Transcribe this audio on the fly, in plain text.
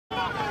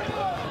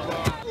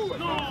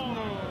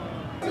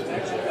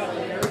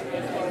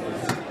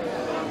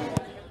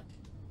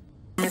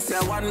Me say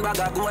one bag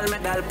of gold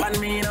medal pan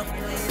me now.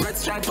 Red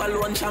stripe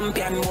alone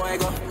champion boy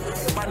go.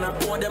 Pan up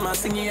pour them a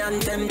singing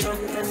anthem too.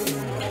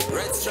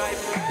 Red stripe,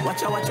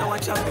 watch out, watch out,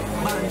 watch out.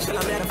 Man, shall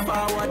I make a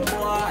forward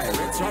boy?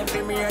 Red stripe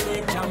Premier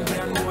League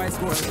champion boy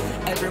score.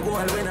 Every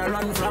goal winner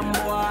run from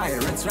boy.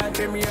 Red stripe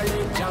Premier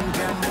League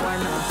champion boy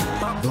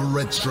now. The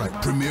Red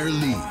Stripe Premier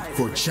League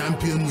for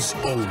champions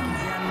only.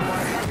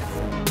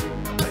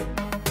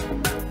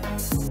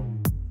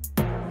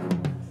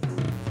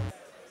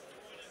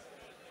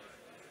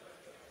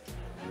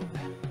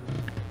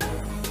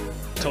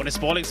 Tony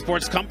Spalding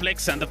Sports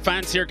Complex, and the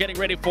fans here getting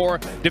ready for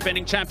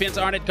defending champions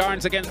Arnett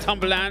Gardens against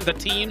Humberland. The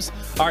teams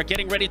are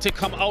getting ready to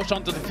come out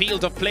onto the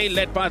field of play,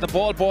 led by the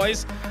ball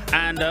boys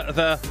and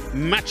the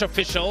match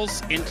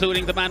officials,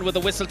 including the man with the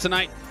whistle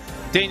tonight,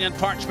 Daniel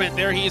Parchment.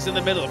 There he is in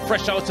the middle,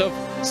 fresh out of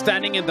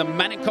standing in the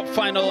Manning Cup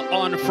final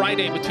on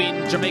Friday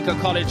between Jamaica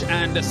College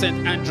and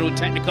St. Andrew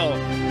Technical.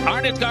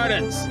 Arnett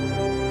Gardens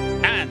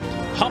and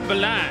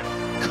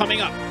Humberland coming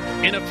up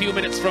in a few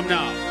minutes from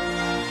now.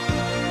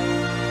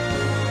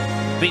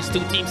 These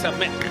two teams have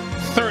met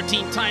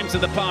 13 times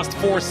in the past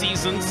 4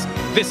 seasons.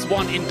 This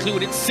one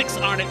included 6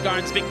 Arnett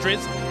Gardens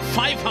victories,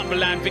 5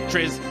 Humberland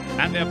victories,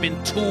 and there have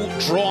been 2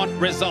 drawn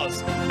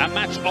results. A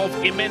match of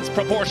immense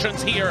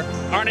proportions here.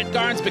 Arnett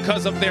Gardens,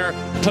 because of their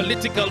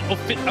political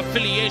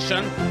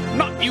affiliation,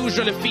 not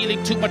usually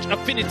feeling too much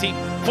affinity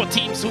for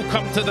teams who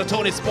come to the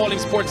Tony Spalding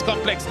Sports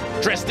Complex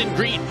dressed in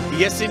green.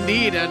 Yes,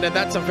 indeed, and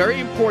that's a very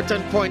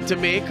important point to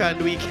make,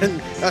 and we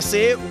can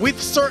say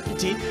with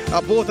certainty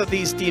both of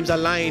these teams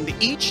aligned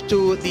each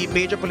to the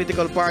major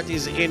political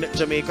parties in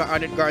Jamaica.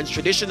 Arnett Gardens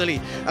traditionally,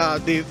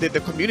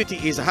 the community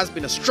has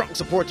been a strong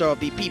supporter of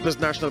the People's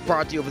National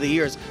Party over the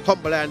years.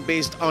 Humberland,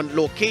 based on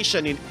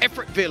location in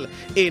Effortville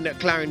in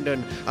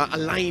Clarendon,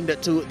 aligned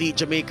to the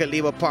Jamaica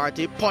Labour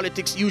Party.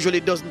 Politics usually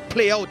doesn't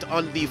play out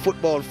on the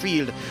football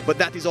field, but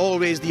that is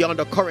always the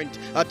undercurrent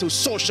to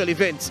social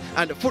events,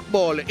 and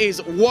football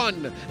is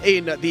one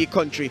in the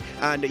country,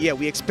 and yeah,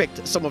 we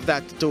expect some of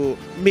that to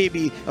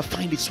maybe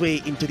find its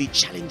way into the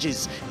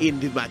challenges in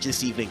the match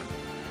this evening.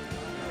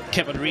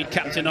 Kevin Reid,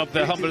 captain of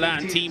the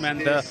Humberland team,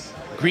 and the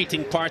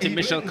greeting party,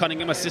 Michelle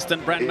Cunningham,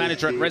 assistant brand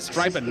manager at Red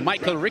Stripe, and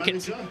Michael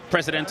Rickett,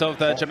 president of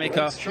the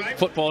Jamaica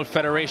Football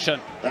Federation.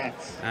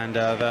 And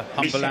the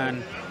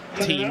Humberland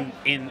team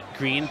in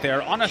green,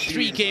 they're on a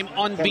 3-game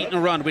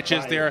unbeaten run, which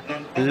is their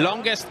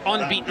longest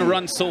unbeaten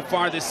run so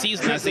far this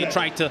season, as they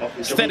try to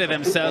steady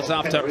themselves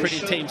after a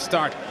pretty tame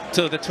start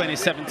to the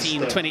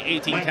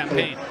 2017-2018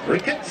 campaign.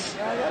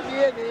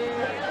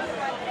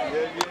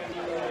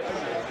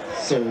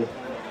 So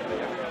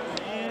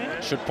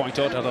should point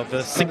out of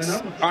the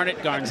 6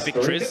 Arnett Gardens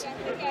victories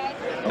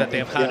that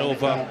they've had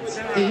over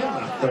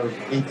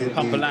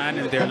Humberland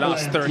in their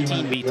last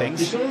 13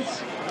 meetings,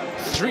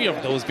 3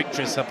 of those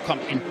victories have come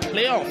in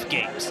playoff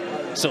games.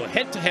 So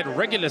head-to-head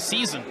regular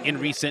season in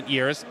recent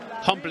years,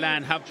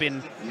 Humberland have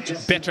been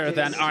better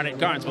than Arnett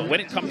Gardens. But when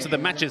it comes to the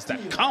matches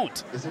that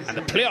count and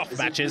the playoff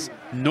matches,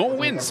 no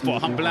wins for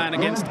Humberland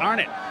against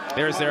Arnett.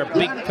 There's their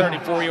big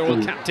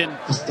 34-year-old captain,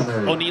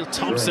 O'Neill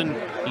Thompson,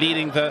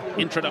 leading the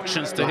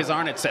introductions to his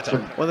Arnett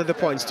setup. One of the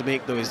points to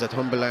make, though, is that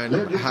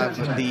Humberland have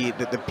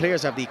the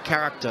players have the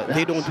character.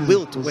 They don't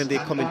wilt when they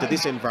come into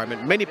this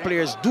environment. Many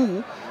players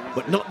do,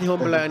 but not the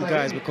Humberland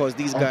guys, because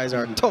these guys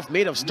are tough,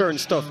 made of stern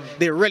stuff.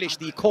 They relish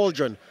the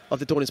cauldron of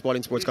the Tony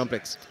Spalding Sports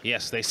Complex.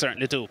 Yes, they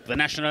certainly do. The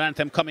national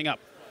anthem coming up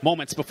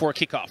moments before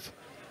kickoff.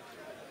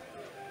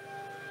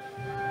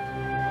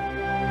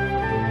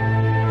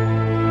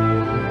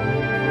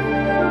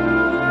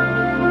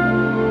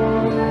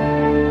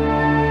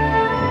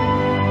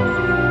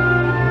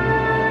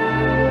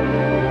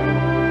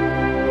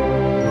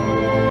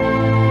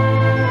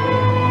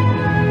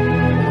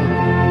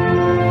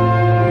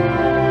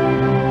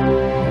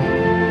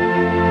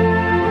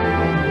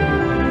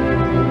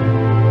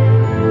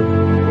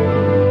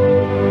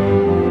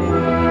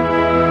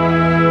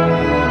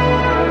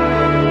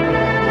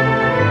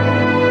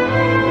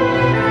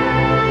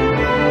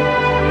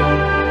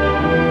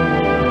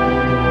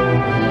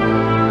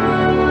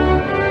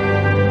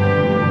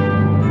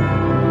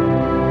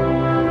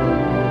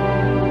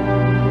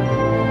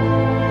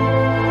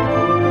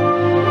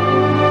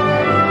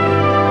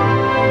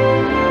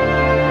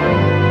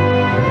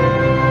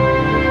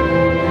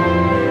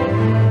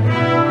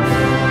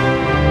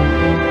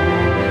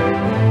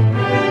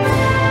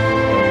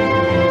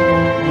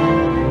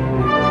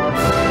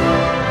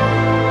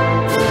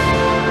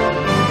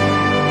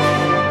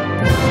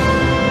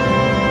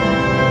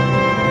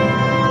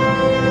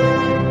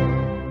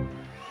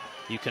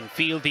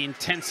 Feel the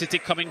intensity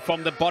coming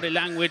from the body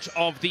language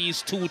of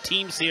these two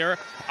teams here.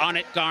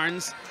 Arnett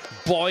Gardens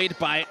buoyed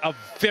by a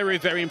very,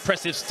 very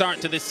impressive start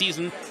to the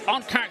season.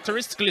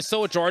 Uncharacteristically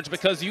so, George,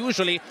 because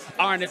usually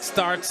Arnett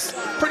starts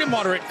pretty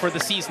moderate for the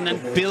season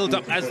and build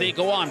up as they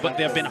go on, but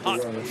they've been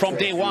hot from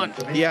day one.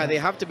 Yeah, they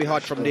have to be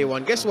hot from day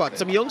one. Guess what?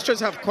 Some youngsters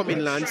have come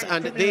in, Lance,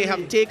 and they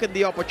have taken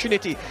the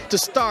opportunity to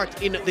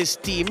start in this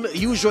team.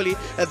 Usually,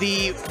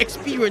 the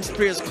experienced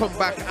players come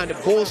back and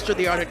bolster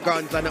the Arnett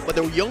Gardens lineup, but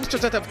the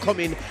youngsters that have come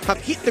in have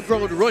hit the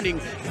ground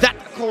running. That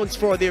accounts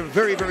for their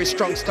very, very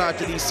strong start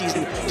to this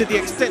season, to the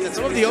extent that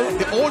some of the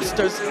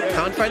oldsters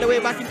can't find a way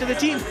back into the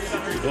team.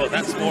 Well,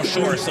 that's for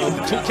sure. So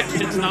the two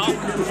captains now,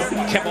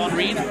 Kevon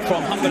Reid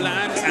from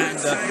Humberland and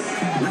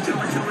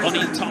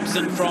O'Neill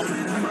Thompson from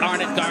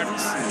Arnett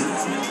Gardens.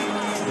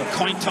 The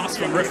coin toss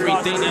from referee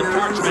Daniel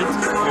Parchment.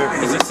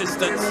 His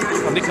assistants,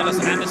 Nicholas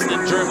Anderson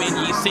and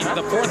Jermaine Yeesin.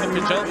 The fourth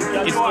official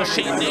is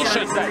O'Shane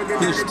Nation,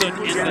 who stood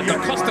in the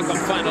Costa Cup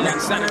final on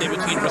Saturday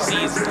between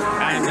Rosse's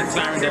and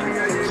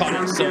Clarendon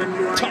College. So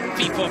top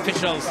FIFA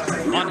officials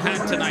on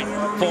hand tonight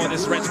for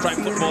this Red Stripe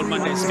Football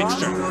Mondays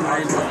fixture.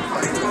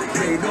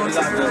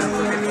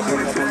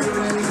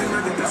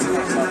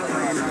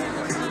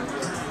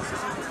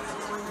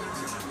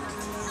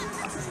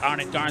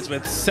 Arnett Gardens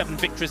with 7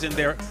 victories in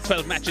their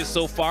 12 matches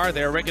so far.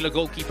 Their regular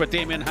goalkeeper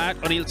Damien Hatt,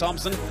 O'Neill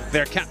Thompson,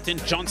 their captain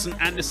Johnson,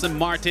 Anderson,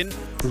 Martin,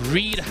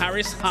 Reid,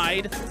 Harris,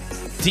 Hyde,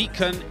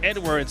 Deacon,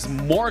 Edwards,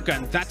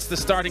 Morgan. That's the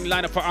starting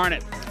lineup for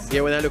Arnett.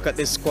 Yeah, when I look at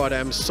this squad,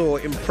 I'm so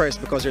impressed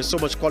because there's so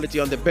much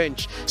quality on the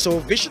bench. So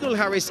Vishnu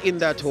Harris in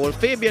that hole.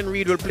 Fabian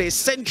Reid will play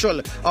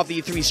central of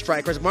the 3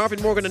 strikers. Marvin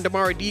Morgan and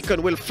Damari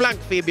Deacon will flank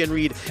Fabian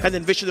Reid, and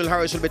then Vishnu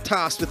Harris will be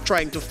tasked with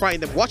trying to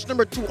find them. Watch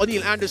number 2,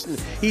 O'Neill Anderson.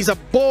 He's a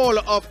ball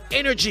of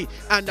energy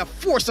and a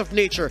force of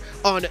nature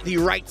on the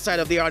right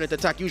side of the Arnett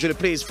attack. Usually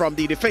plays from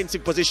the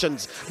defensive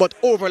positions, but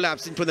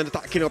overlaps into an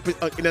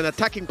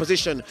attacking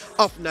position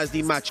often as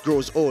the match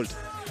grows old.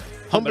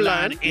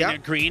 Humberland in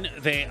green.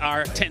 They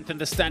are 10th in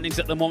the standings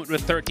at the moment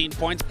with 13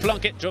 points.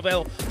 Plunkett,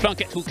 Jovel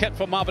Plunkett, who kept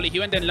for Marble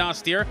Hugh and then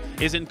last year,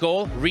 is in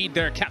goal. Reid,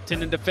 their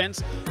captain in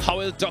defence.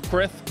 Howell,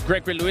 Duckworth,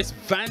 Gregory Lewis,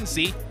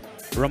 Vanzi,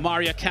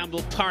 Romaria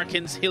Campbell,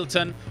 Parkins,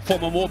 Hilton,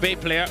 former Mobay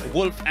player,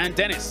 Wolf and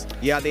Dennis.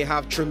 Yeah, they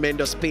have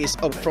tremendous pace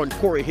up front.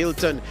 Corey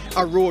Hilton,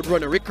 a road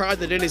runner.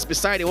 Ricardo Dennis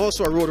beside him,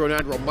 also a road runner.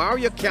 And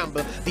Romaria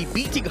Campbell, the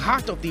beating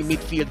heart of the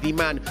midfield, the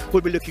man who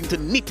will be looking to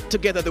knit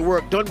together the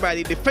work done by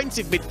the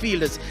defensive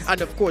midfielders and,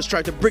 of course,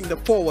 try to bring the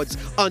forwards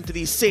onto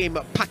the same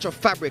patch of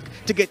fabric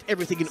to get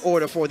everything in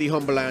order for the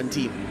Humberland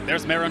team.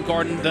 There's Maron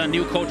Gordon, the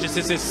new coach. This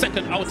is his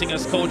second outing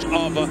as coach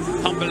of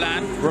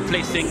Humberland,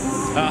 replacing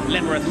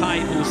Lenworth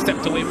Hyde, who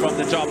stepped away from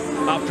the job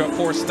after a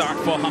poor start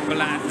for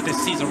Humberland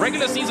this season.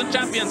 Regular season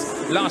champions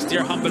last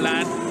year,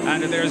 Humberland.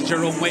 And there's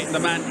Jerome Waite, the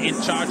man in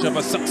charge of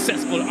a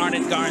successful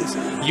Arnett Gardens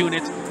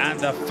unit. And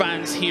the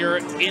fans here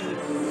in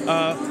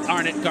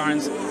Arnett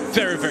Gardens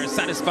very, very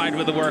satisfied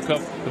with the work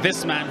of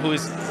this man, who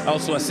is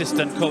also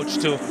assistant coach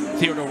to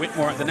Theodore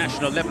Whitmore at the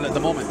national level at the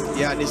moment.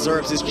 Yeah,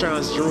 deserves his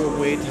chance. Jerome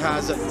Waite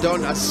has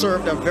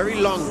served a very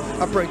long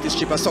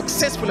apprenticeship, a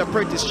successful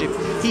apprenticeship.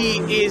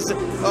 He is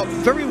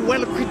very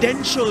well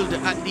credentialed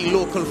at the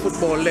local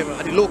football level,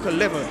 at the local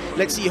level.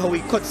 Let's see how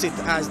he cuts it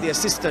as the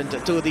assistant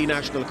to the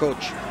national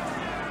coach.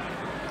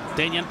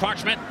 Daniel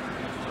Parchment,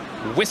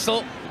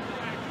 whistle,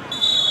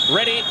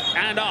 ready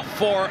and off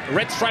for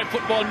Red Stripe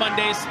Football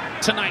Mondays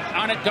tonight.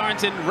 Arnett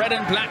Gardens in red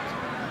and black,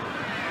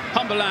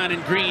 Humberland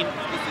in green.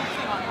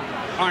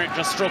 Arnett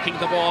just stroking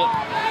the ball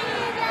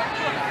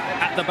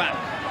at the back.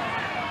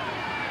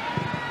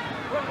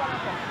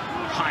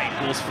 Hyde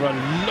goes for a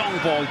long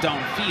ball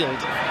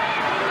downfield.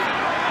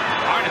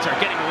 Arnett are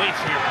getting away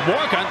here.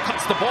 Morgan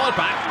cuts the ball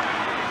back.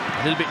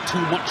 A little bit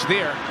too much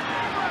there.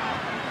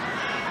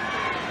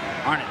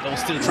 Arnett, though,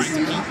 still trying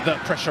to keep the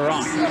pressure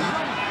on.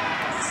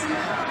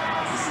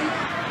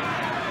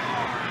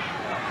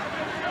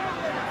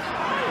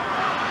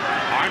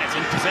 Arnett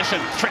in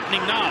possession,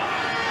 threatening now.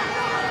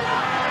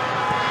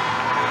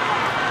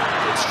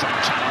 Good strong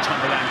challenge,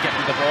 Humberland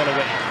getting the ball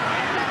away.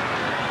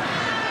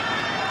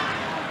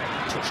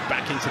 Pushed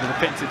back into the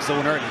defensive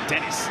zone early.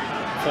 Dennis,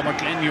 former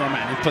Glenmuir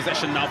man, in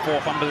possession now for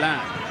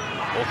Humberland.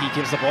 Oh, he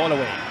gives the ball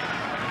away.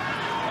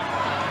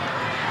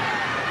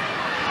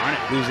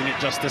 Arnett losing it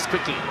just as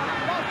quickly.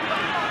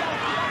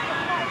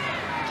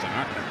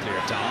 Clear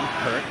it down,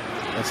 hurt.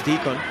 That's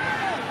Deacon.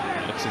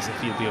 Looks as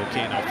if he'll be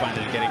okay now,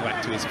 finally getting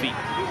back to his feet.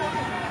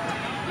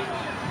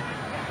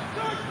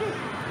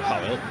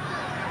 Howell,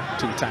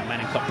 two-time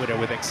Manning Cup winner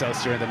with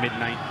Excelsior in the mid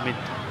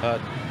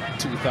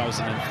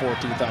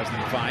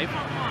 2004-2005.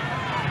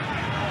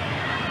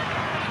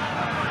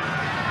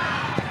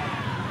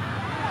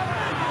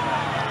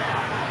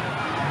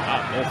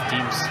 Both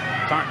teams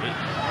currently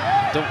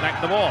don't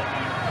like the ball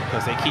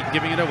because they keep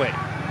giving it away.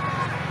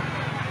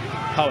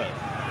 Howell.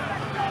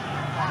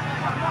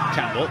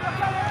 Campbell.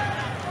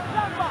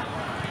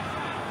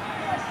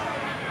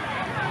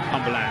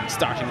 Humberland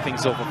starting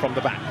things over from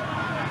the back.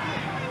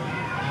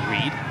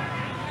 Reid.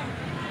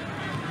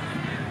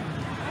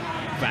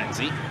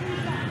 Vanzi.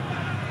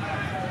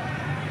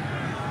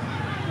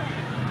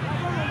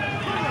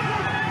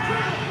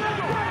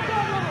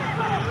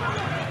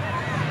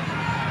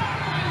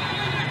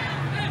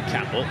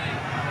 Campbell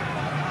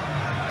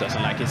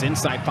doesn't like his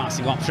inside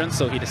passing option,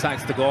 so he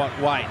decides to go out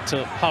wide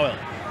to Howell.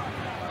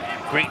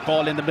 Great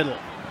ball in the middle.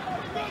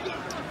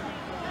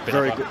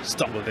 Very good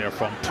stumble there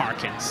from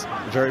Parkins.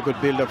 Very good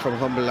build-up from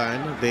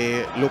Humberland.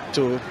 They're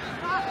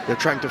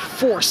trying to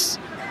force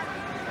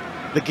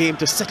the game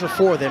to settle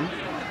for them.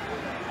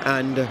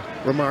 and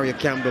Romario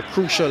Campbell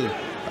crucial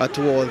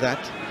to all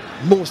that.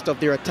 Most of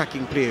their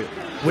attacking play,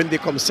 when they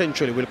come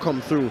centrally, will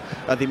come through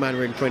the man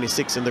wearing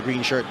 26 in the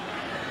green shirt.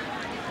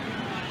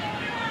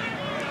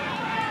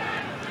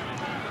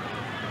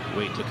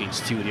 Wade looking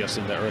studious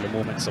in the early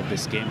moments of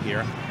this game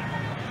here.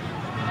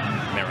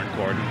 Merrin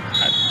Gordon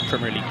had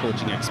Premier League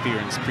coaching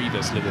experience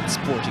previously with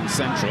Sporting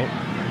Central,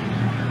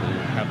 who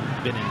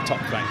have been in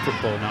top-flight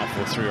football now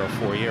for 3 or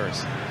 4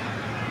 years,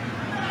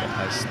 but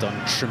has done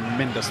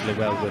tremendously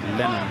well with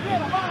Lennon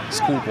in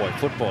schoolboy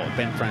football.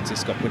 Ben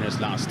Francis Cup winners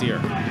last year,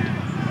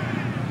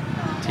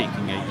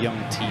 taking a young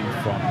team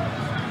from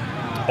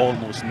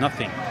almost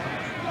nothing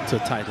to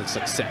title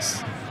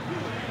success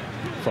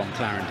from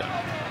Clarendon.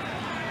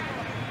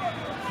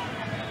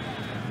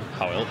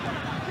 Howell,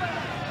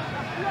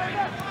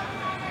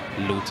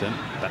 Luton,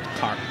 that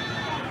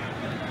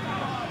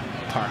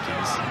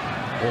Parkins.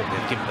 Oh,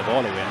 they've given the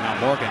ball away, and now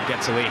Morgan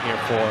gets away here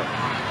for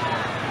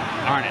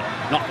Arnett.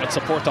 Not with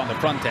support on the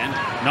front end.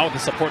 Now the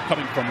support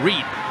coming from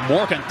Reed.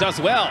 Morgan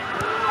does well.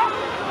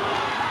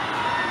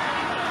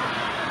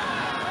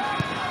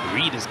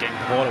 Reed is getting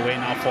the ball away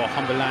now for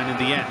Humberland in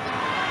the end.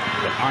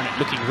 But Arnett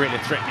looking really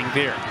threatening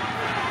there.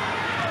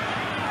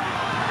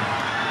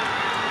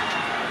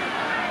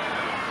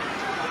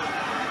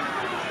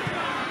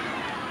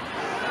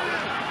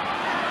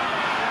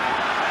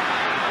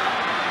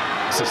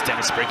 This is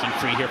Dennis breaking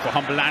free here for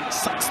Humberland.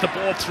 Sucks the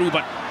ball through,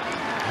 but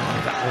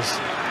that was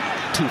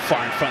too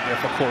far in front there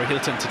for Corey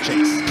Hilton to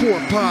chase. Poor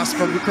pass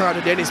from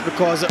Ricardo Dennis,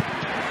 because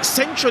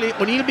centrally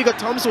O'Neill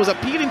Bigger-Thompson was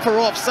appealing for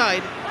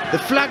offside. The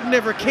flag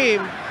never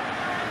came,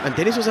 and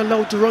Dennis was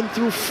allowed to run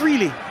through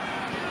freely.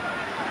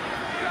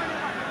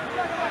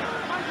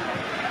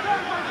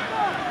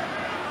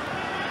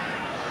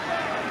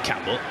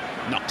 Campbell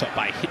knocked up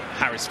by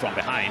Harris from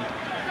behind.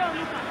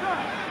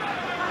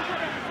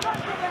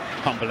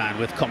 Humberland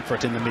with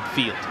comfort in the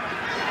midfield.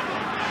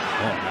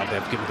 Oh, now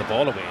they've given the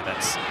ball away.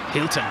 That's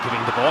Hilton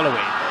giving the ball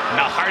away.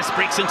 Now Harris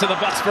breaks into the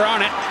box for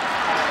Arnett.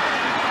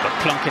 But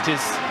Plunkett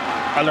is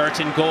alert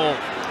in goal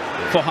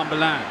for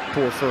Humberland.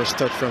 Poor first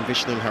touch from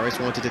Vishnu. Harris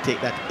wanted to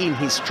take that in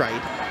his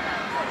stride.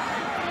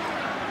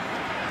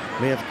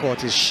 May have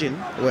caught his shin.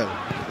 Well,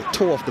 the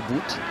toe of the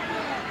boot.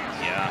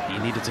 Yeah, he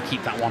needed to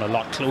keep that one a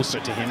lot closer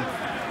to him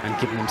and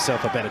giving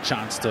himself a better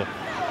chance to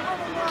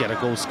get a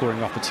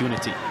goal-scoring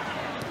opportunity.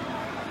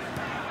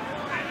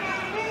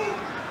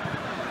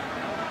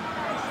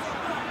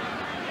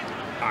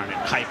 Arnett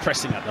high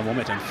pressing at the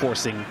moment and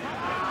forcing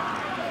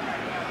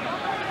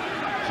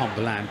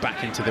Humberland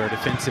back into their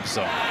defensive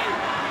zone.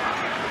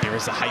 Here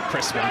is a high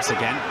press once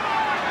again.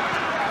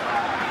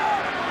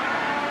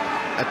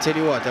 I tell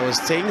you what, I was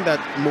saying that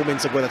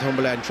moments ago that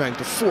Humberland trying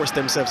to force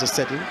themselves to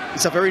settle.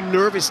 It's a very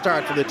nervous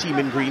start for the team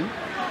in green,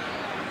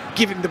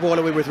 giving the ball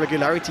away with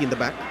regularity in the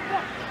back.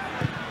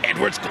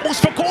 Edwards goes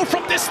for goal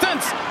from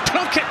distance.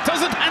 Plunkett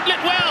doesn't handle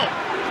it well.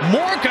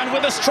 Morgan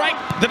with a strike,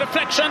 the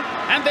deflection,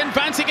 and then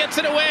Vancy gets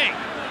it away.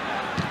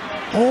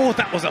 Oh,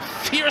 that was a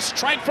fierce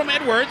strike from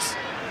Edwards.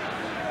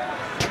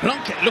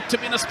 Plunkett looked to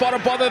be in a spot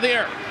of bother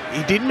there.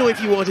 He didn't know if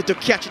he wanted to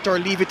catch it or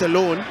leave it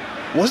alone.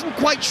 Wasn't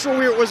quite sure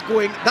where it was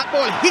going. That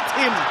ball hit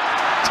him.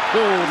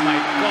 Oh my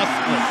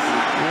goodness.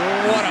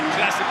 What a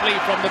classic play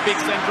from the big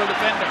central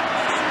defender,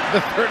 the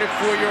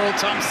 34-year-old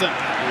Thompson.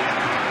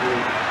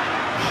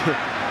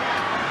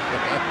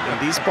 In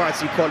these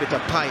parts you call it a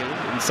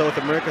pile. In South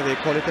America they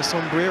call it a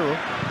sombrero. A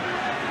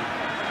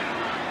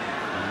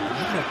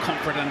lot of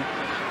comfort on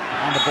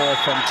the ball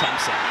from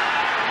Thompson.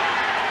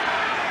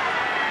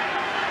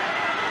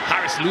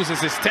 Harris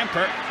loses his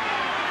temper,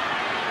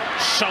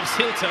 shoves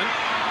Hilton,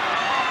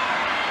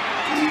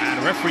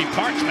 and referee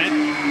Parchment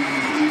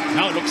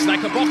now looks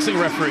like a boxing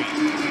referee.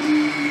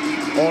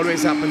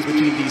 Always happens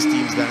between these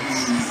teams,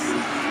 Lance.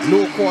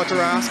 No quarter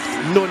asked,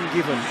 none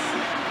given.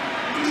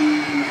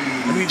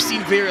 And we've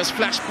seen various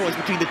flashpoints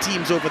between the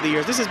teams over the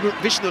years. This is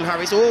Vishnu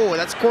Harris. Oh,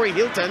 that's Corey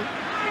Hilton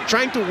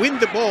trying to win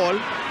the ball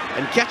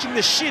and catching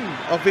the shin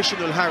of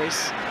Vishnu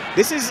Harris.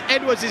 This is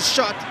Edwards'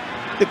 shot.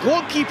 The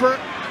goalkeeper,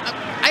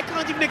 I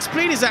can't even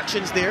explain his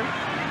actions there.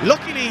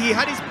 Luckily, he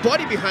had his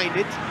body behind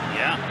it.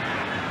 Yeah,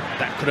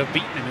 that could have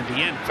beaten him in the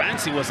end.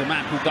 Vancy was the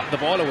man who got the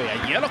ball away.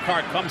 A yellow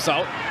card comes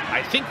out,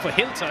 I think, for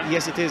Hilton.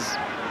 Yes, it is.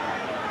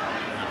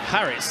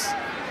 Harris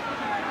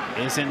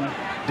is in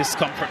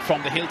discomfort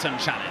from the Hilton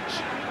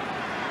challenge.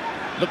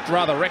 Looked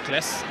rather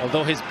reckless,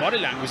 although his body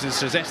language is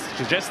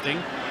suggesting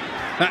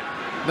that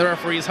the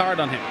referee is hard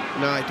on him.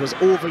 No, it was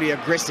overly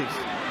aggressive.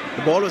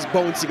 The ball was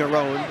bouncing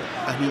around,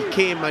 and he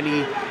came and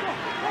he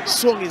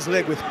swung his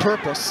leg with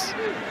purpose.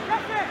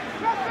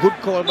 Good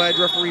call by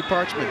referee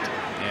Parchment.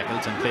 Yeah,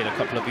 Hilton played a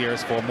couple of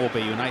years for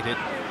Mobay United.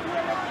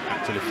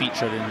 Actually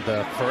featured in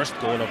the first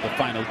goal of the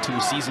final 2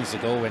 seasons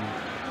ago when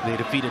they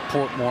defeated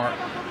Portmore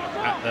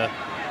at the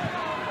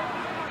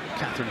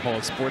Catherine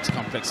Hall Sports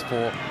Complex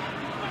for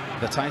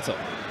the title.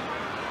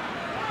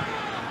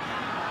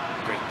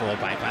 Great ball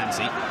by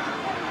Vancy.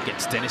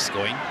 Gets Dennis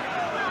going.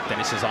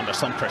 Dennis is under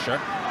some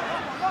pressure.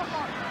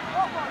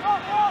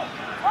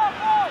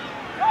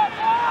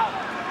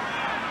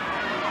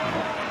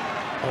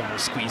 Oh,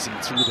 squeezing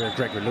through there,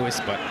 Gregory Lewis,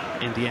 but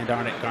in the end,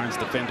 Arnett Garn's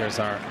defenders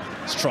are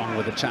strong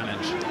with the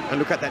challenge. And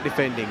look at that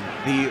defending.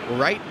 The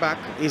right back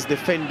is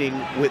defending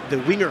with the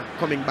winger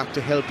coming back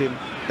to help him.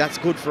 That's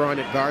good for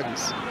Arnett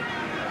Gardens,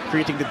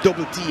 creating the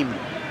double team,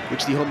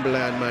 which the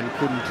Humberland man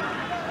couldn't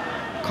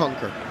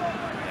conquer.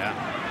 Yeah.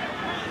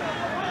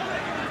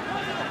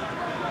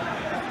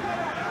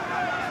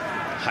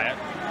 Hyatt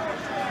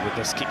with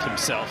this kick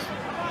himself.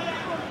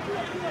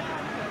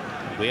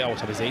 Way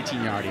out of his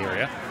 18-yard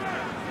area.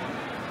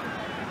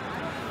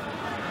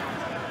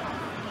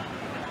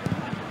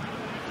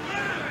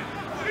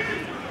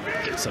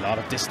 Gets a lot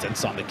of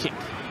distance on the kick.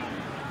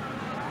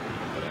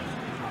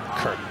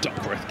 Kurt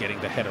Duckworth getting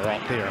the header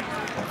out there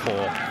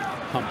for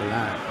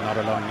Humberland, not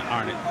allowing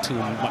Arnett too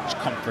much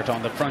comfort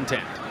on the front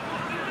end.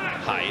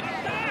 Hyde.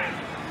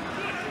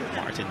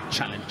 Martin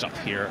challenged up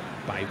here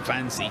by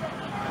Vanzi.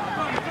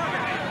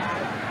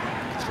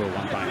 Throw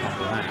one by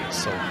Humberland.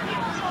 So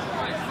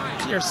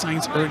clear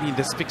signs early in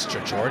this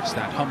fixture, George,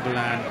 that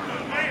Humberland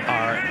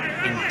are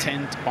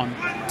intent on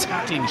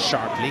tackling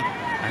sharply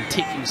and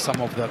taking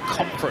some of the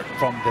comfort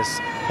from this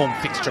home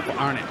fixture for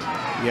Arnett.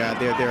 Yeah,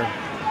 they're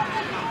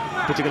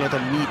putting a lot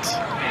of meat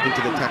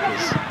into the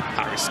tackles.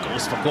 Harris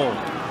goes for goal.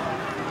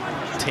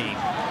 Tame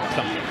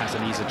Plunkett has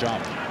an easy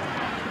job.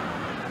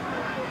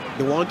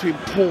 They want to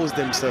impose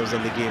themselves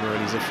on the game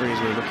early is a phrase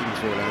we're looking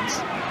for,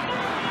 Lance.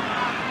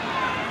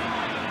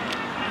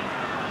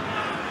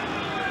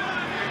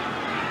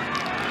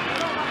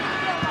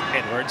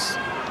 Edwards.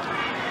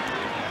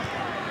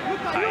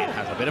 Hyde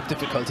has a bit of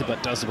difficulty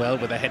but does well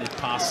with a headed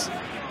pass.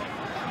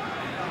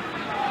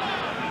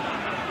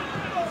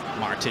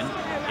 Martin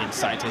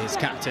inside to his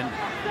captain,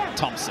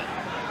 Thompson.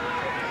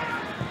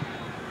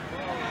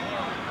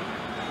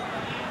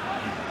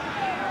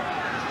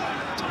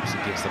 Thompson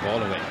gives the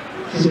ball away.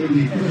 So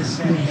the first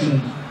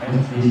section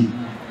of the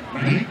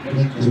Wade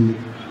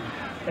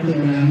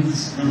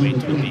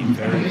will be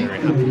very, very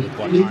happy with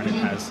what Arnett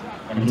has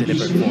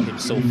delivered for him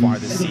so far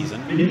this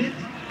season.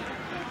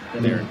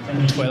 Their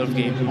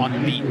 12-game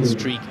unbeaten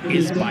streak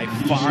is by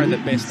far the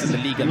best in the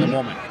league at the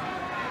moment.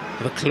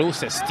 The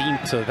closest team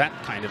to that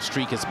kind of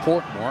streak is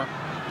Portmore,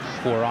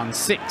 who are on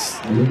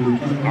 6.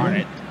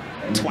 Arnett,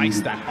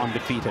 twice that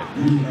undefeated.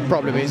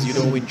 Problem is you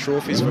don't win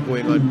trophies for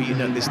going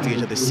unbeaten at this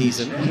stage of the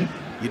season.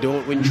 You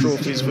don't win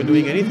trophies for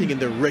doing anything in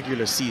the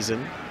regular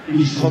season.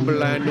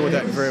 Humberland know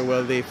that very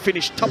well. They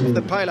finished top of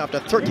the pile after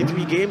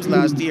 33 games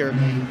last year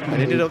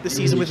and ended up the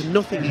season with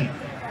nothing.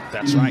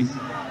 That's right.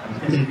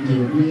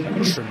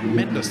 A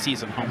tremendous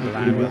season,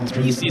 Humberland. Well,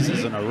 3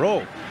 seasons in a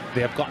row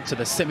they have gotten to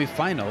the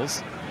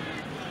semi-finals,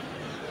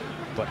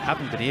 but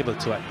haven't been able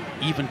to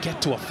even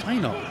get to a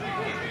final.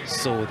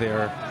 So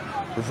their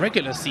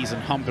regular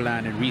season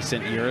Humberland in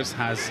recent years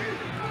has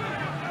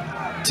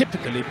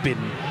typically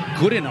been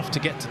good enough to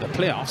get to the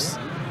playoffs,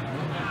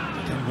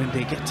 but then when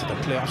they get to the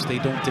playoffs they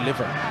don't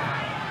deliver.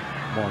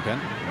 Morgan,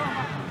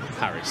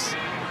 Harris.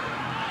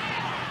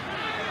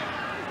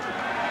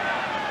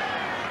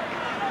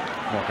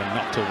 Morgan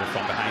knocked over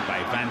from behind by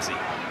Vanzi.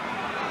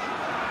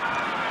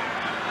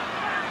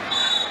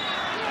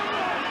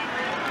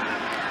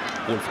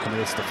 Wolf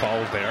commits the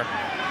foul there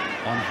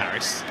on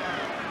Harris.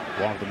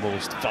 One of the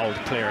most fouled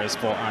players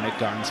for Arnett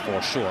Garns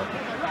for sure.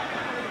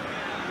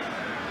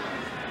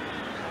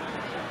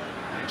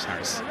 There's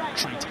Harris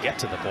trying to get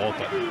to the ball,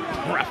 but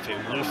Rafi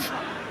Wolf,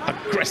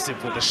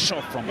 aggressive with a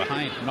shot from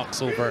behind,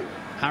 knocks over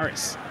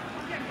Harris.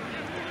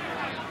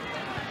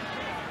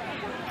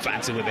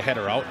 Vanzi with the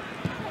header out.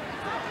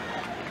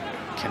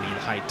 Khalil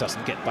Hyde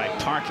doesn't get by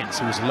Parkins,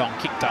 whose long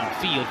kick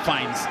downfield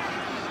finds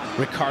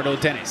Ricardo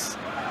Dennis.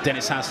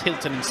 Dennis has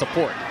Hilton in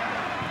support.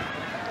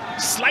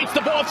 Slides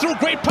the ball through,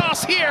 great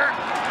pass here.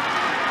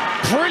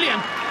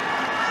 Brilliant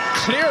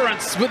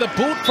clearance with a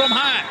boot from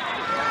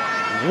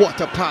Hyde. What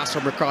a pass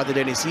from Ricardo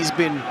Dennis. He's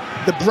been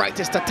the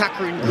brightest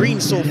attacker in green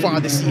so far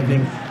this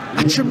evening.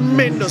 A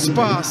tremendous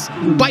pass.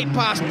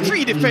 Bypass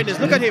 3 defenders.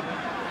 Look at him.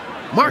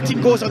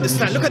 Martin goes on the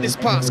side. Look at this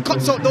pass.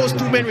 Cuts out those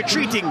 2 men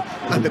retreating.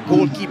 And the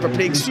goalkeeper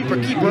playing super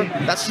keeper.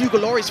 That's Hugo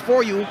Loris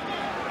for you.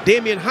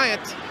 Damien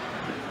Hyatt.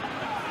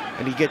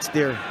 And he gets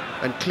there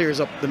and clears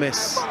up the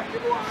mess.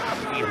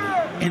 Really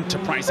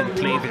enterprising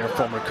play there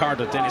from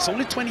Ricardo Dennis.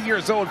 Only 20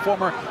 years old,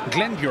 former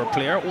Glenbure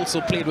player. Also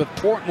played with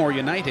Portmore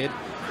United.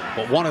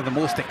 But one of the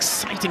most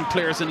exciting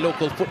players in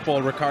local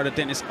football, Ricardo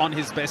Dennis, on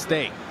his best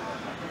day.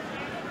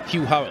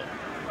 Hugh Howell.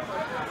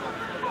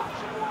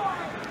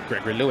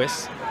 Gregory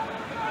Lewis.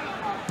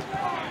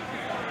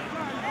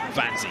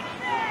 Vanzi.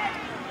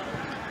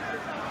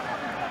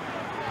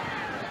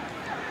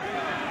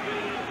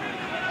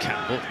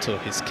 Campbell to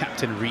his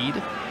captain Reed.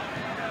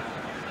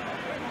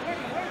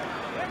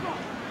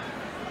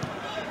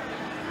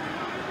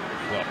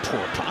 Well,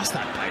 poor pass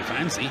that by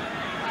Vanzi.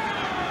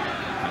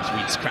 As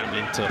Reed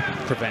scrambling to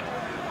prevent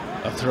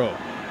a throw.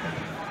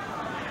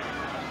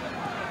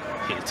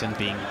 Hilton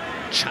being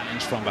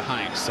challenged from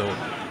behind, so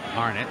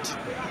Arnett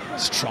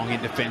strong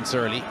in defense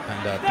early,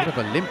 and a bit of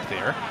a limp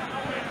there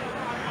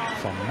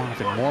from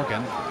Marvin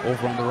Morgan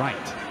over on the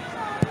right.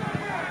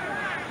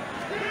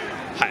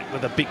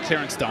 with a big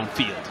clearance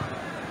downfield.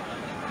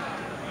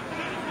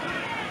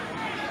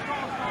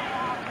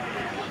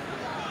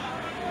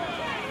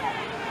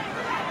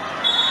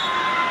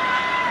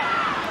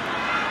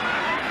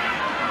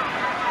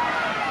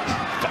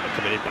 Foul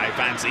committed by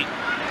Vanzi.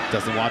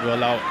 Doesn't want to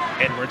allow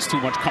Edwards too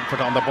much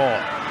comfort on the ball.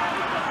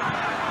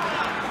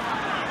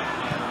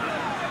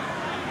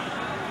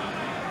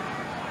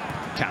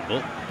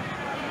 Campbell,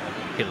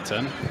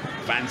 Hilton,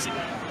 Vanzi.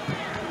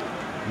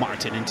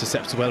 Martin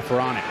intercepts well for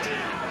Arnett.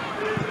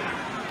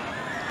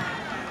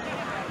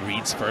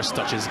 Reed's first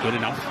touch is good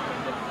enough.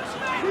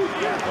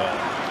 Well,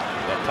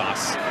 the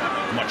pass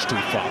much too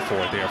far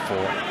forward there for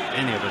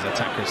any of his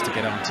attackers to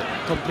get onto.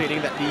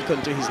 Completing that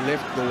beacon to his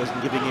left, though,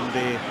 wasn't giving him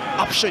the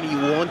option he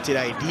wanted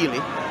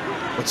ideally.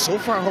 But so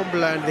far,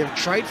 Humberland, they've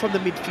tried from the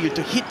midfield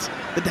to hit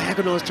the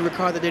diagonals to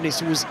Ricardo Dennis,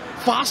 who's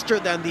faster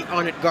than the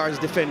Arnett Guards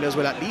defenders,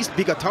 well, at least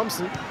Bigger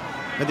Thompson.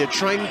 And they're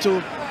trying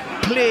to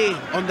play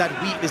on that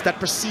weakness, that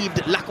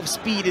perceived lack of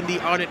speed in the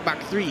Arnett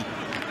back three.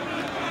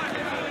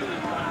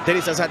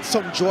 Dennis has had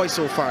some joy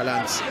so far,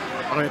 Lance.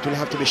 Arnett will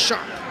have to be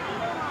sharp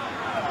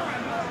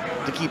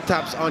to keep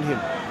tabs on him.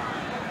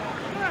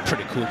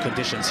 Pretty cool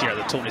conditions here at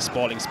the Tony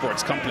Spalding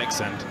Sports Complex,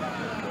 and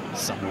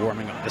some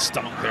warming up the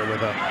stomach there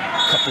with a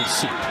couple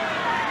soup.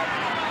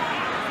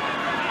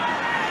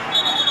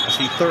 That's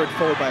the third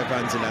foul by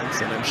Vanzi,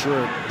 Lance, and I'm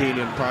sure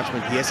Daniel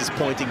Parchment, yes, is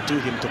pointing to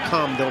him to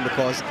calm down,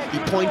 because he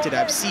pointed,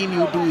 I've seen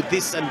you do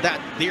this and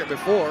that there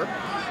before.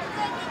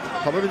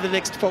 However, the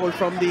next foul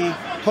from the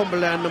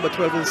Humberland number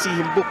 12 will see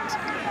him booked.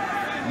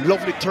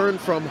 Lovely turn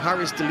from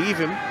Harris to leave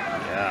him.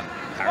 Yeah,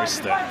 Harris,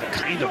 the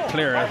kind of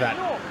player that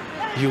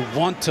you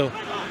want to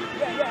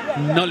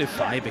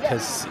nullify,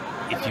 because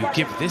if you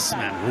give this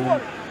man room,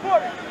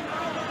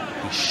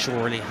 he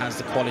surely has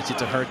the quality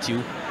to hurt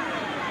you.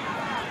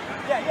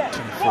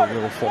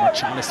 24-year-old former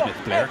Charlie Smith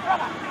player.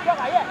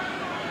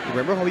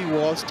 Remember how he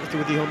waltzed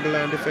through the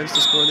Humberland defense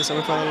to score in the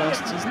semi-final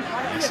last season?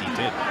 Yes, he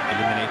did.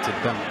 Eliminated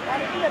them.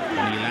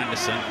 O'Neill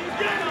Anderson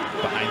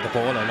behind the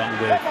ball along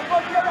with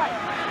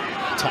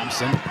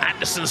Thompson.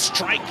 Anderson's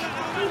strike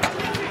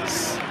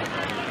is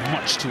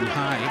much too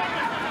high.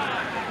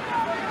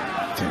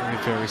 Very,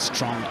 very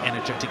strong,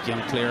 energetic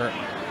young player.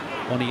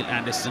 O'Neill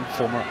Anderson,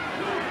 former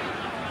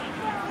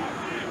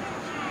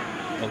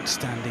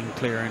outstanding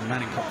player in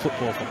Manning Cup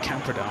football for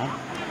Camperdown.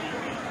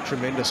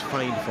 Tremendous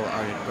find for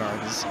Arnett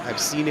Guards. I've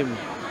seen him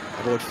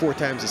about 4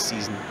 times this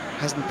season.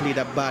 Hasn't played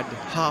a bad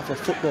half of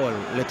football,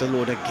 let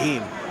alone a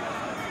game.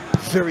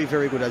 Very,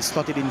 very good, and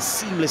slotted in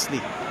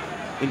seamlessly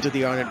into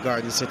the Arnett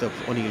Guards setup,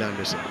 O'Neill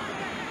Anderson.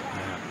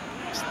 Yeah.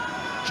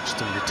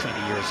 Just only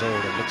 20 years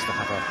old and looks to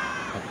have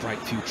a bright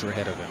future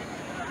ahead of him.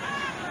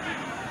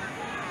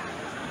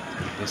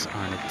 This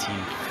Arnett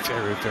team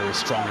very, very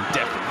strong in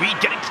depth. Reed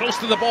getting close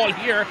to the ball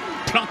here.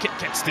 Plunkett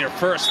gets there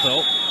first,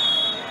 though.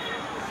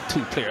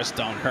 2 players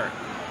down hurt.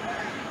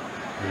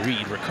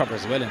 Reed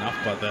recovers well enough,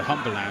 but the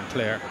Humberland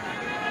player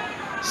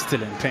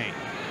still in pain.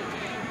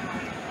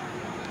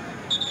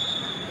 I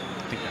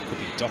think that could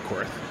be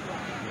Duckworth,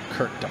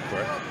 Kurt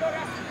Duckworth.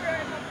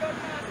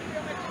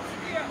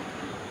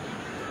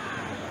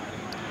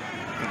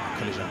 I think the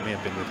collision may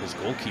have been with his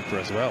goalkeeper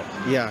as well.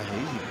 Yeah,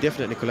 he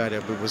definitely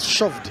collided, but was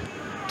shoved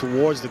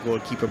towards the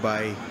goalkeeper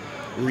by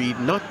Reed,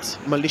 not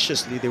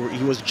maliciously.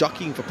 He was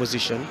jockeying for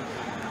position.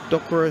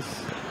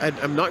 Duckworth,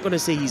 I'm not going to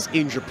say he's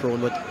injury prone,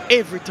 but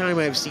every time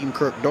I've seen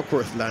Kirk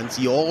Duckworth, Lance,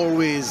 he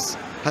always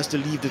has to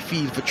leave the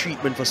field for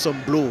treatment for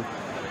some blow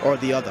or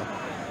the other.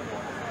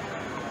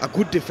 A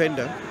good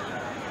defender.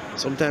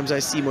 Sometimes I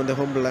see him on the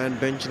Humberland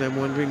bench and I'm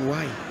wondering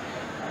why.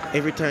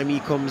 Every time he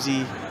comes,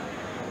 he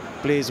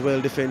plays well,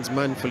 defends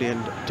manfully,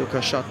 and took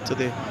a shot to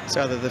the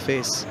side of the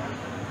face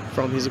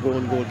from his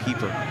own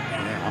goalkeeper.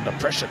 Yeah, under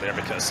pressure there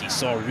because he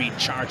saw Reed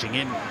charging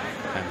in,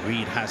 and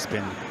Reed has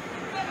been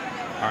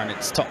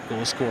Arnett's top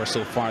goal scorer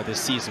so far this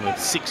season with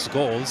 6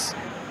 goals.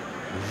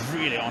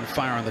 Really on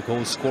fire on the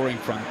goal scoring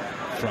front.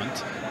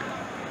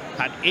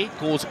 Had 8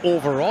 goals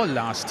overall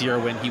last year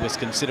when he was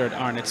considered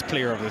Arnett's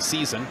player of the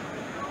season.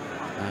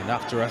 And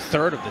after a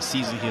third of the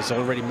season, he has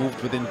already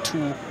moved within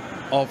 2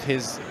 of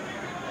his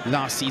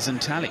last season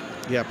tally.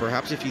 Yeah,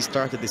 perhaps if he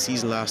started the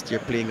season last year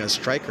playing as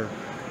striker,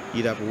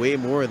 he'd have way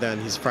more than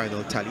his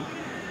final tally.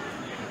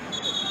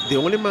 The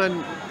only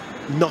man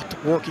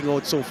not working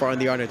out so far in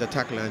the Arnett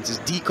attack, Lance, is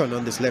Deacon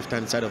on this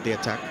left-hand side of the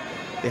attack.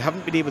 They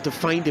haven't been able to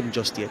find him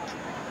just yet.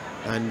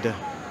 And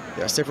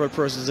there are several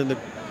persons in the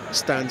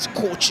stands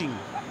coaching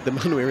the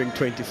man wearing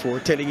 24,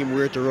 telling him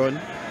where to run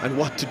and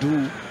what to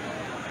do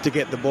to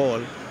get the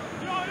ball.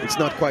 It's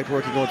not quite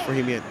working out for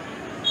him yet.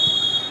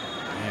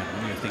 Yeah,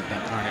 when you think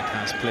that Arnett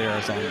has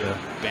players on the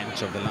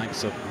bench of the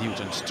likes of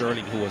Newton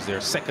Sterling, who was their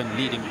 2nd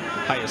leading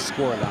highest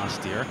scorer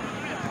last year,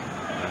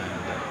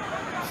 and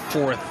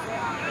 4th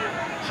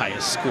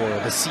highest scorer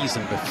the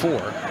season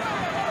before.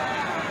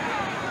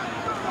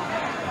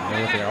 And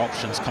there are their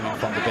options coming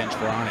from the bench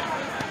for Arnett.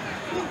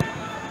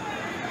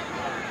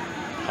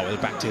 Howell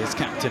back to his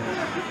captain,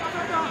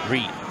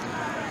 Reed.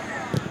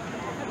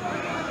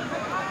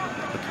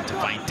 Looking to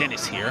find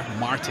Dennis here.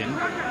 Martin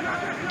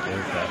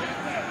with the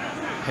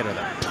header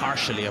that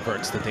partially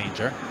averts the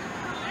danger.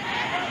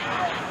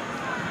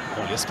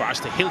 Only aspires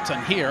to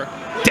Hilton here.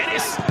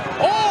 Dennis!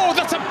 Oh,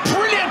 that's a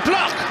brilliant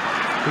block!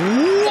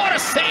 What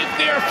a save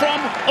there from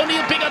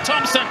O'Neill Bigger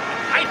Thompson.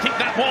 I think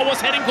that ball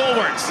was heading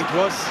goalwards. It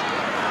was.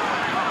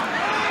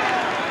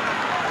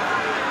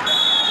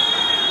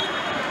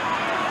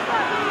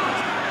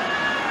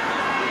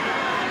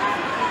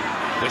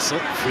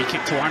 Whistle, free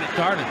kick to Arnett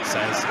Gardens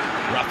as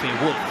Raphael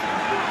Wolf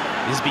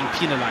is being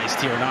penalised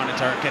here, and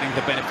Arnett are getting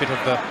the benefit of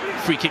the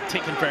free kick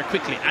taken very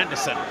quickly.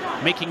 Anderson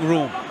making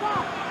room.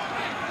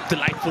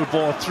 Delightful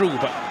ball through,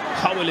 but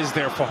Howell is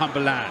there for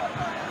Humberland.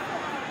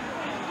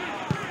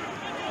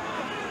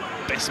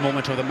 Best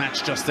moment of the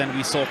match just then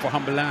we saw for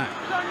Humberland.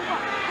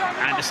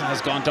 Anderson has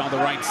gone down the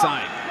right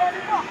side.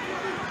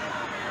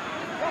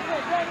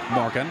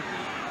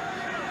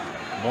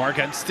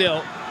 Morgan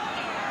still.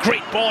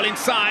 Great ball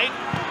inside.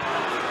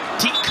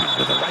 Deacon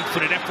with a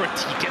right-footed effort.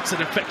 He gets a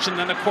deflection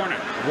in the corner.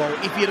 Well,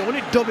 if you'd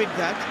only doubled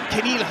that,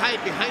 can he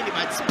hide behind him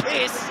at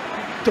space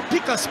to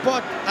pick a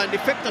spot and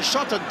effect a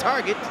shot on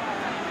target?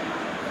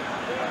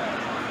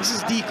 This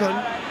is Deacon.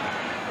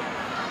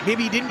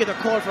 Maybe he didn't get a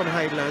call from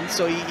Highland,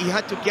 so he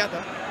had to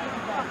gather.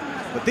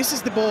 But this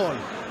is the ball.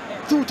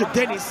 Through to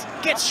Dennis.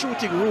 Gets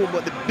shooting room,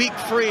 but the big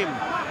frame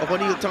of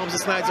O'Neill Thompson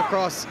slides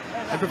across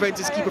and prevents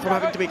his keeper from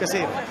having to make a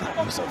save.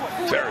 It was a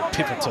very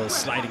pivotal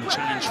sliding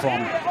challenge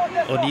from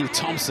O'Neill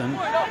Thompson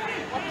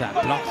that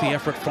blocked the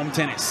effort from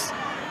Dennis.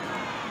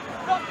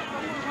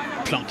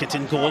 Plunkett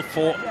in goal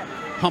for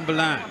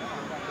Humberland.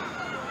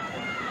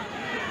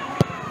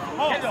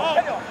 Well,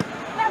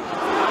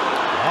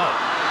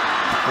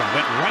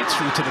 went right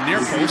through to the near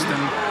post,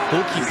 and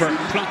goalkeeper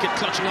Plunkett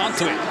clutching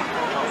onto it.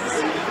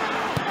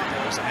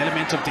 There was an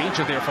element of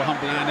danger there for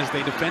Humberland as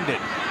they defended.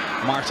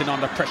 Martin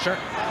under pressure.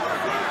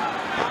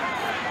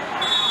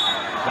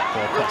 That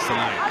ball crossed the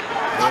line.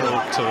 Throw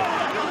to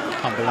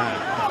Humberland.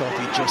 I thought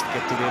he'd just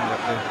get to him, but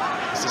the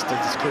assistant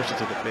is closer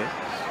to the play.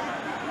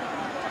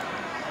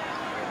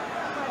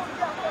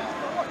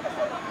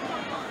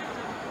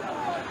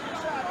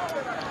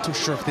 Too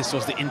sure if this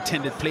was the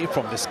intended play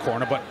from this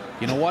corner, but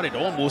you know what? It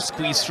almost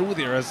squeezed through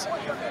there as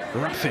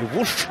Raphael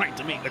Wolf trying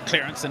to make the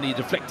clearance, and he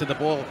deflected the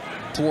ball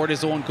toward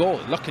his own goal.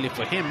 Luckily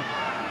for him,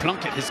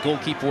 Plunkett, his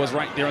goalkeeper, was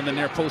right there on the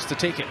near post to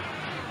take it.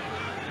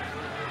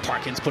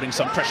 Parkins putting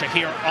some pressure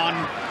here on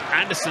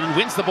Anderson,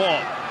 wins the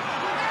ball.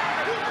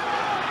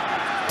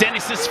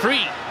 Dennis is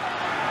free.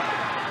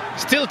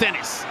 Still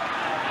Dennis.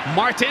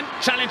 Martin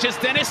challenges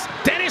Dennis.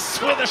 Dennis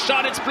with a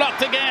shot, it's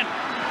blocked again.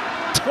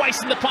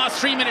 Twice in the past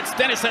 3 minutes,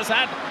 Dennis has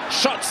had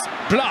shots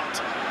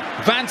blocked.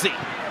 Vanzi.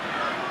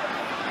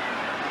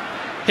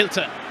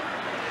 Hilton.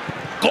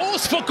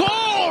 Goes for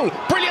goal!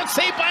 Brilliant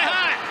save by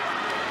High.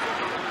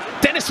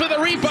 Dennis with a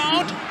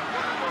rebound.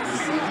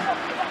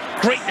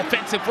 Great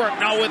defensive work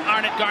now with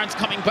Arnett Garns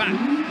coming back.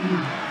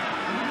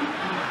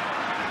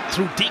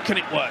 Through Deacon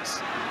it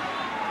was.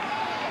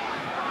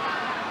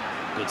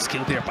 Good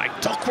skill there by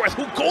Duckworth,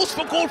 who goes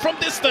for goal from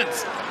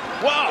distance.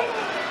 Wow.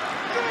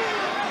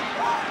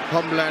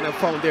 Humberland have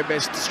found their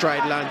best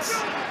stride, Lance.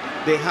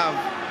 They have.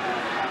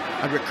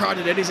 And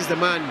Ricardo Dennis is the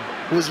man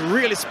who's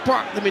really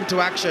sparked them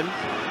into action.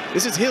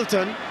 This is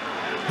Hilton.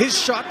 His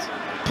shot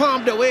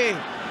palmed away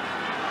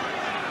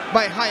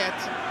by Hyatt.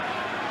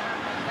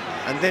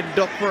 And then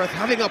Duckworth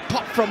having a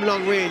pop from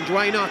long range.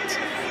 Why not?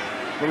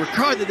 But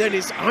Ricardo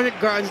Dennis, Arnett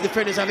Garns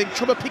defenders having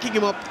trouble picking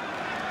him up.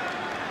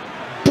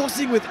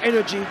 Buzzing with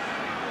energy.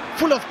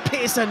 Full of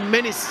pace and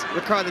menace,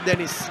 Ricardo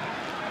Dennis.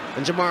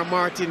 And Jamar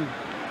Martin,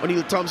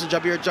 O'Neill Thompson,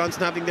 Jabir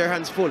Johnson having their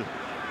hands full.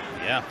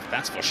 Yeah,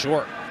 that's for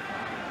sure.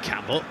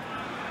 Campbell.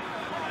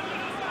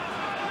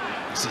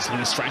 This is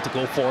Lewis trying to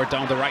go forward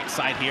down the right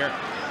side here.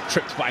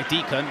 Tripped by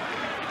Deacon.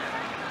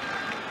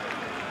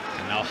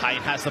 And now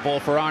Hyde has the ball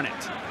for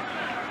Arnett.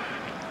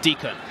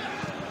 Deacon.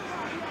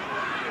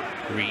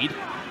 Reed.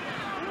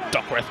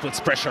 Duckworth puts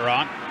pressure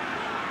on.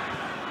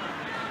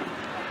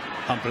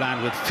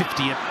 Humberland with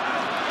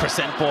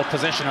 50% ball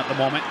possession at the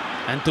moment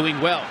and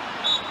doing well.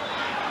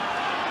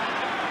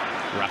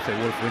 Raphael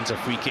Wolf wins a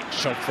free kick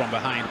shoved from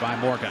behind by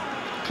Morgan.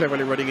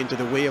 Cleverly running into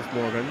the way of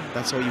Morgan.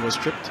 That's how he was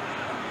tripped.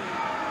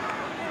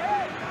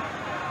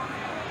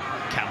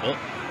 Campbell.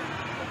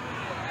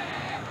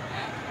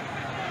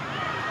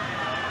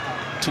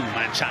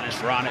 Two-man challenge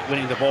for Arnett,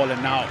 winning the ball,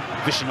 and now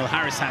Vishnal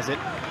Harris has it.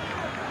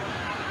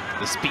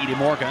 The speedy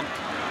Morgan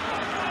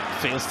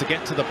fails to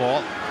get to the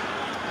ball.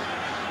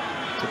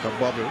 Took a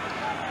bubble.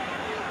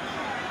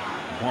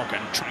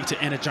 Morgan trying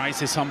to energize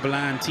his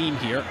Humberland team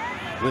here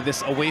with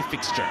this away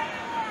fixture.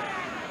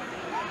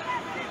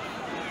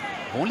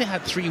 Only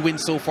had 3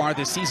 wins so far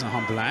this season,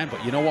 Humberland,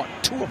 but you know what?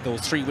 2 of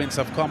those 3 wins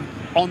have come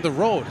on the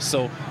road.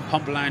 So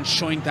Humberland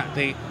showing that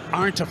they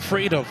aren't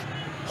afraid of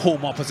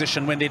home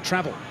opposition when they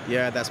travel.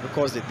 Yeah, that's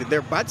because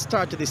their bad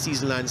start to the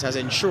season, Lance, has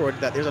ensured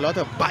that there's a lot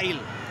of bile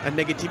and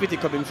negativity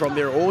coming from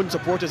their own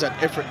supporters at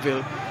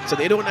Effortville, so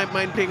they don't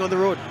mind playing on the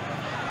road.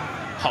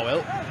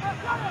 Howell.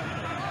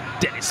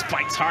 Dennis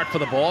fights hard for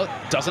the ball,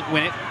 doesn't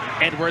win it.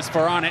 Edwards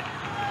for Arnett.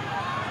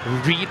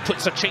 Reed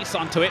puts a chase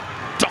onto it.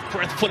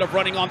 Duckworth full of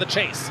running on the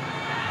chase.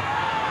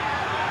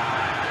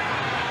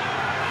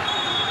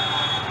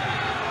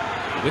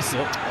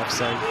 Whistle.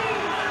 Offside.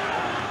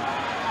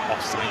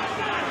 Offside.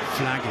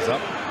 Flag is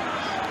up.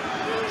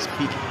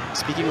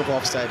 Speaking of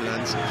offside,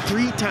 Lance,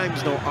 3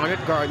 times now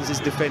Arnett Gardens'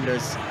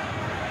 defenders,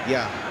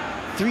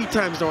 3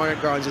 times now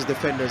Arnett Gardens'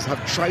 defenders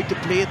have tried to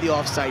play the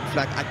offside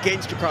flag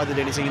against Ricardo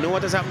Dennis. And you know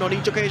what has happened on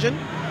each occasion?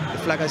 The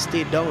flag has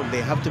stayed down.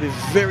 They have to be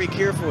very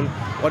careful.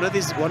 One of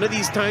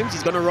these times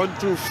he's going to run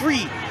through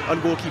free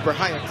on goalkeeper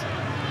Hyatt.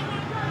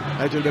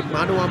 It will be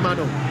mano a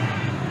mano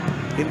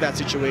in that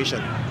situation.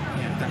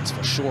 Yeah, that's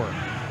for sure.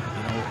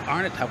 You know,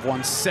 Arnett have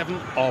won 7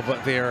 of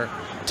their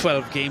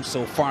 12 games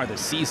so far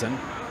this season.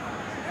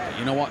 But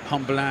you know what?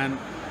 Humberland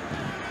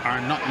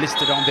are not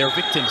listed on their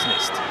victims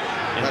list.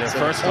 In their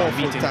first round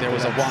meeting, there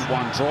was a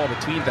 1-1 draw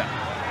between them.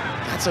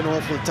 That's an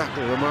awful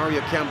tackle.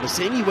 Romario Campbell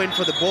saying he went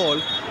for the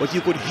ball, but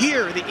you could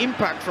hear the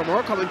impact from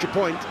our commentary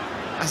point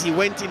as he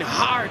went in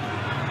hard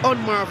on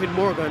Marvin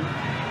Morgan.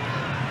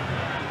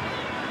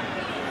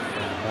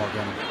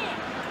 Morgan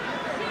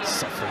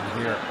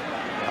suffering here.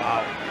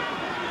 Wow.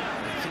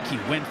 I think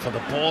he went for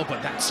the ball,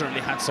 but that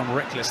certainly had some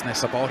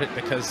recklessness about it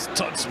because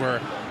Tuds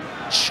were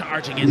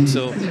charging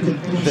into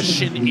the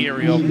shin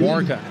area of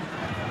Morgan.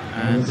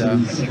 And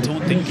I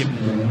don't think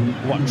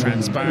what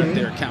transpired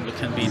there, Campbell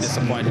can be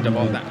disappointed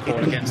about that call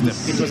against him.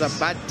 It was a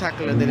bad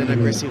tackle and then an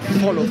aggressive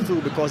follow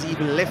through because he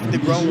even left the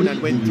ground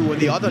and went through on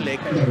the other leg.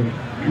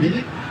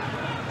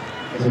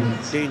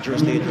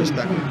 Dangerous, dangerous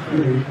tackle.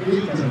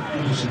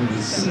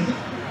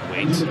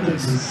 Wait,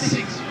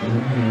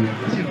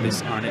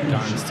 this Arnett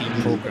Gardens team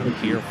program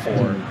here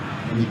for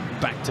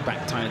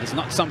back-to-back titles is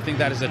not something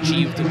that is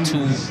achieved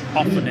too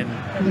often in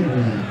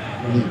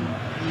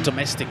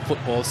domestic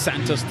football.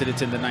 Santos did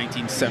it in the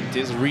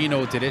 1970s.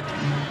 Reno did it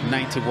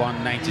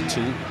 91,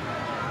 92.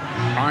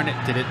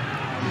 Arnett did it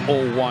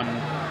 01,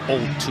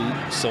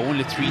 02. So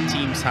only 3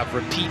 teams have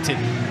repeated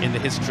in the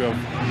history of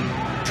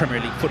Premier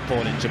League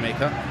football in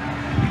Jamaica.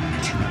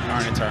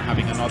 Arnett are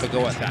having another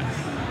go at that.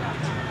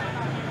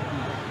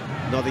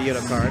 Another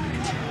yellow card.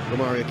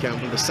 Romario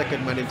Campbell, the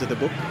 2nd man into the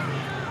book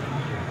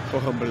for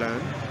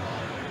Humberland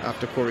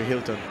after Corey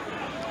Hilton.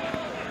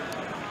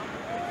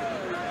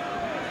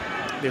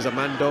 There's a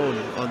man down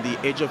on the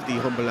edge of the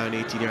Humberland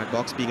 18-yard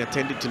box being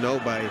attended to now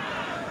by,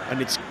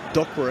 and it's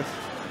Duckworth,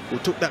 who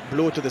took that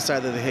blow to the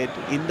side of the head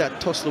in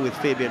that tussle with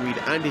Fabian Reed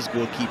and his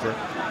goalkeeper.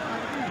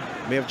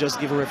 May have just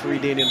given referee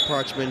Daniel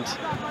Parchment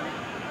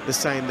the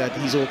sign that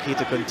he's okay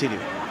to continue.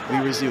 We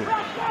resume.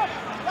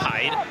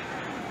 Hyde,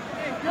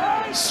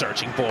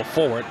 searching ball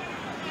forward.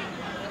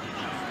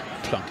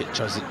 Plunkett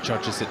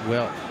judges it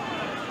well.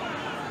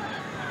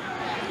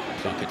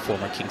 Plunkett,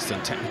 former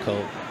Kingston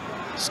Technical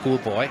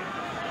schoolboy.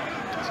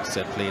 As I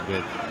said, played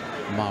with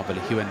Marvel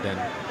Hewenden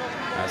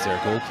as their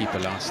goalkeeper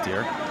last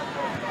year.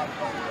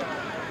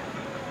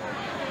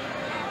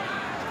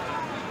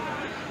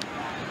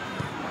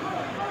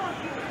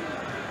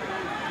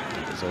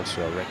 There's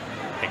also a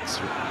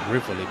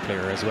ex-Rivoli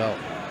player as well.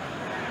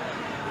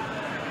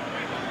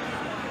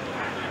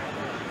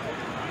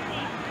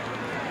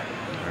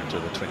 We're into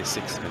the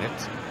 26th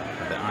minute,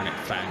 and the Arnett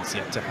fans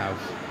yet to have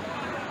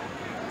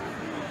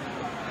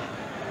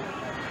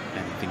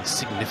anything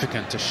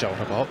significant to shout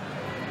about.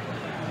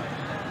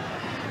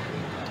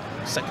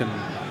 2nd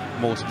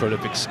most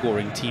prolific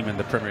scoring team in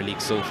the Premier League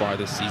so far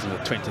this season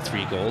with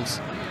 23 goals.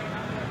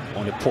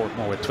 Only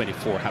Portmore with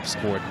 24 have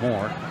scored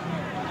more.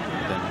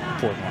 And then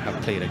Portmore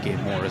have played a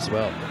game more as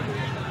well.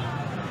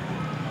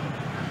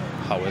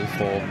 Howell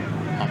for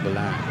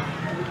Humberland.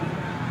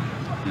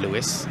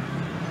 Lewis.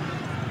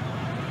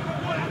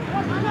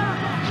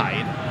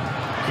 Hyde.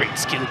 Great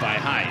skill by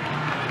Hyde.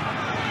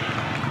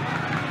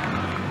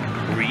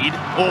 Reed.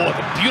 Oh,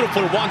 the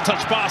beautiful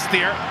one-touch pass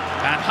there.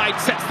 And Hyde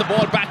sets the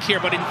ball back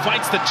here, but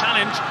invites the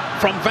challenge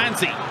from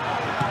Vanzi.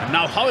 And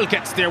now Howell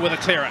gets there with a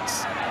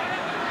clearance.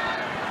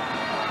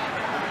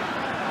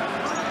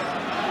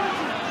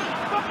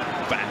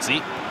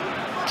 Vanzi.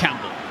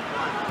 Campbell.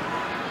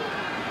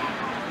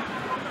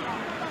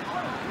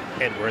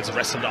 Edwards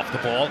wrestled off the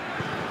ball.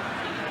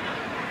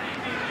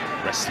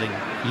 Wrestling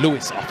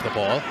Lewis off the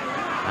ball.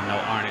 And now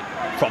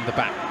Arnett from the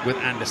back with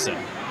Anderson.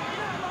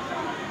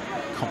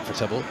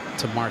 Comfortable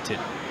to Martin.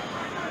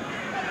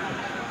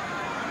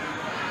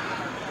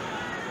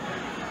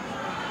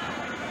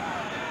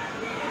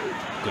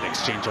 Good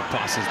exchange of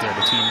passes there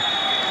between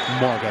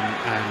Morgan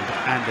and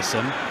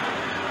Anderson.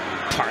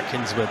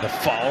 Parkins with the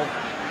foul.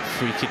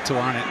 Free kick to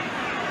Arnett.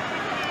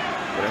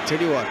 But I tell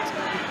you what,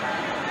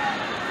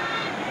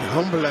 the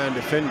Humberland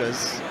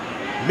defenders,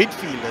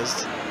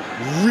 midfielders,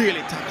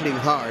 really tackling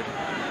hard,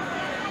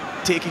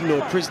 taking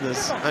no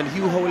prisoners, and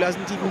Hugh Howell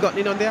hasn't even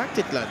gotten in on the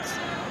active lads.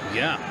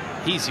 Yeah,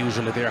 he's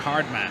usually their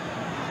hard man.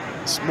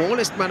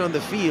 Smallest man on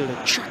the field,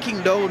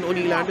 tracking down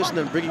O'Neill Anderson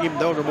and bringing him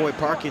down Romoy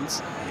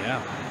Parkins.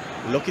 Yeah.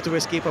 Lucky to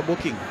escape a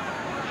booking. All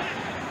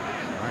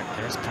right,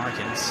 there's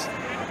Parkins.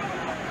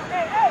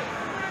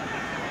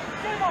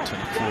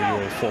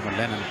 24-year-old former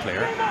Lennon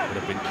player, would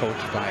have been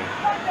coached by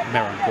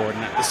Merron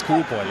Gordon at the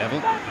schoolboy level,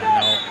 and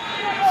now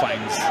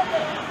finds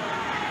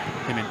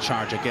him in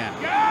charge again.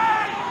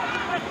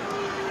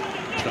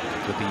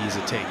 Pluckett with the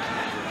easy take.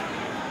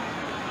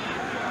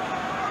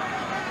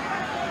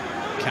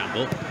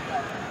 Campbell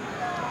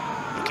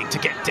looking to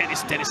get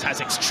Dennis. Dennis has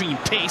extreme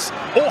pace.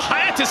 Oh,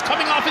 Hyatt is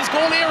coming off his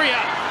goal area.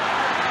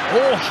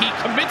 Oh, he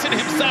committed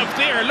himself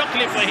there.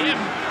 Luckily for him,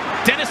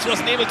 Dennis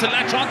wasn't able to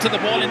latch onto the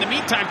ball. In the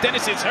meantime,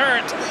 Dennis is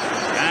hurt,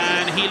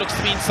 and he looks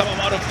to be in some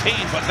amount of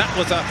pain. But that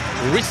was a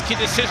risky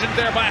decision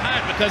there by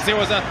Hyatt, because there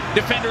was a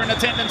defender in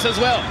attendance as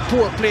well.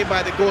 Poor play by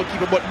the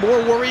goalkeeper, but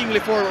more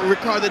worryingly for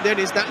Ricardo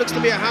Dennis, that looks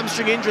to be a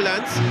hamstring injury,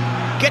 Lance.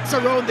 Gets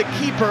around the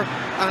keeper,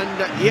 and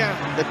yeah,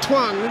 the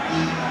twang.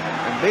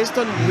 And based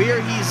on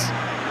where he's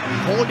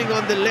holding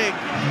on the leg,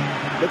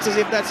 looks as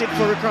if that's it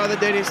for Ricardo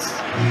Dennis.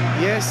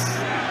 Yes,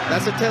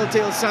 that's a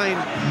telltale sign.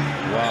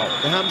 Wow.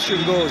 The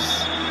hamstring goes.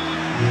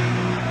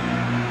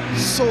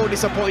 So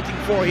disappointing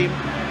for him.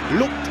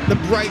 Looked the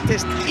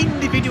brightest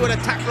individual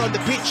attacker on the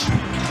pitch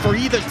for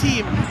either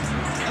team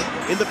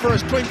in the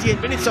first 28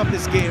 minutes of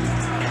this game,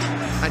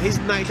 and his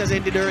night has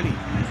ended early.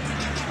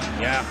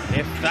 Yeah,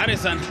 if that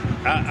is a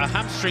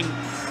hamstring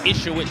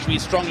issue, which we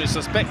strongly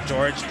suspect,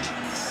 George,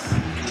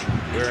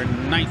 we're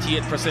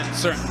 98%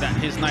 certain that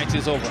his night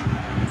is over.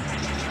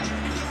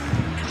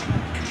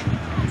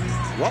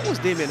 What was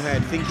Damien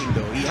Hyatt thinking,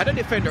 though? He had a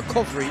defender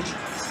covering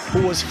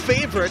who was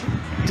favored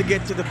to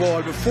get to the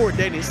ball before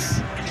Dennis,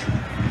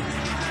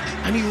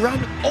 and he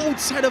ran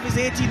outside of his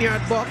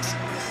 18-yard box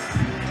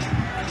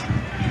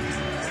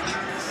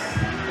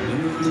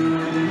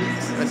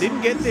and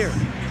didn't get there.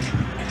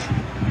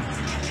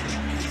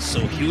 So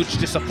huge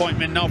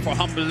disappointment now for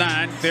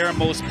Humberland. Their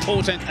most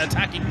potent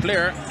attacking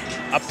player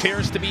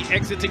appears to be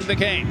exiting the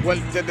game. Well,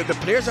 the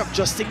players have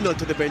just signaled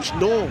to the bench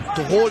no,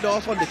 to hold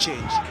off on the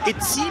change.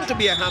 It seemed to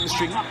be a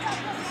hamstring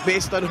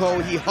based on how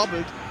he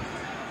hobbled.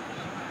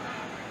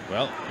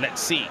 Well, let's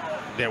see.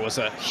 There was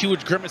a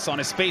huge grimace on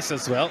his face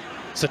as well,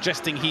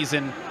 suggesting he's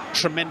in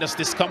tremendous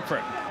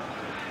discomfort.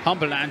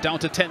 Humberland down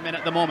to 10 men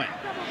at the moment.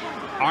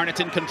 Arnett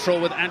in control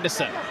with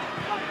Anderson.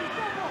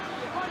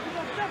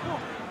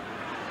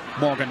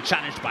 Morgan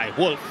challenged by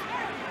Wolf.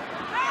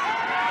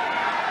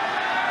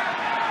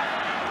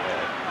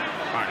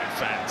 Arnett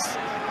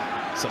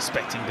fans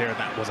suspecting there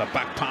that was a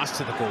back pass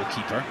to the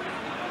goalkeeper.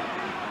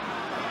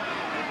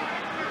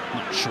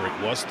 Not sure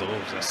it was, though.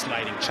 It was a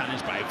sliding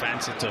challenge by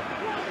Vincent to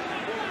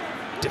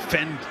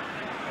defend.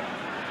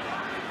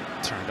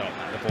 Turned out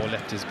that the ball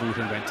left his boot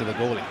and went to the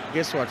goalie.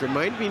 Guess what?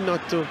 Remind me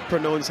not to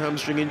pronounce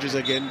hamstring injuries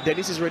again.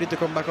 Dennis is ready to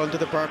come back onto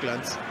the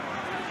parklands.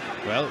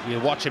 Well,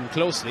 we'll watch him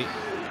closely,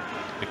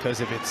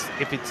 because if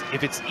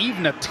it's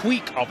even a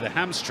tweak of the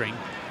hamstring,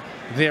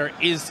 there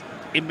is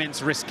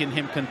immense risk in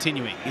him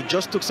continuing. He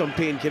just took some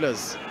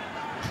painkillers.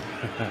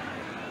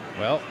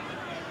 Well,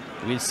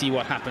 we'll see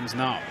what happens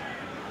now.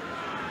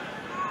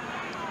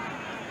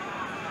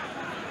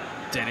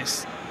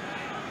 Dennis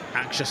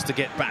anxious to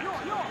get back.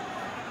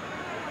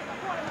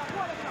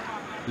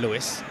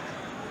 Lewis.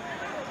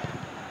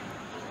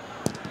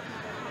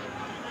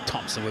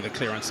 Thompson with a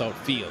clearance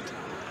outfield.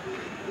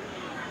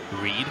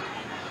 Reed.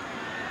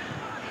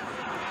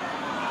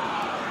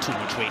 Too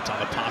much weight on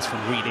the pass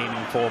from Reed,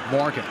 aiming for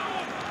Morgan.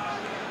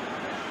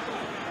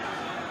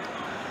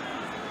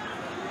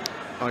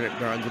 Arnett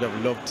Garns would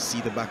have loved to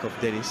see the back of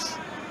Dennis.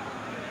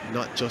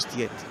 Not just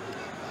yet.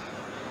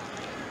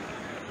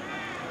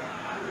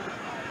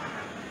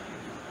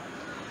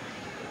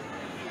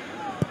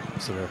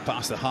 So we're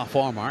past the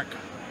half-hour mark.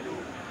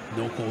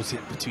 No goals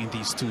yet between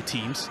these two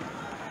teams.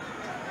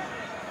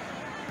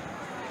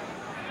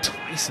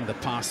 Twice in the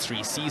past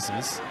 3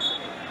 seasons,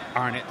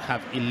 Arnett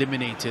have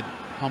eliminated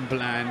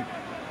Humberland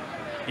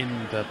in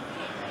the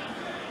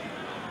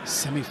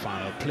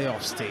semi-final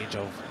playoff stage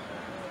of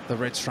the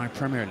Red Stripe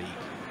Premier League.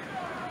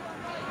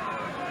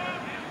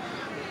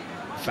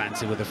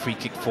 Fancy with a free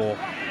kick for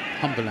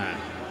Humberland.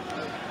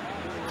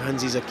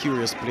 Fancy's a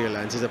curious player,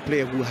 Lance. He's a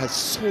player who has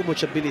so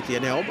much ability,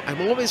 and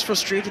I'm always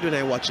frustrated when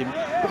I watch him,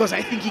 because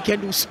I think he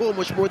can do so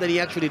much more than he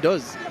actually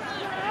does.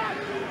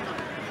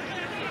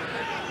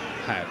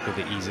 Hyatt with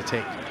the easy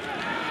take.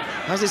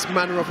 Has this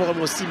manner of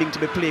almost seeming to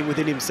be playing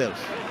within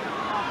himself.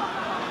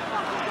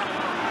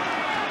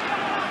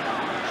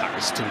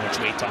 Harris, too much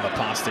weight on the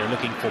pass there,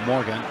 looking for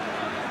Morgan.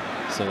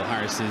 So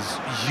Harris's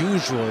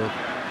usual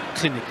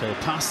clinical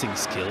passing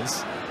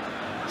skills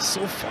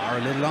so far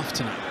a little off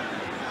tonight.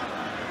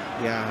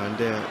 Yeah, and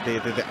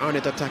the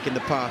Arnett attack in the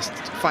past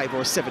 5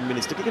 or 7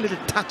 minutes looking a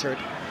little tattered.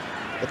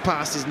 The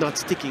pass is not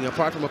sticking,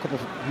 apart from a couple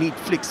of neat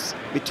flicks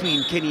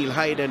between Kenil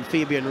Hyde and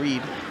Fabian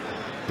Reed.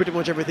 Pretty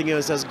much everything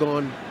else has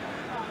gone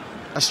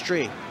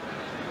astray.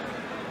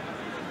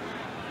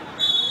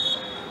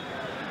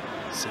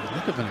 So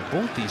look at them,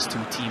 both these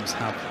two teams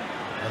have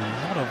a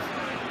lot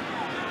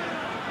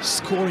of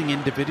scoring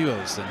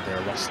individuals in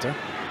their roster.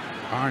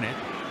 Arnett,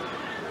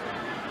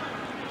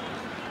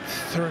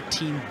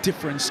 13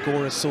 different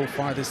scorers so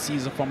far this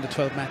season from the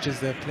 12 matches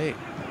they've played.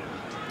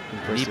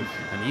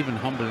 And even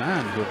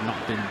Humberland, who have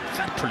not been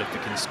that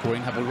prolific in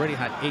scoring, have already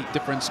had 8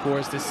 different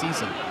scores this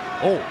season.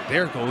 Oh,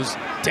 there goes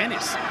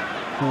Dennis,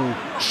 who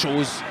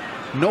shows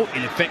no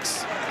ill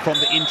effects from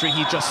the injury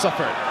he just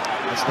suffered.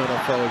 That's not a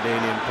foul,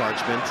 Daniel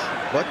Parchment,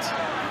 but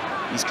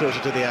he's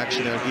closer to the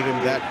action. I'll give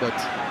him that, but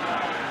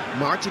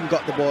Martin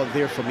got the ball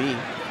there for me,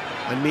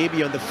 and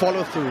maybe on the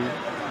follow-through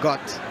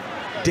got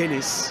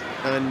Dennis,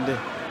 and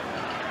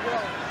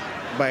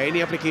by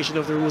any application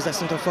of the rules,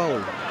 that's not a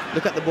foul.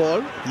 Look at the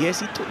ball.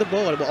 Yes, he took the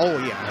ball, but oh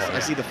yeah, I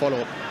see the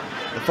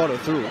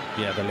follow-through.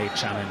 Yeah, the late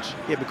challenge.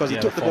 Yeah, because he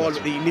took the ball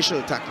with the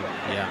initial tackle.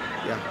 Yeah.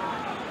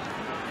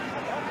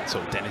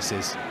 So Dennis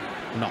is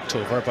knocked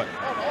over, but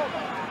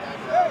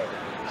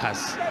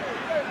has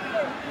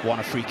won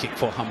a free kick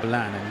for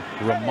Humberland, and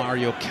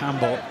Romario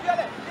Campbell,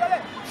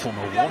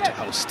 former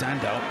Waterhouse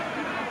standout,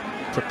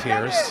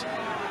 prepares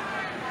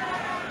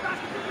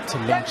to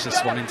launch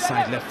this one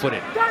inside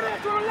left-footed.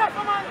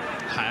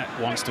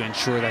 Wants to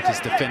ensure that his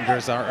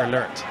defenders are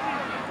alert.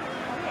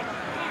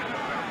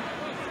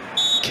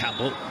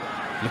 Campbell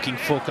looking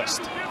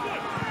focused.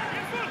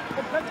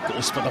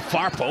 Goes for the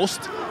far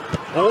post.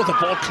 Oh, the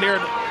ball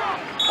cleared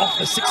off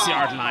the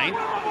 6-yard line.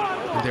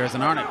 And there's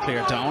an Arnett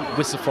player down.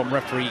 Whistle from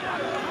referee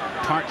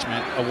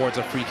Parchment awards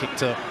a free kick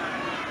to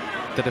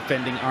the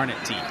defending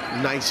Arnett team.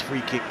 Nice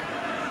free kick.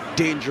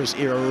 Dangerous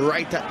error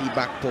right at the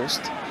back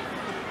post.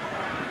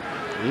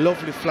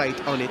 Lovely flight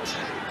on it.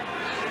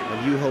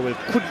 And Hugh Howell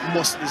could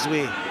muscle his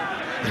way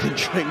in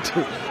trying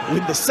to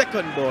win the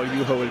second ball.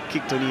 Hugh Howell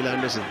kicked to Neil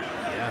Anderson.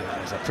 Yeah, that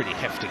was a pretty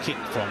hefty kick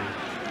from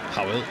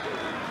Howell.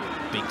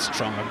 Big,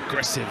 strong,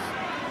 aggressive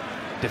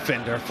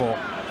defender for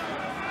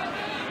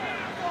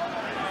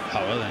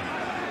Howell, and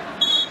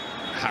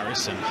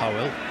Harris and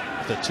Howell,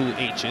 the 2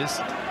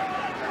 H's,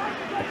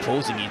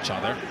 opposing each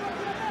other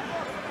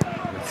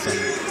with some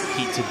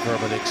heated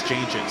verbal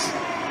exchanges.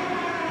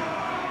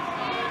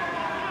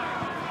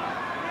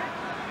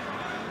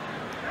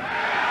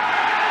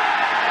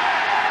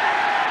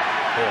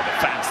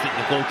 The fans think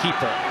the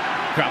goalkeeper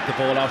grabbed the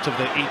ball out of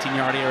the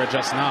 18-yard area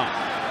just now.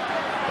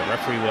 The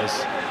referee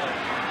was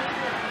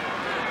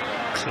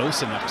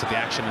close enough to the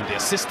action, and the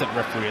assistant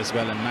referee as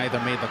well, and neither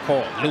made the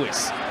call.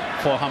 Lewis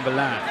for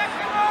Humberland.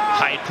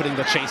 Hyde putting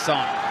the chase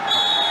on.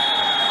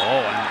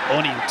 Oh, and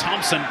O'Neill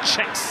Thompson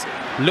checks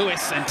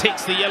Lewis and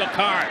takes the yellow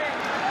card.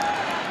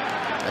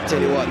 I tell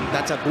you what,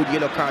 that's a good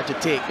yellow card to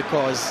take,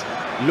 because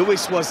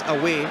Lewis was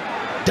away,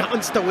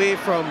 danced away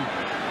from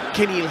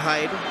Keneal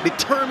Hyde,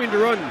 determined to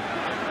run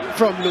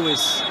from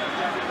Lewis,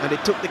 and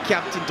it took the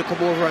captain to come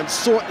over and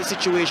sort the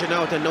situation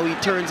out, and now he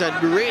turns and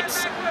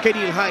berates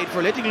Keneal Hyde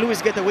for letting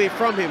Lewis get away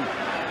from him,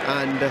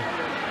 and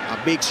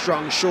a big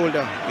strong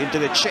shoulder into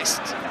the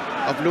chest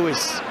of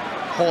Lewis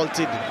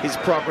halted his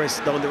progress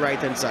down the right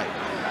hand side.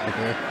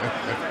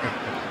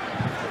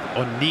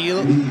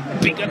 O'Neill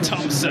Bigger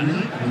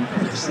Thompson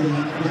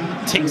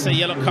takes a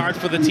yellow card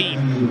for the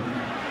team.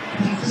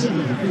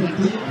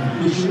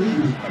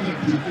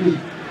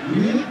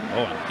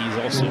 Oh, and he's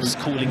also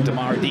schooling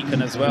DeMar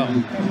Deacon as well.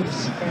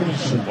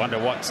 Wonder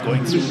what's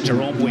going through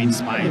Jerome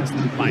Waite's mind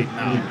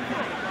now.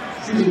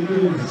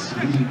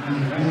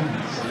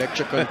 The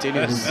lecture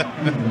continues. Oh,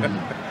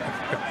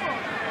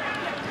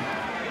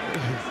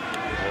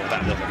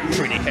 that was a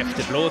pretty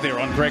hefty blow there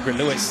on Gregory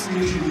Lewis.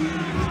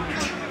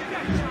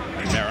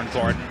 And Aaron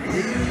Gordon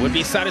would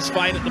be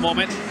satisfied at the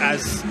moment,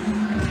 as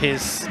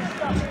his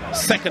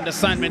second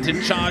assignment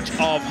in charge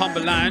of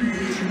Humberland,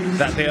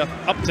 that they have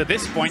up to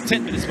this point,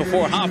 10 minutes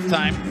before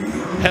halftime,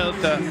 held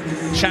the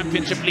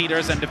championship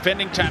leaders and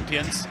defending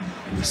champions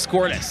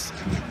scoreless.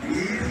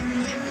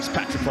 It's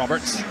Patrick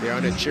Roberts, the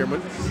Arnett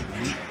chairman.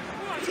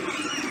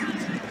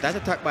 That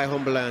attack by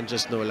Humberland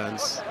just now,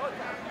 Lance,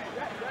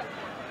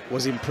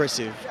 was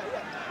impressive.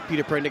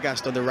 Peter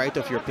Prendergast on the right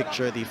of your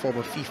picture, the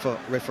former FIFA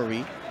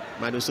referee,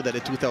 man who stood at the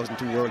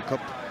 2002 World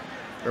Cup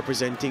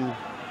representing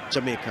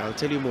Jamaica. I'll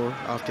tell you more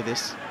after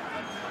this.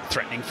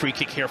 Threatening free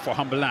kick here for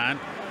Humberland.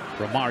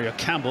 Romario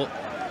Campbell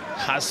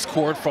has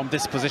scored from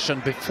this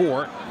position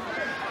before.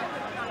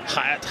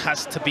 Hyatt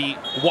has to be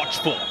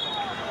watchful.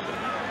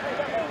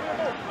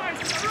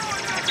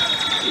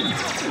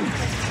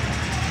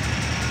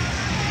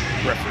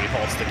 Referee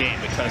halts the game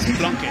because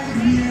Plunkett,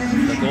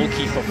 the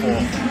goalkeeper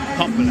for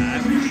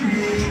Humberland,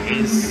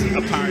 is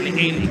apparently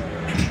ailing.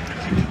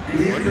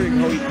 Wondering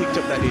how he picked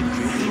up that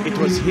injury. It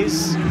was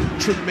his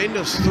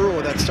tremendous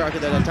throw that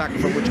started that attack,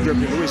 from which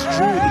Gregory Lewis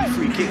drew the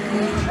free kick.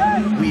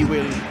 We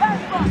will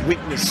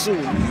witness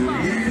soon.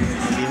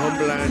 The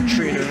Humberland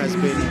trainer has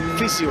been,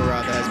 physio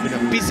rather, has been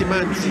a busy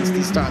man since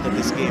the start of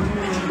this game.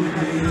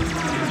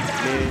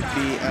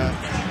 Maybe a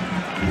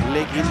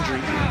leg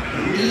injury,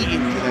 a knee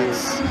injury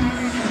that's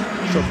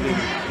troubling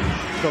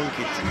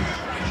Plunkett.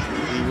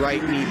 The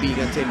right knee being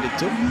attended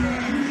to.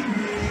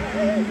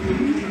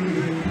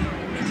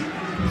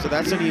 So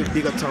that's only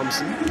Bigger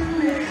Thompson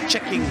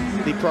checking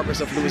the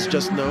progress of Lewis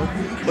just now.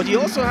 But he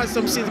also has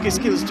some silky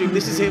skills to him.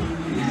 This is him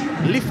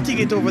lifting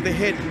it over the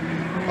head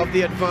of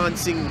the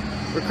advancing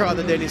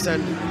Ricardo Dennis,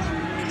 and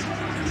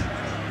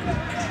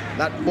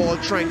That ball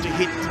trying to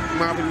hit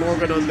Marvin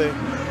Morgan on the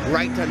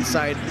right-hand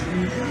side,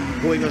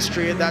 going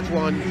astray. That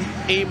one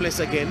aimless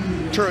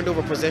again, turned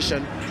over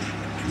possession,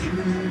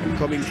 and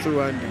coming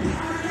through and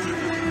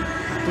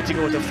putting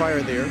out a fire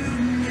there.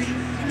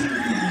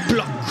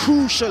 Block,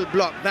 crucial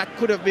block. That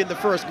could have been the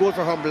first goal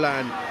for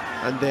Humberland.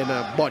 And then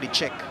a body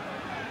check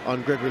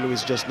on Gregory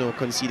Lewis just now,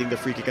 conceding the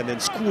free kick and then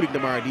schooling the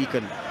Mara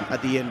Deacon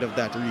at the end of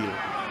that reel.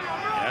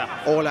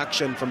 Yeah. All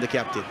action from the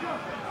captain.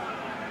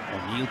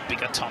 O'Neill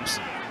Bigger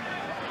Thompson,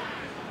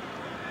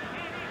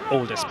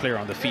 oldest player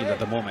on the field at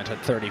the moment at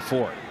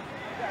 34.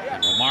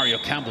 And Mario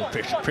Campbell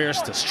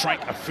prepares to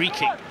strike a free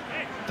kick.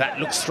 That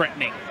looks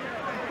threatening.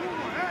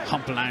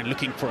 Humberland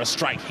looking for a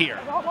strike here.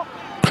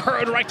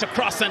 Curled right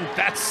across, and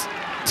that's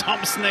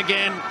Thompson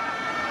again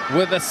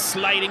with a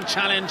sliding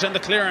challenge and the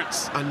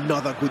clearance.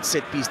 Another good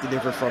set piece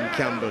delivery from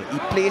Campbell. He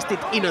placed it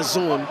in a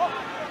zone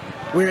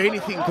where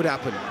anything could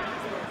happen.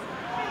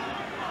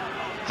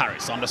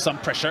 Harris under some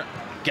pressure,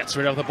 gets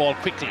rid of the ball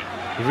quickly.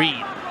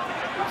 Reed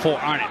for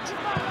Arnett.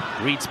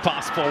 Reed's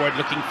pass forward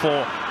looking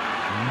for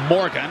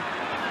Morgan.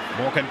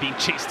 Morgan being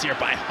chased here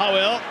by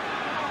Howell.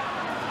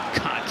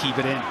 Can't keep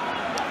it in.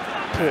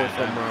 Poor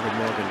from Marvin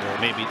Morgan there.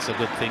 Maybe it's a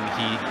good thing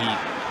he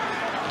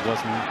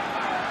wasn't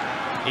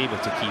able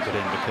to keep it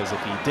in, because if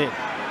he did,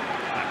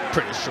 I'm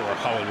pretty sure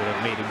Howell would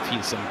have made him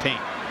feel some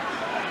pain,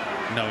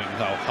 knowing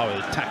how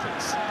Howell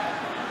tackles.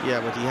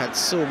 Yeah, but he had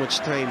so much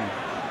time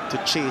to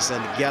chase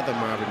and gather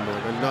Marvin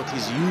Morgan, not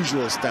his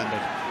usual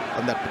standard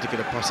on that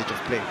particular passage of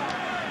play.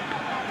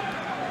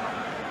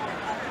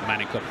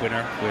 Manning Cup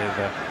winner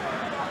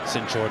with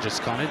St. George's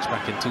College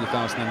back in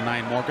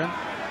 2009, Morgan.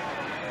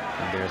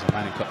 And there's a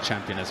Manning Cup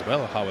champion as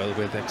well, Howell,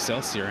 with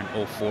Excelsior in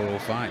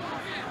 04-05.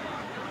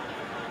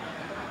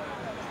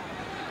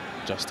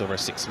 Just over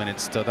 6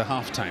 minutes to the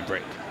halftime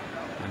break.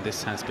 And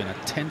this has been a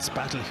tense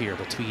battle here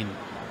between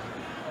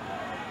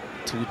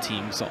two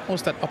teams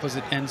almost at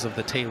opposite ends of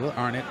the table.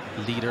 Arnett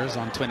leaders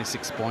on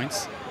 26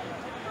 points.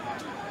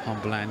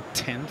 Humberland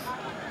 10th,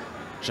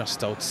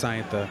 just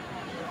outside the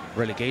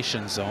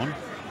relegation zone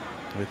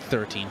with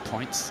 13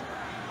 points.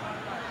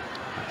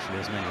 Actually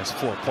as many as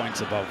 4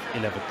 points above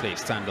 11th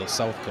place Sandal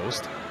South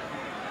Coast.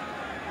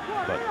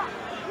 But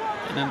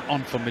in an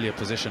unfamiliar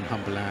position,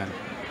 Humberland,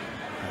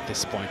 at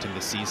this point in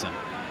the season.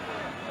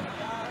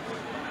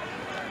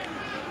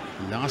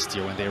 Last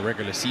year when they were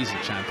regular season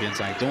champions,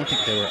 I don't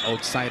think they were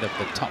outside of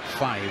the top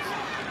 5.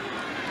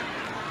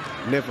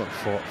 Never.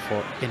 For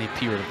any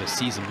period of the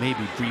season,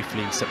 maybe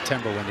briefly in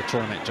September when the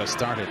tournament just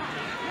started.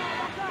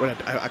 Well,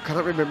 I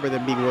cannot remember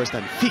them being worse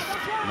than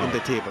 5th in the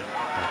table.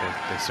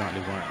 They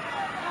certainly weren't.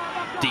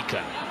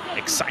 Deacon,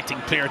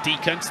 exciting player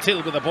Deacon,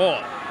 still with the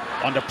ball.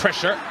 Under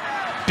pressure,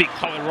 Big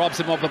Howell robs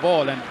him of the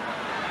ball, and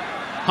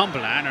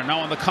Humberland are now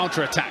on the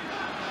counter-attack.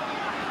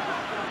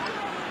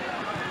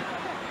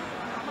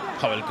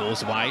 Howell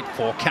goes wide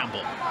for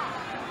Campbell.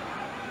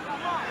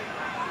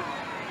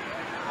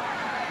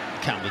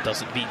 Campbell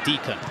doesn't beat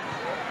Deacon.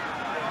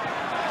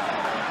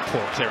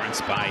 Poor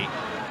clearance by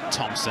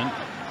Thompson.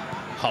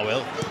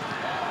 Howell.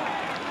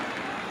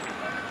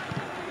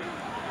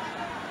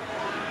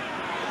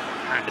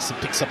 Anderson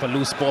picks up a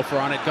loose ball for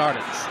Arnett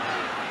Gardens.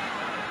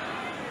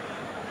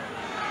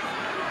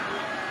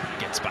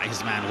 Gets by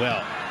his man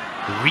well.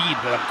 Reed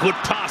with a good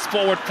pass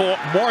forward for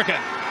Morgan.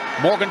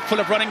 Morgan full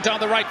of running down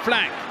the right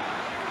flank.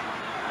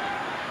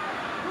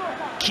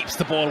 Keeps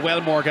the ball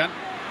well, Morgan.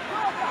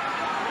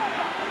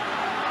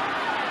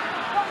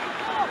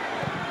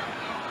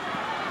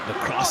 The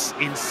cross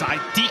inside.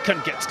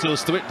 Deacon gets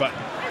close to it, but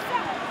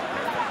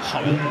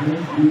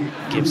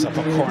Howell gives up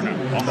a corner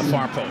on the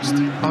far post.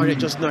 Arnett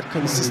just not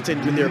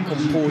consistent with their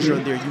composure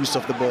and their use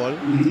of the ball.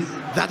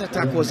 That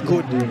attack was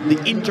good,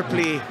 the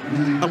interplay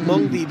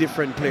among the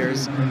different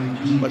players.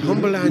 But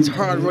Humberland's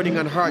hard running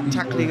and hard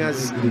tackling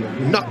has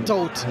knocked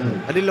out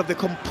a little of the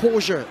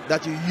composure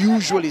that you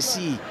usually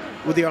see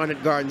with the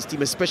Arnett Gardens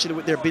team, especially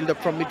with their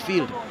build-up from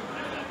midfield.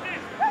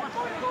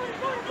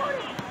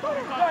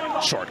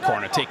 Short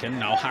corner taken.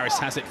 Now Harris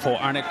has it for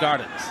Arnett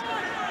Gardens.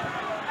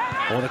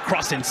 Oh, the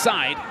cross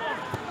inside.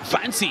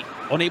 Fancy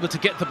unable to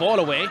get the ball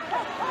away.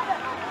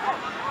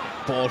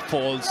 Ball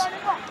falls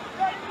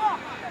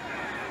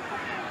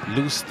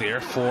loose there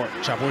for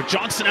Jabor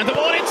Johnson, and the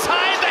ball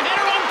inside. The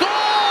header on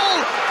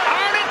goal.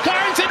 Arnett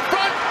Gardens in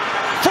front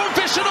for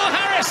Vishal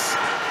Harris.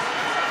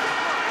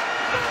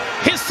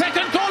 His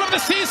second goal of the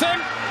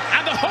season,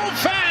 and the home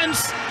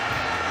fans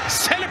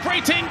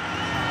celebrating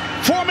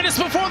 4 minutes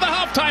before the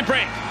halftime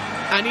break.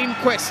 An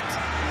inquest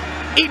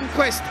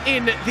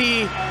in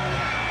the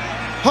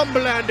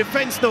Humberland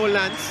defense now,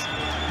 Lance.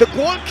 The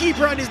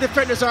goalkeeper and his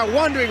defenders are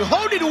wondering,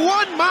 how did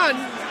one man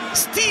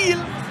steal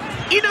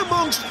in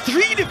amongst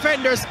 3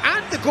 defenders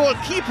and the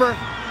goalkeeper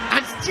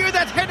and steer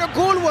that header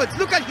goalwards?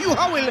 Look at Hugh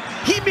Howell.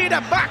 He made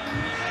a back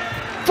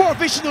for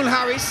Vishal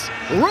Harris,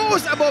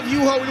 rose above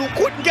Hugh Howell, who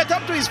couldn't get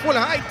up to his full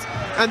height.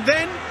 And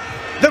then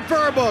the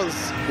verbals.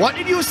 What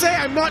did you say?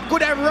 I'm not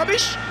good, I'm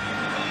rubbish?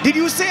 Did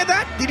you say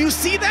that? Did you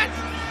see that?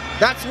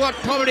 That's what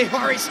probably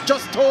Harris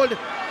just told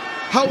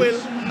Howell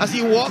as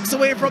he walks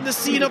away from the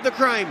scene of the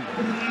crime.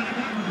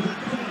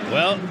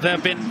 Well,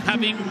 they've been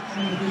having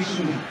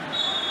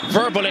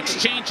verbal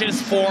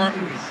exchanges for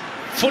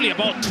fully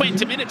about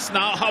 20 minutes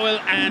now, Howell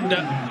and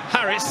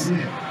Harris.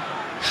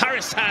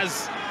 Harris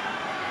has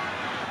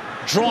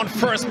drawn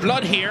first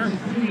blood here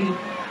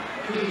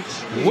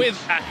with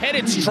a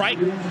headed strike,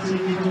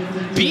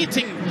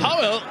 beating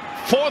Howell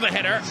for the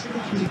header.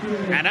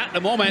 And at the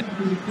moment,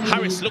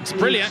 Harris looks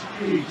brilliant.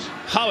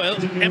 Howell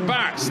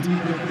embarrassed.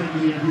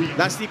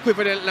 That's the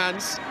equivalent,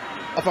 Lance,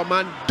 of a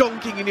man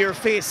dunking in your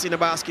face in a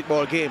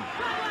basketball game.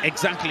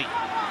 Exactly.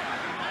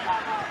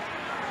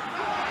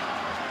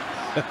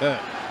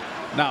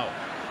 Now,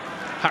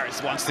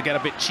 Harris wants to get a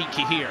bit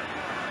cheeky here.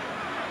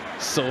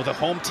 So the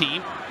home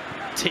team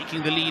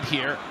taking the lead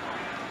here.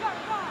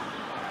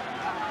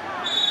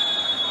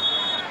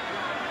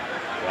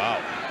 Wow.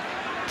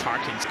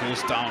 Parkins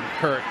goes down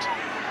hurt.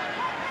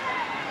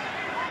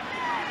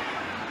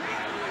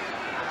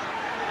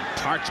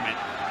 Parchment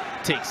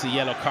takes the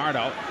yellow card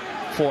out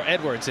for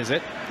Edwards, is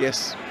it?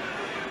 Yes.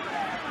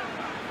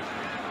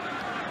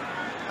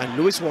 And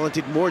Lewis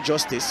wanted more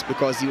justice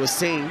because he was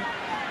saying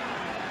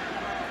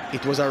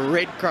it was a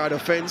red card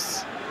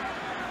offense.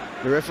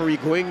 The referee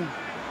going.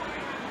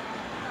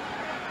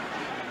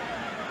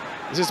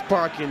 This is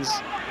Parkins.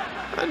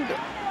 And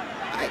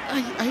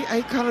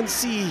I can't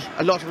see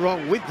a lot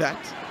wrong with that.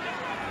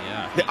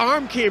 Yeah. The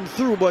arm came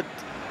through, but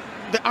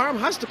the arm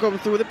has to come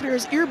through. The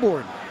player's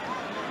airborne.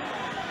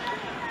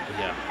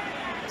 Yeah.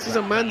 This is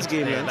a man's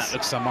game, Yeah, Lance. that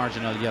looks a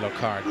marginal yellow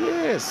card.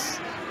 Yes.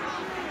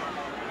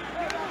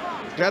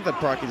 Glad that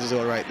Parkins is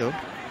all right, though.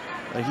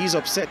 And he's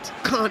upset.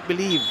 Can't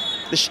believe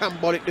the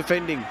shambolic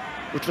defending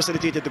which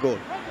facilitated the goal.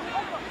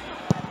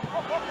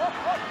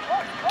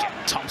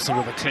 Thompson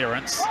with a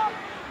clearance.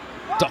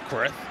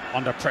 Duckworth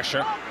under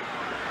pressure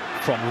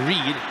from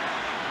Reed.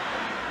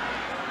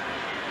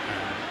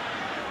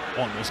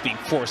 Almost being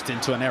forced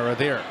into an error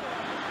there.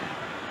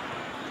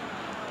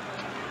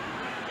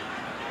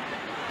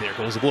 There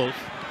goes Wolf.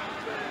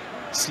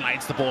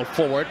 Slides the ball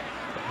forward.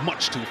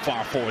 Much too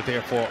far forward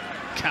there for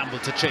Campbell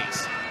to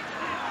chase.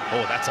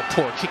 Oh, that's a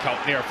poor kick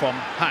out there from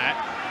Hyatt.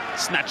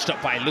 Snatched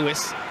up by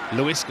Lewis.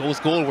 Lewis goes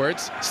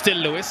goalwards. Still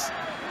Lewis.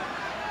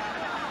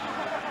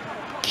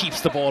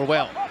 Keeps the ball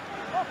well.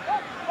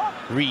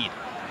 Reed.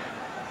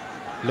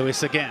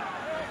 Lewis again.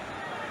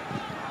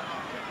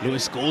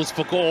 Lewis goes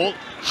for goal.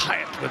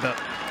 Hyatt with a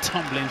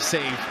tumbling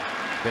save.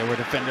 There were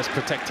defenders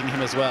protecting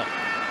him as well.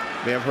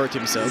 May have hurt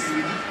himself.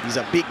 He's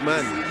a big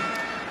man,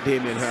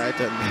 Damien Hyatt,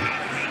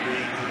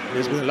 and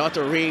there's been a lot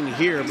of rain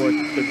here, but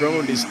the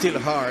ground is still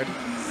hard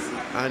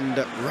and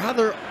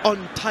rather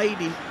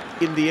untidy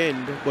in the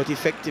end, but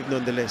effective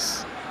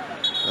nonetheless.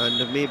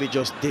 And maybe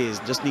just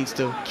dazed, just needs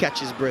to catch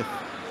his breath.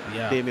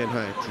 Yeah. Damien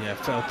Hyatt. Yeah,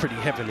 fell pretty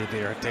heavily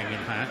there,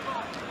 Damien Hyatt.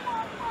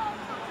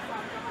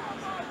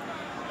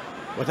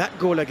 Well, that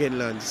goal again,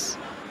 Lance.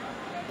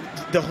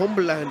 The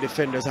Humberland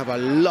defenders have a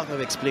lot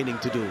of explaining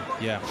to do.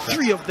 Yeah.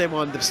 3 of them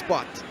on the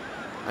spot.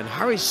 And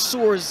Harris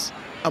soars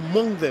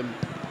among them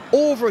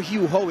over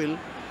Hugh Howell,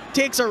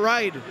 takes a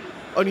ride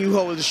on Hugh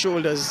Howell's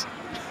shoulders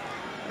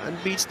and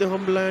beats the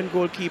Humberland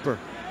goalkeeper.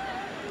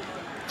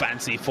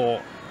 Fancy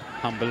for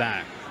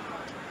Humberland.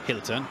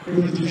 Hilton.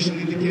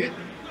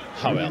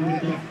 Howell.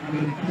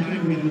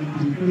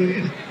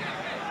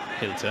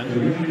 Hilton.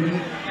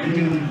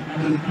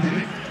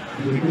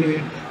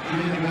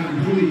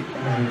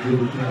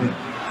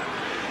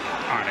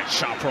 Arnett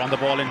sharper on the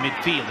ball in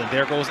midfield, and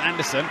there goes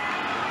Anderson.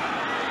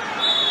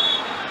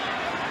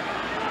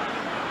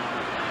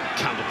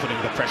 Campbell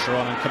putting the pressure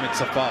on and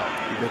commits a foul.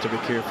 You better be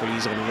careful,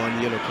 he's on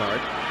 1 yellow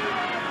card.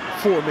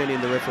 4 men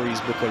in the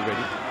referee's book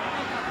already.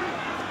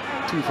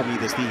 2 from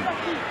either team.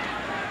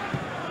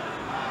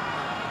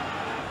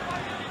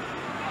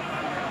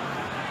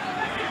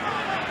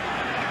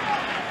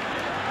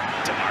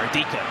 Damar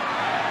Deacon,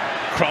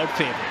 crowd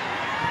favorite.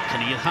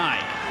 Keneal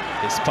High.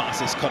 His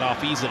pass is cut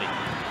off easily.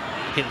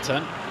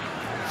 Hilton,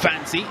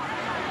 Fancy.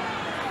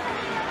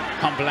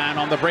 Humberland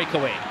on the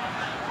breakaway.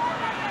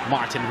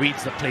 Martin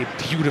reads the play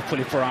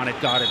beautifully for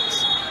Arnett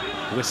Gardens.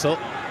 Whistle.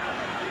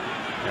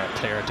 Their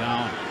player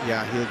down.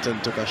 Yeah, Hilton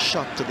took a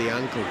shot to the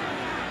ankle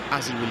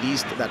as he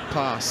released that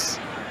pass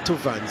to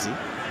Vanzi.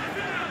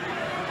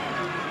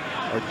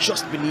 Or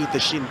just beneath the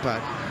shin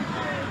pad.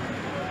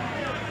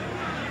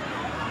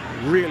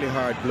 Really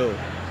hard blow.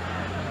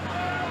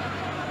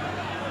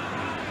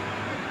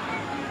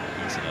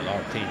 He's in a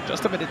lot of pain.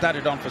 Just a minute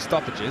added on for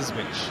stoppages,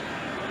 which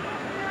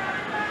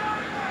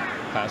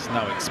has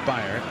now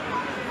expired.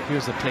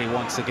 Here's the play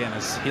once again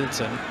as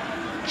Hilton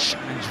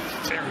challenged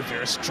very,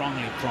 very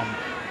strongly from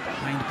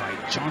behind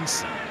by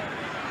Johnson.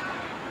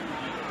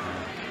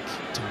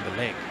 Kicked on the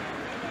leg.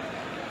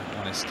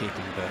 Not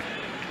escaping the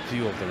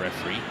view of the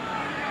referee.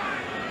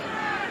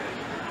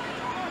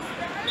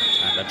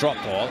 And a drop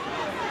ball.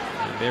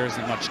 And there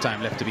isn't much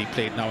time left to be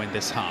played now in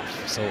this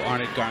half. So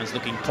Arnett Gardens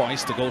looking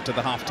poised to go to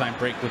the half-time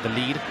break with the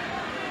lead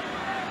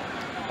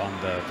on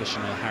the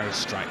Vishanal Harris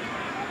strike.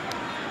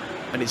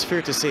 And it's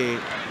fair to say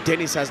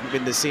Dennis hasn't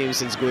been the same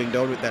since going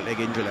down with that leg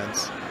injury,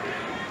 Lance.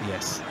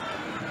 Yes.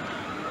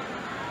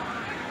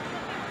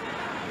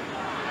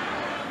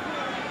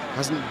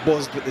 hasn't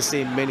buzzed with the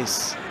same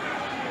menace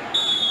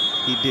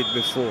he did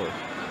before.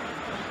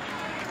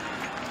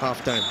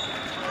 Half-time.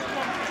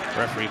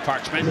 Referee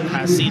Parchment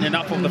has seen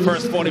enough of the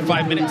first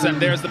 45 minutes,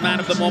 and there's the man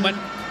of the moment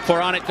for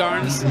Arnett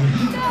Garns,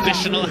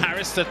 Vishnal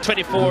Harris, the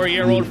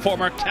 24-year-old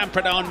former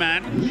Camperdown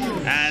man,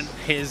 and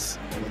his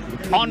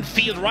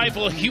on-field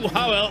rival Hugh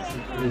Howell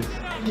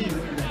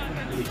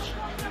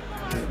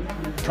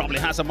probably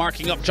has a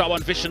marking up job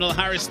on Vishnal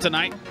Harris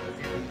tonight,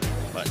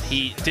 but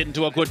he didn't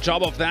do a good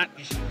job of that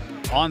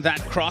on that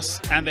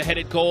cross and the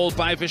headed goal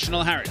by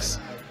Vishnal Harris.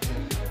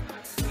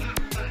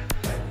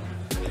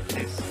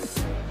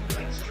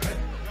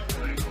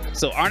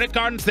 So Arnett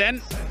Gardens then,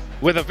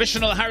 with a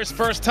Vishnal Harris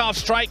first half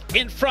strike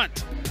in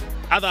front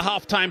at the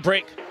halftime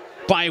break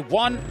by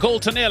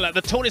 1-0 at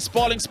the Tony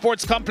Spalding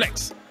Sports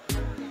Complex.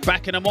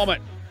 Back in a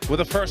moment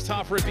with a first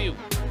half review.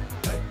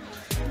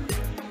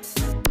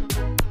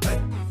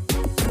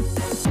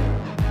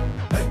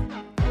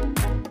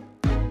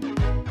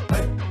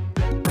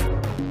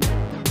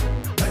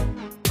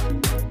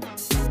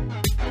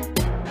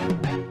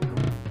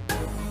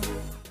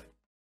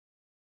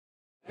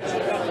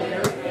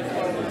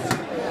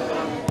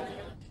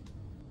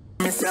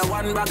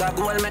 One bag of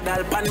gold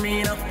medal pan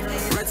me now.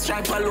 Red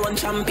stripe alone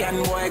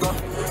champion boy go.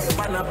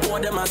 Banner pour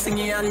them a sing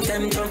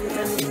anthem to.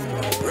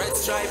 Red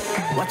stripe,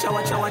 watch out,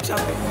 watch out, watch out.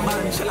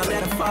 Man shall I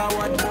make a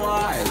forward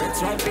boy. Red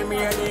stripe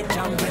Premier League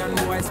champion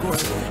boy score.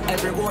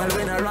 Every goal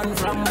winner run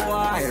from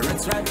boy.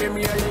 Red stripe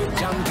Premier League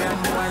champion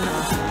boy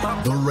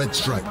now. The Red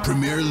Stripe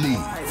Premier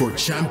League for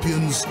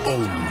champions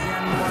only.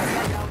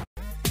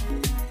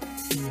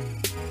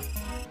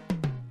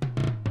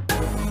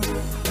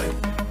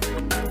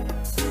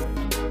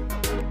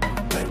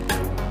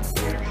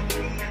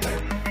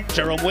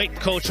 Jerome Waite,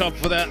 coach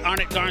of the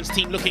Arnett Garns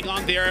team, looking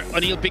on there.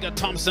 O'Neill Bigger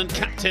Thompson,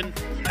 captain,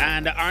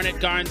 and Arnett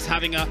Garns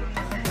having a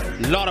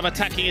lot of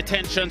attacking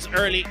attentions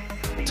early.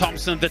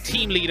 Thompson, the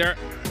team leader,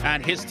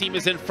 and his team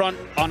is in front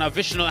on a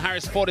Vishnal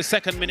Harris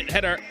 42nd minute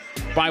header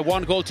by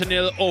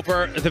 1-0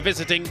 over the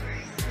visiting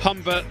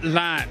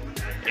Humberland.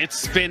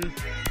 It's been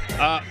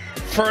a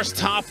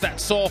first half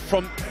that saw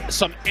from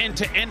some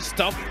end-to-end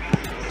stuff.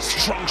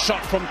 Strong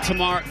shot from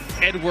Tamar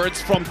Edwards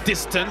from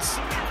distance.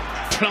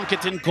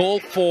 Plunkett in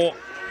goal for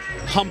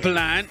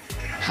Humberland,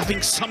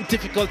 having some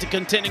difficulty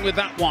contending with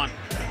that one.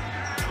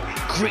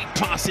 Great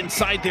pass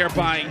inside there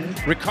by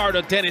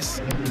Ricardo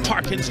Dennis.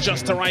 Parkins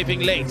just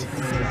arriving late.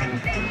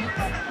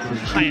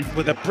 Hyatt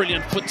with a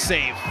brilliant foot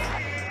save.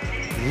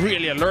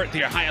 Really alert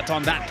there, Hyatt,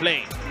 on that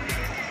play.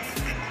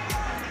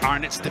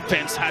 Arnett's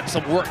defense had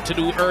some work to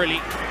do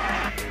early.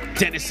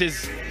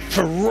 Dennis's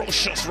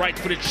ferocious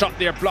right-footed shot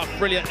there blocked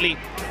brilliantly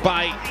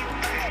by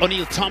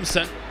O'Neill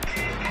Thompson.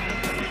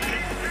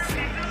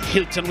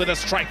 Hilton with a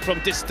strike from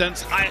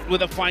distance. Hyatt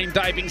with a fine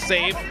diving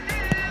save.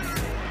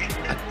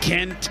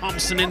 Again,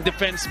 Thompson in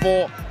defense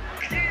for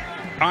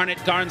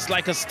Arnett Garns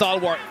like a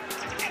stalwart.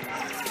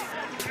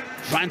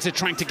 Fancy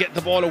trying to get the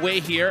ball away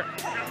here.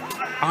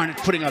 Arnett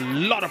putting a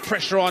lot of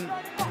pressure on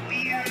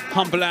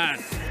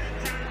Humberland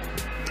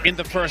in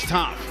the first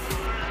half.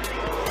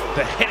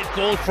 The headed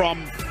goal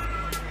from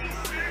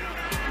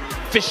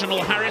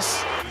Vishnal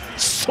Harris,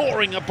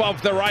 soaring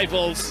above the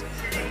rivals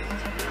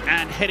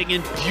and heading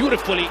in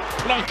beautifully.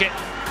 Plunkett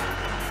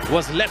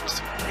was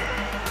left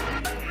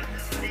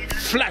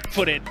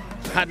flat-footed,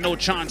 had no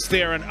chance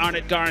there, and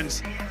Arnett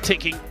Garns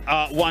taking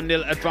a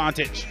 1-0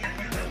 advantage.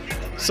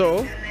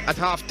 So at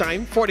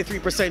halftime,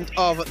 43%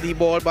 of the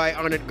ball by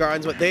Arnett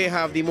Garns, but they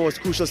have the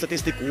most crucial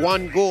statistic: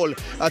 1 goal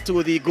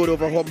to the good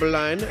over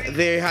Humberland.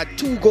 They had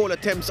 2 goal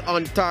attempts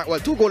on target, well,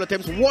 2 goal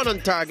attempts, 1 on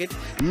target,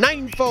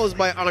 9 fouls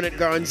by Arnett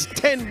Garns,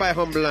 10 by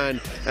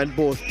Humberland, and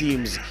both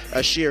teams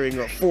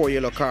sharing 4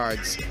 yellow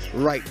cards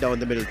right down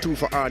the middle. 2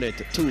 for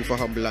Arnett, 2 for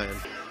Humberland.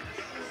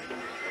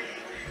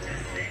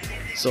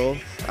 So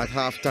at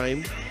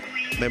halftime,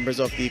 members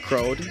of the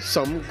crowd,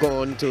 some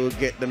gone to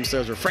get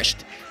themselves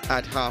refreshed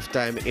at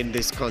halftime in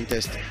this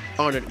contest.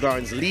 Arnett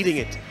Garns leading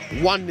it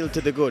 1-0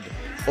 to the good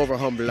over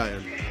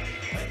Humberland.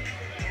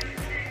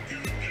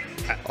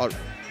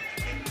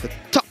 The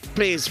top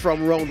plays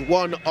from round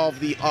 1 of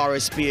the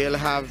RSPL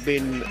have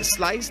been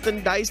sliced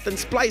and diced and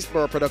spliced by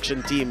our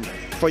production team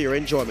for your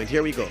enjoyment.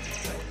 Here we go.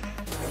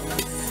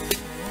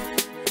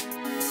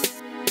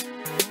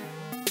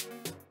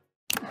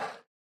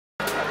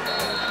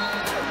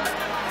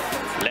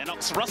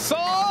 Russell!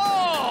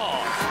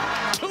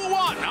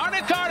 2-1,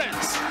 Arnett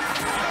Gardens.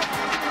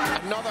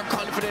 Another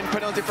confident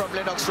penalty from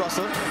Lennox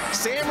Russell.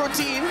 Same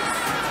routine,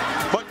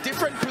 but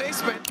different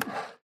placement.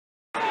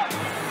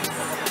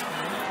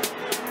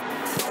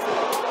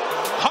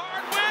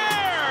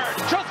 Hardware!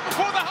 Just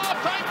before the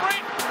halftime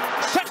break.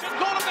 Second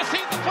goal of the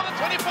season for the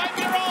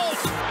 25-year-old.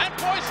 And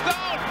boys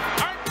down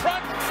are in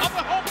front of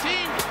the home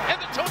team in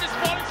the Tony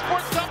Spalding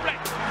Sports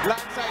Complex.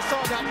 Lance, I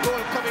saw that goal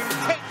coming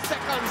 10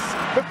 seconds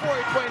before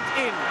it went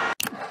in.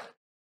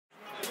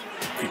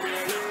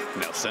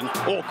 Nelson.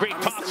 Oh, great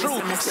pass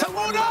through.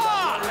 Samuna!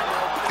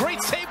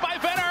 Great save by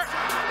Venner.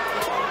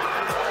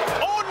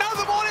 Oh, now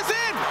the ball is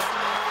in.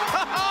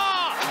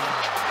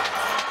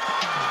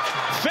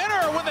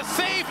 Venner with a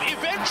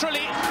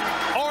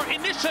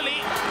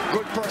actually.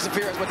 Good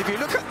perseverance, but if you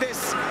look at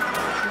this,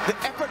 the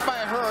effort by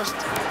Hurst,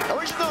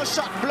 original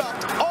shot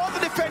blocked, the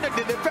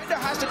defender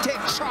has to take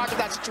charge of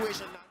that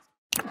situation.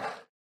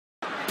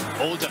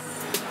 Oldham,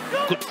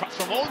 good cross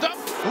from Oldham.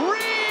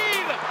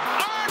 Reed!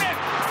 Arnett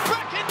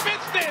back in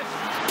business.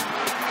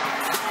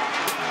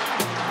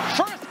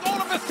 First goal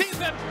of the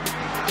season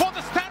for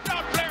the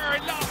standout player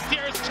in last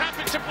year's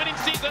championship winning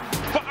season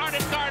for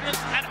Arnett Gardens,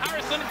 and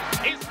Harrison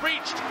is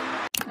breached.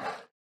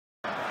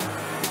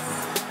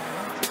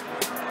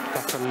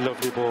 That's a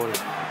lovely ball.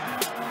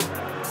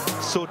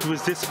 So too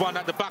is this one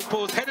at the back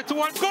post, headed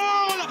towards goal.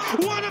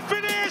 What a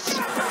finish!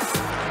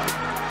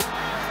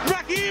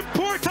 Raheem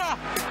Porter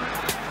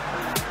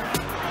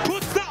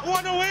puts that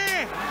one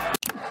away.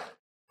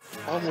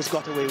 Almost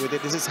got away with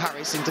it. This is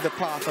Harris into the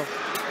path of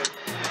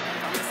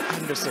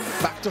Anderson.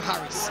 Back to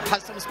Harris.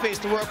 Has some space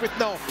to work with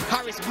now.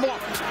 Harris more.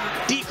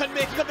 Deacon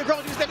making up the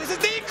ground instead. This is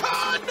Deacon!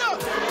 Finds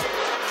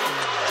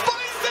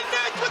the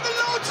net with the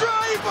low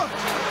drive!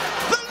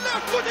 The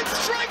left-footed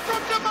strike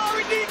from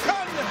Damari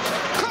Deacon!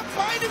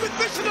 Combined with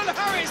Missional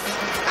Harris.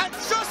 And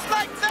just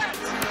like that,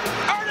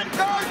 Arnett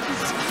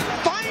Gardens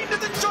find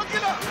the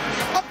jugular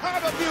of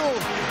Harborview.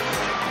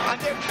 And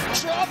they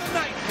draw the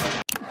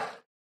knife.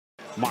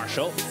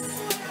 Marshall.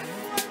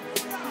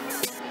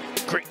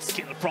 Great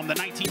skill from the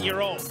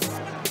 19-year-old.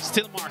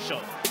 Still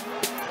Marshall.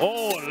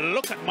 Oh,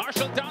 look at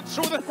Marshall down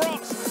through the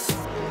cross.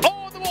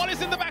 Oh, the ball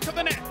is in the back of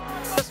the net.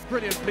 That's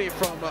brilliant play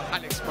from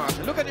Alex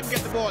Marshall. Look at him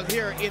get the ball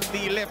here in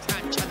the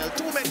left-hand channel.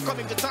 Two men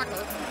coming to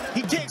tackle.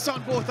 He takes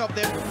on both of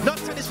them. Not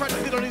satisfied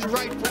with it on his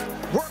right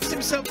foot. Works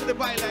himself to the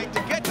byline to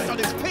get it on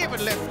his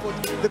favored left foot.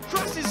 The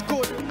cross is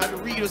good, and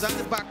Reed was at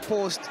the back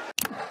post.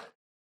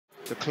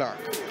 To Clark.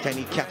 Can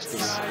he catch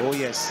this? Oh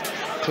yes.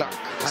 Clark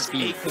has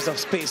acres of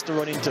space to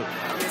run into.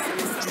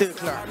 Still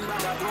Clark.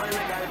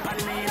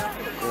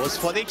 Goes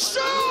for the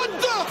shot!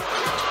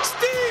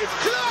 Steve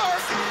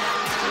Clark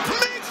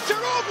makes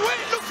Jerome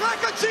Wade look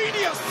like a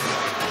genius.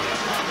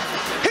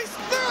 His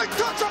third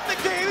touch of the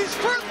game. His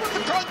first was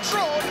the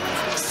control.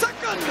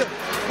 Second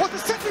was to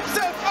set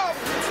himself up.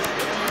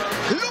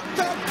 Looked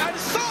up and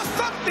saw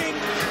something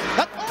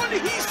that only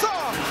he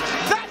saw.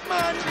 That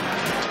man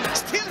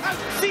still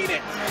hasn't seen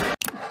it.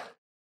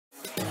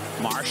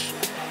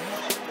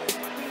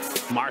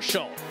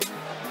 Marshall.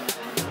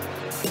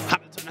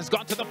 Hamilton has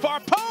gone to the far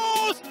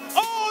post.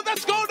 Oh,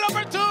 that's goal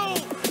number 2.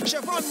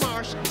 Siobhan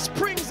Marsh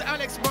springs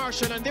Alex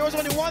Marshall, and there was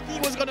only one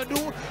thing he was going to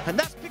do, and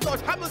that's pick out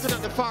Hamilton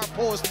at the far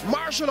post.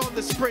 Marshall on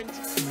the sprint.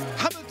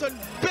 Hamilton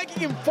begging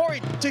him for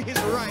it to his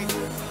right.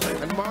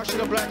 And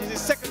Marshall obliges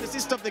his second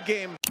assist of the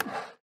game.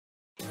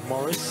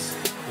 Morris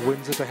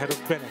wins it ahead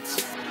of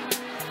Bennett.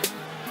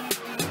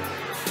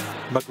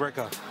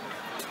 McGregor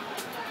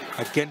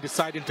again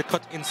deciding to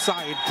cut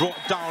inside, brought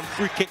down,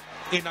 free kick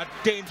in a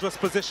dangerous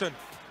position.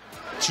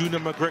 Junior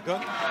McGregor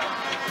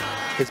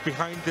is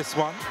behind this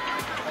one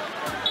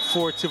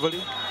for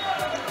Tivoli.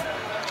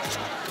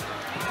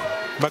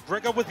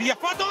 McGregor with the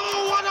effort.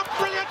 Oh, what a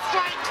brilliant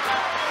strike!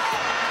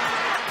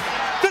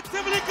 The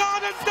Tivoli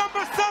Gardens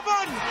number 7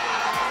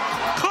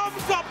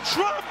 comes up,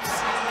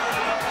 trumps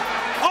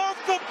off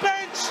the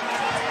bench.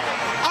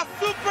 A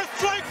super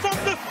strike from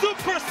the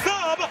super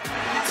sub.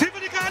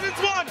 Tivoli Gardens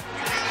 1,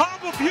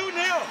 Harborview 0.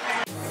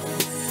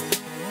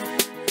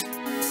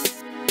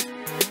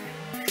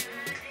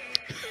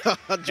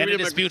 Any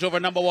dispute over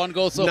number 1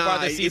 goal so far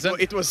this season?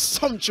 It was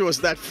sumptuous,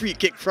 that free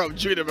kick from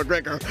Junior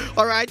McGregor.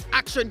 All right,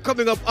 action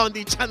coming up on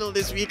the channel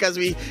this week as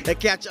we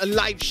catch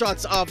live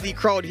shots of the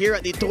crowd here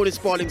at the Tony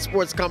Spalding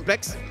Sports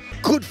Complex.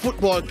 Good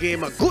football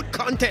game, a good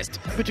contest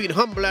between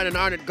Humberland and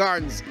Arnett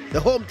Gardens.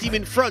 The home team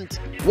in front,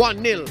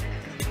 1-0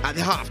 at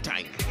the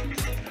halftime.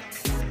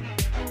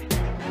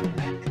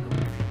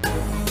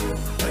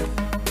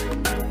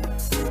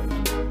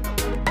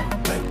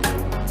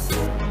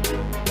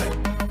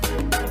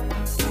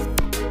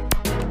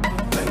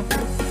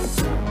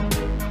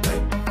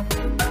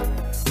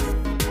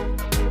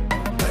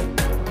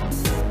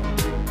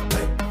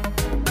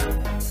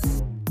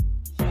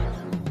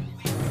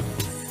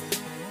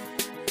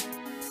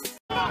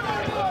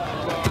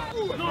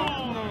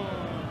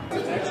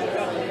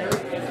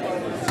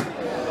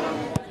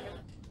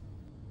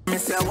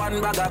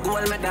 One bag of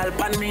gold medal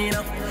pan me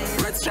now.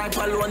 Red stripe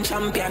alone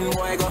champion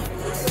boy go.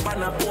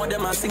 Pan a pour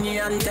them a singing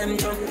anthem.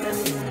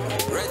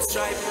 Red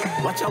stripe,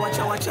 watch out, watch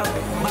out, watch out.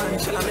 Man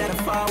shall I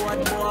better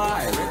forward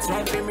boy. Red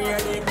stripe Premier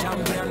League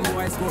champion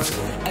boy score.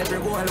 Every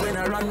goal win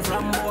a run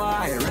from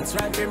boy. Red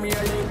stripe Premier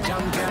League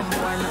champion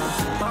boy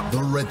now.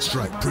 The Red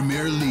Stripe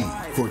Premier League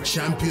for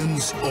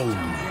champions only.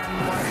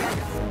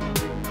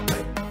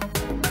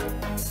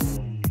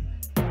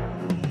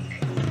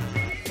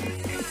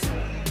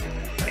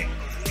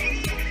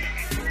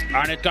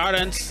 Arnett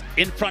Gardens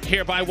in front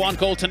here by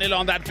 1-0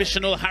 on that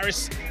Missional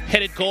Harris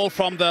headed goal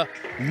from the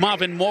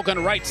Marvin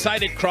Morgan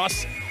right-sided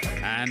cross.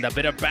 And a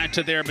bit of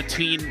banter there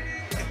between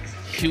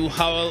Hugh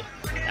Howell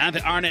and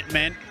the Arnett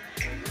men.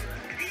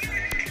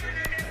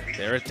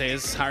 There it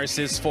is,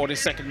 Harris's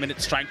 42nd minute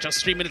strike,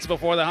 just 3 minutes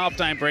before the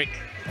halftime break,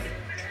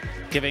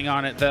 giving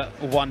Arnett the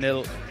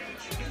 1-0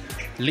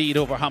 lead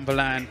over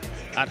Humberland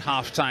at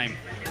half-time.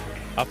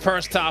 A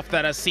first half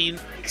that has seen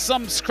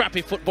some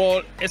scrappy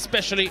football,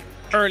 especially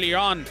earlier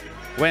on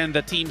when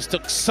the teams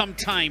took some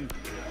time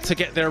to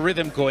get their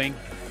rhythm going.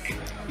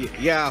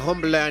 Yeah,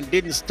 Humberland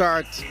didn't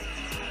start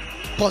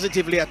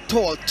positively at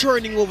all,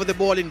 turning over the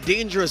ball in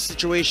dangerous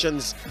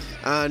situations,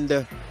 and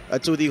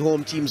to the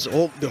home team's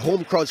the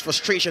home crowd's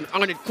frustration.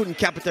 Arnett couldn't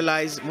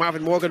capitalize.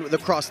 Marvin Morgan with the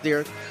cross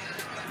there.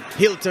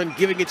 Hilton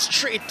giving it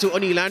straight to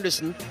O'Neal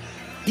Anderson.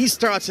 He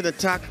starts an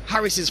attack.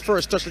 Harris's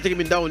first touch,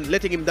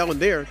 letting him down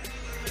there.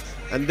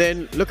 And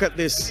then look at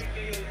this.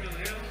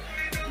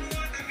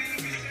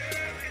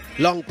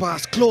 Long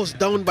pass closed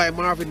down by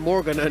Marvin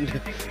Morgan,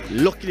 and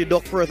luckily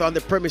Duckworth on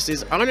the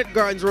premises. Arnett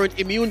Gardens weren't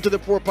immune to the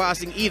poor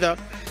passing either.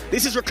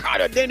 This is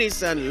Ricardo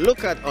Dennis, and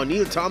look at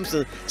O'Neal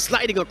Thompson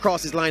sliding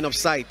across his line of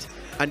sight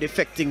and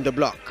effecting the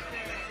block.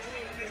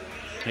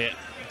 Yeah,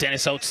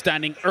 Dennis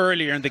outstanding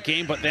earlier in the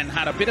game, but then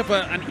had a bit of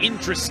an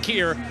injury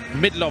scare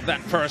middle of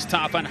that first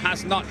half and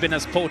has not been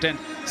as potent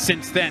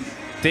since then.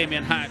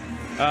 Damien Hatt,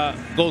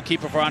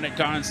 goalkeeper for Arnett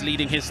Gardens,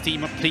 leading his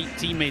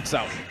teammates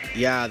out.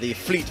 Yeah, the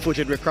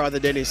fleet-footed Ricardo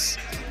Dennis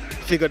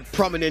figured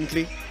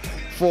prominently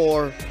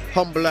for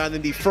Humberland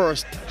in the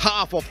first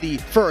half of the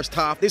first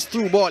half. This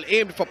through ball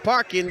aimed for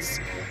Parkins,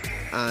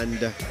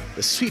 and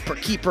the sweeper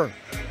keeper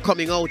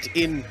coming out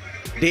in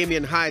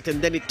Damien Hyatt, and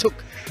then it took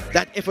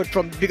that effort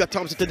from Bigger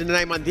Thompson to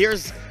deny man.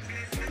 There's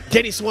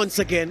Dennis once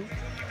again,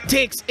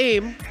 takes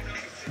aim,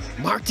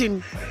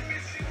 Martin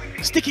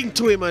sticking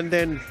to him, and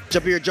then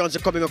Jabir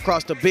Johnson coming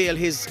across to bail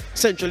his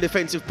central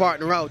defensive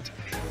partner out.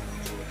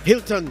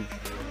 Hilton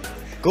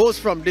goes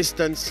from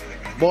distance,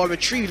 ball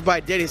retrieved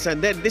by Dennis,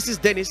 and then this is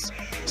Dennis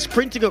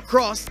sprinting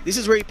across. This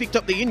is where he picked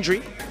up the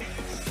injury.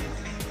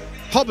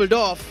 Hobbled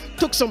off,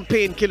 took some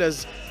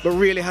painkillers, but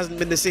really hasn't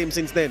been the same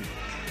since then.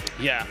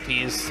 Yeah,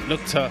 he's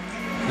looked a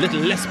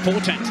little less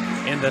potent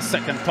in the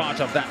second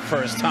part of that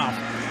first half,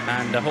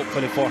 and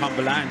hopefully for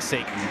Humberland's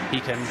sake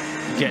he can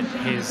get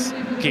his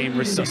game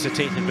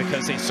resuscitated,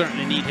 because they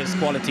certainly need his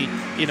quality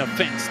in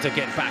offense to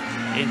get back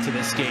into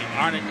this game.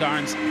 Arnett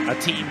Gardens, a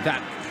team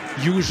that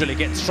usually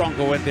gets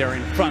stronger when they're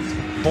in front,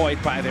 buoyed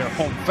by their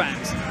home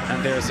fans,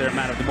 and there's their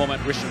man of the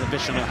moment,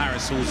 Vishnu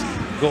Harris, whose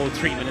goal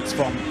 3 minutes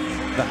from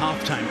the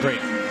halftime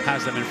break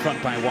has them in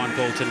front by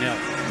 1-0.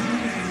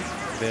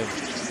 They've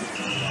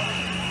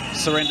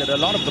surrendered a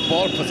lot of the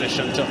ball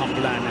position to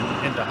Humberland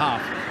in the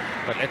half,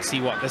 but let's see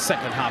what the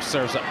second half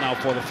serves up now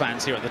for the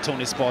fans here at the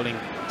Tony Spalding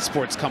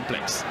Sports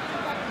Complex.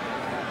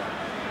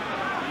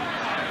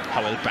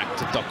 Howell back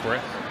to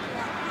Duckworth.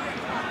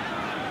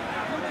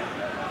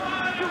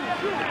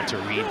 To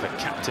Reid, the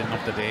captain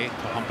of the day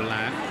for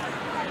Humberland.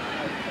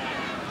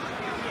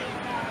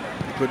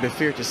 It would be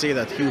fair to say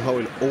that Hugh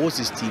Howell owes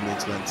his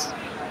teammates, Lance.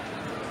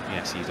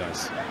 Yes, he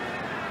does.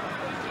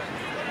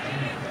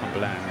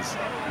 Humberland's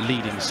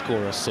leading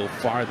scorer so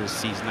far this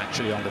season,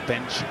 actually on the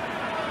bench.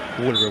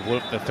 Woolver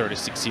Wolf, the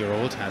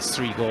 36-year-old, has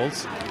 3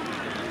 goals.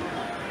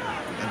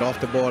 And off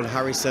the ball,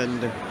 Harris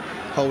and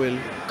Howell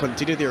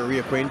continue their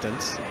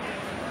reacquaintance.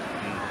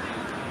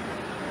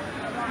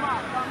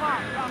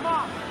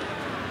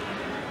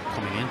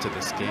 Coming into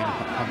this game,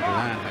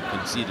 Humberland had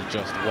conceded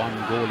just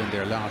 1 goal in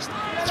their last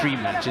 3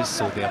 matches,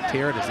 so they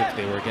appeared as if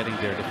they were getting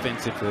their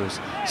defensive roles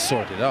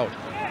sorted out.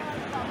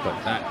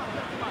 But that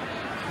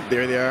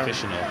there they are.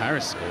 Vishnu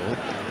Harris goal,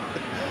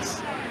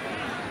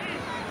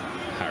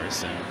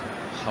 Harris and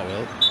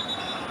Howell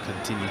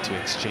continue to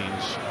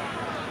exchange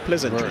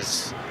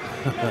pleasantries.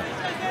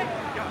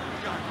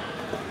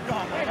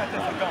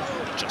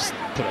 Just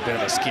put a bit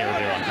of a scare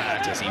there on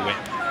Hatt as he went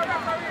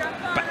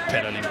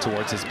backpedaling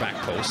towards his back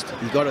post.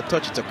 He got a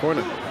touch, it's a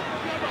corner.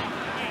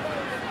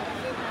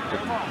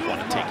 Didn't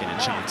want to take any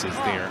chances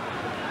there.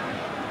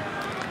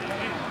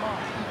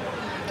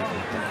 Giving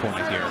up the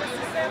corner here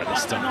at the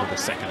start of the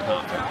second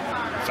half.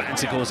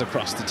 Fancy goes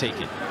across to take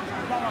it.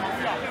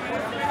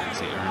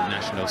 They earned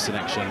national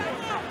selection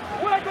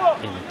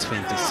in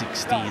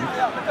 2016.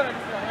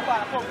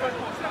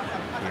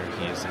 Here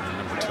he is in the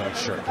number 12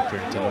 shirt,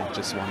 preparing to launch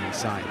this one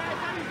inside.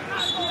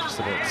 Just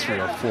about 3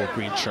 or 4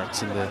 green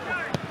shirts in the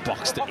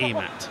box to aim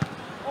at.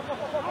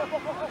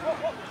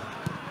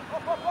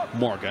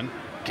 Morgan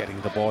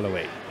getting the ball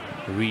away.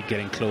 Reid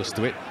getting close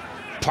to it.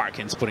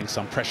 Parkins putting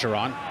some pressure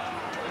on.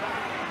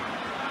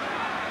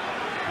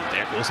 And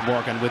there goes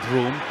Morgan with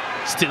room.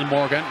 Still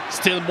Morgan.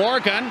 Still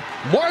Morgan.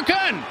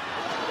 Morgan!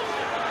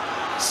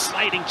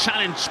 Sliding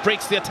challenge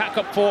breaks the attack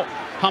up for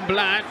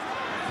Humberland.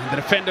 And the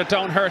defender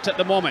down hurt at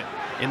the moment.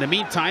 In the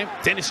meantime,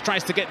 Dennis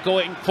tries to get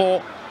going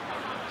for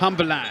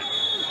Humberland.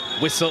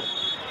 Whistle.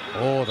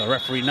 Oh, the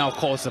referee now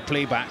calls the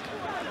playback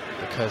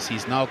because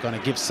he's now going to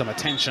give some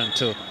attention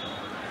to the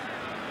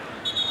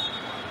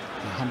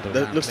Humberland.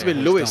 That looks to be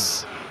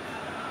Lewis.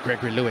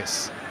 Gregory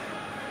Lewis.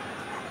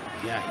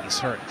 Yeah, he's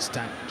hurt.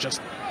 Stand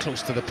just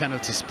close to the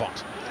penalty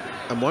spot.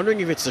 I'm wondering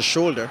if it's the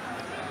shoulder.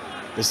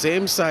 The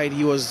same side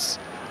he was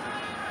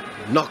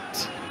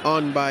knocked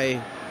on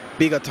by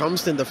Bigger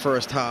Thompson the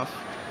first half.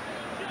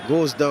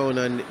 Goes down,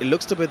 and it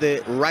looks to be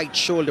the right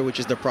shoulder which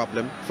is the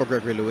problem for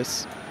Gregory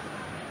Lewis.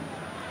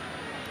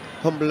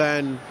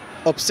 Humberland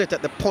upset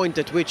at the point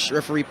at which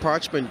referee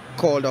Parchment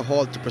called a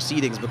halt to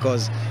proceedings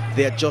because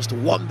they had just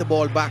won the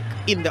ball back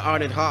in the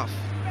Arnett half.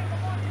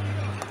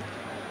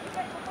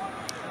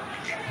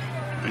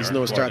 He's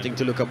now starting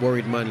to look a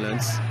worried man,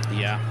 Lance.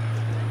 Yeah.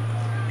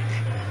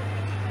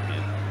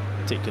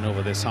 Taking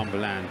over this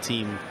Humberland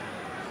team,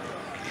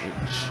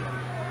 which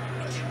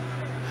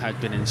had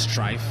been in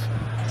strife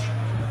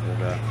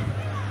with a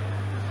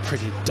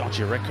pretty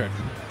dodgy record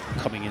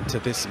coming into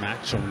this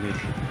match. Only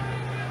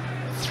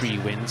 3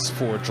 wins,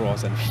 4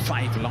 draws and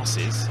 5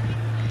 losses.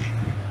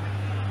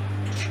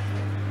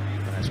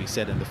 But as we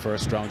said in the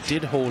first round,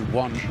 did hold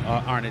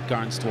Arnett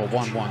Garns to a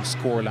 1-1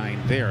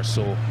 scoreline there,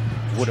 so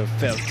would have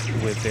felt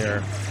with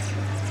their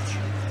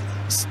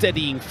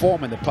steadying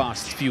form in the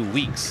past few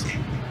weeks,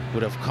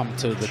 would have come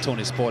to the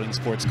Tony Spalding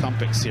Sports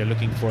Complex here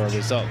looking for a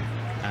result.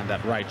 And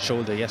that right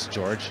shoulder, yes,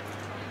 George,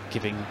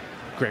 giving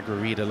Gregory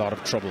Reed a lot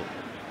of trouble.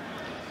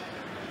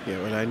 Yeah,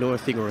 well, I know a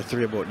thing or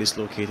 3 about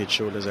dislocated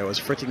shoulders. I was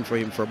fretting for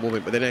him for a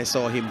moment, but then I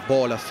saw him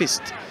ball a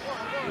fist.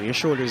 When your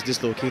shoulder is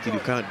dislocated, you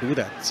can't do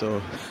that. So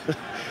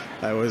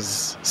I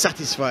was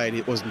satisfied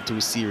it wasn't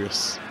too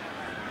serious.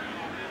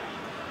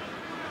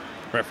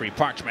 Referee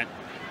Parchment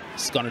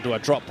is going to do a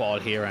drop ball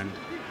here, and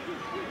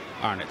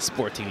Arnett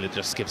sportingly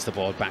just gives the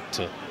ball back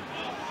to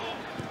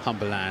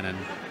Humberland, and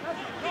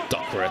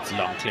Duckworth,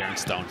 long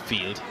clearance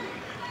downfield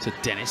to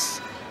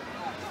Dennis.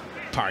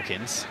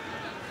 Parkins,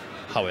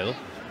 Howell,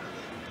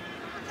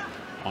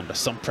 under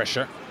some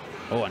pressure.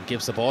 Oh, and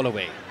gives the ball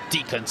away.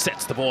 Deacon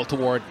sets the ball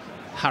toward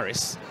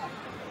Harris,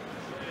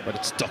 but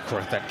it's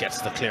Duckworth that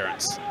gets the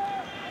clearance.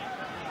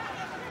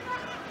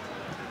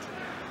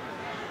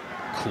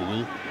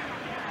 Cool.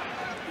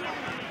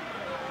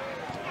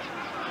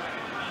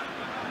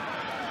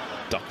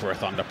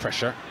 Duckworth under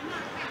pressure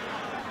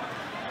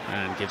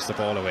and gives the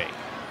ball away.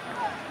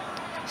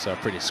 So a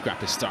pretty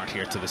scrappy start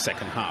here to the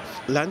second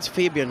half. Lance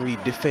Fabian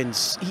Reed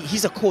defends,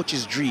 he's a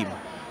coach's dream.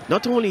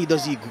 Not only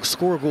does he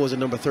score goals at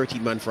number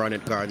 13 man for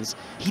Arnett Garns,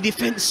 he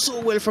defends so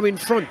well from in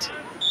front.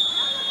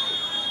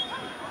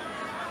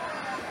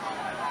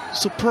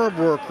 Superb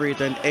work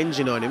rate and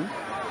engine on him.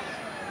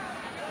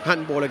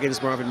 Handball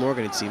against Marvin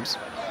Morgan, it seems.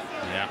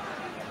 Yeah.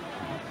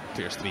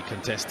 Appears to be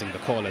contesting the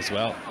call as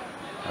well.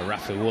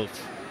 Rafa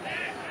Wolf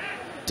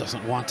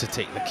doesn't want to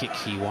take the kick.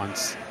 He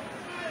wants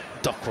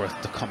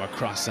Duckworth to come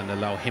across and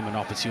allow him an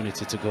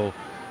opportunity to go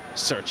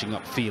searching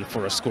upfield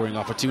for a scoring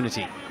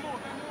opportunity.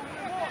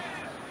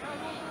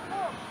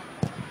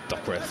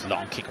 Duckworth,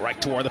 long kick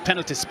right toward the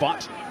penalty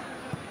spot.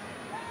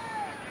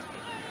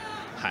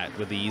 Hyatt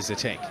with the easy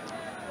take.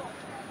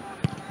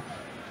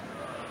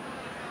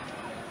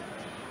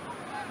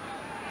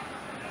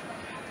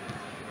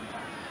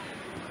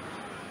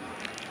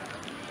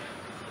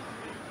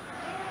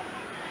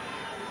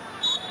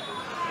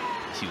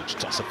 Huge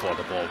toss-up for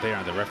the ball there,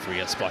 and the referee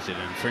has spotted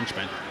an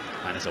infringement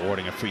and is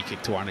awarding a free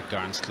kick to Arnett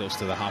Garns close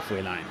to the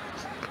halfway line.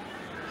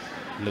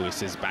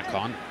 Lewis is back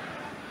on.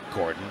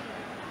 Gordon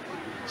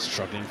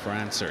struggling for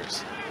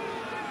answers.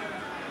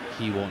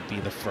 He won't be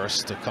the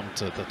first to come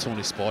to the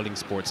Tony Spalding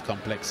Sports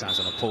Complex as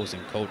an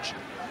opposing coach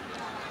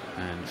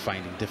and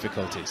finding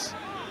difficulties.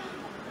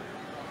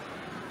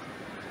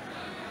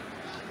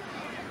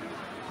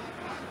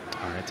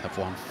 Arnett have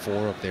won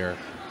 4 of their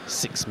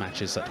 6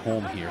 matches at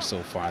home here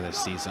so far this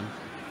season.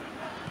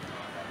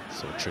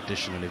 So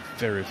traditionally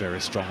very,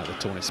 very strong at the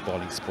Tony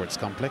Spalding Sports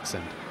Complex,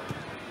 and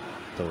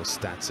those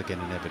stats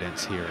again in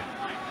evidence here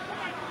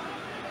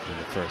in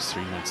the first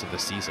 3 months of the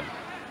season.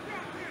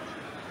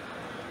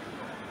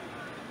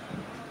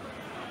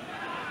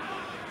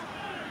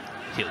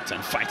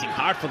 Hilton fighting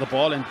hard for the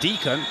ball, and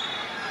Deacon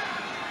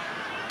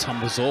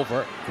tumbles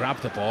over,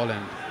 grabs the ball,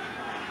 and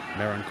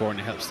Maron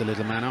Gordon helps the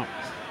little man out.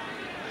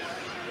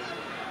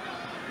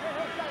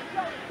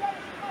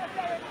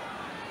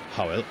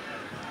 Howell.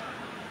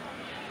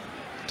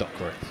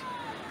 Duckworth.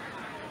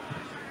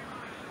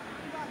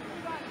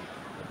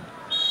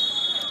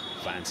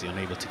 Fancy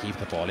unable to keep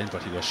the ball in,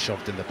 but he was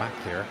shoved in the back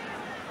there.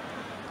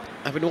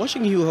 I've been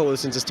watching Hugh Howell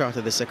since the start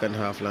of the second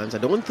half, Lance. I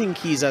don't think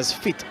he's as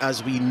fit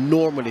as we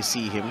normally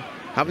see him.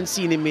 Haven't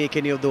seen him make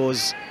any of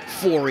those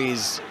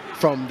forays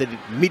from the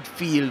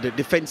midfield,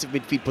 defensive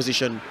midfield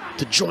position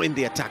to join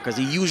the attackers.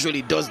 He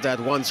usually does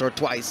that once or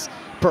twice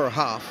per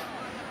half.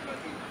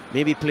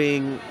 Maybe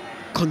playing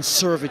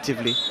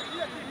conservatively.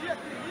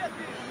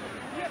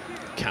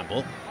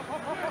 Campbell.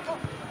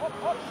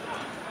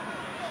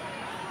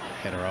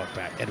 Header out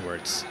back,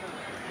 Edwards.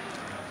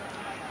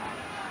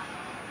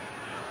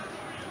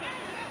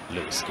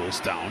 Lewis goes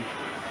down.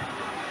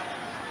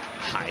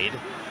 Hyde.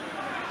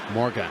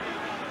 Morgan.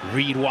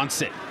 Reed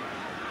wants it.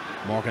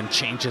 Morgan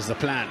changes the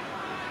plan.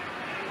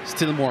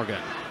 Still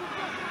Morgan.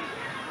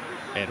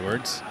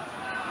 Edwards.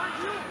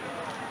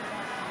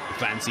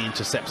 Fancy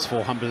intercepts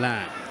for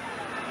Humberland.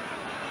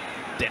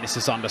 Dennis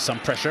is under some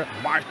pressure.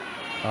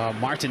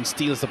 Martin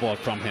steals the ball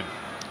from him.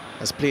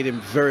 Has played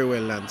him very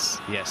well, Lance.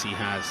 Yes, he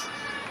has.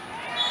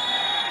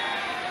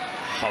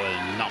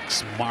 Howell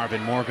knocks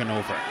Marvin Morgan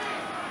over.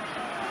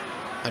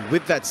 And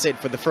with that said,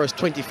 for the first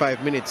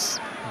 25 minutes,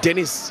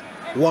 Dennis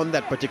won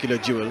that particular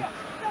duel,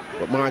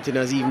 but Martin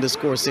has even the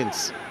score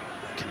since.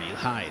 Keneal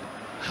Hyde.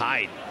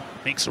 Hyde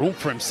makes room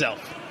for himself.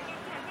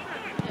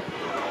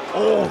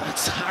 Oh,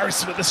 that's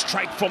Harris with a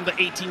strike from the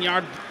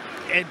 18-yard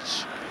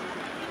edge.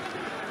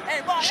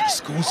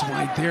 Just goes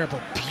wide there,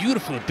 but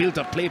beautiful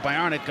build-up play by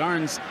Arnett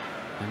Garns.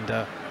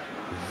 And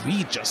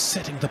Reed just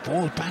setting the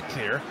ball back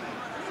there.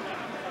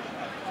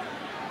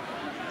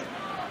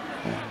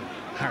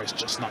 Harris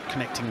just not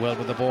connecting well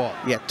with the ball.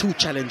 Yeah, 2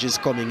 challenges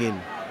coming in.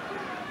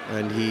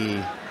 And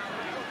he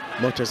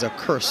mutters a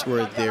curse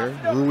word there,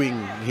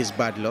 ruining his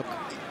bad luck.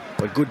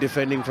 But good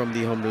defending from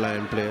the Humble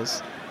Lion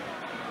players.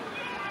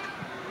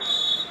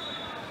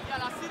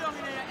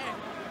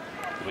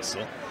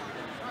 Whistle.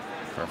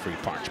 Referee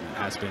Parchment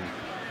has been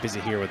busy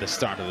here with the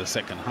start of the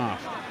second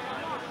half.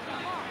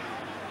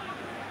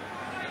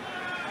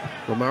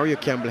 Romario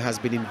Campbell has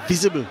been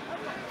invisible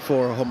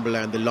for Humble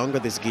Lion the longer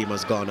this game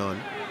has gone on.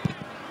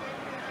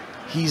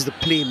 He's the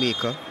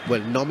playmaker,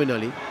 well,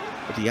 nominally,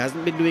 but he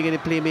hasn't been doing any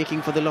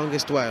playmaking for the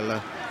longest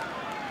while.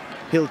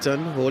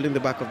 Hilton, holding the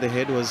back of the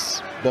head,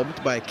 was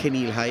bumped by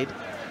Keneal Hyde.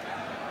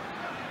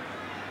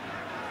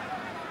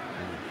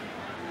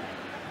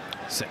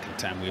 Second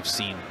time we've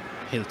seen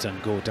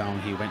Hilton go down.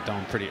 He went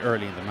down pretty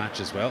early in the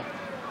match as well.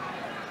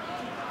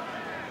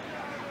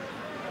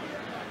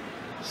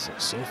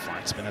 So far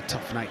it's been a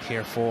tough night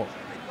here for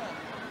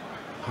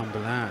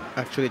Humble Lion.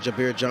 Actually,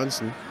 Jabir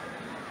Johnson.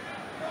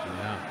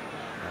 Yeah,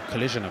 a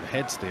collision of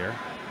heads there.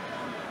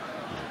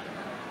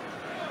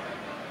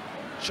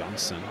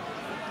 Johnson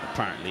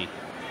apparently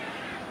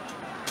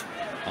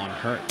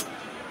unhurt.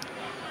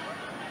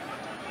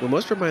 We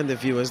must remind the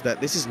viewers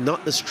that this is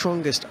not the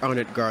strongest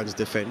Arnett Garns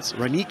defense.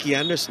 Raniki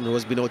Anderson, who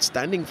has been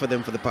outstanding for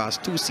them for the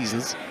past 2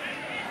 seasons,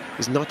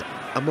 is not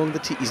among the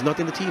team. He's not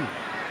in the team.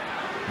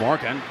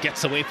 Morgan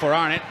gets away for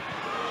Arnett.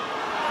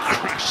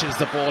 Crashes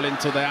the ball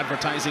into the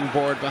advertising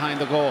board behind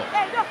the goal.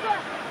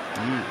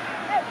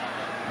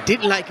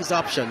 Didn't like his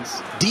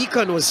options.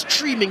 Deacon was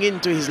streaming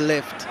into his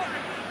left.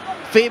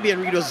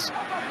 Fabian Reed was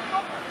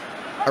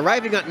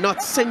arriving at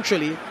not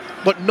centrally,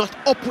 but not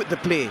up with the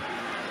play.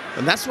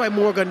 And that's why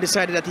Morgan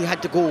decided that he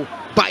had to go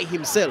by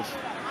himself.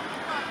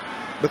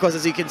 Because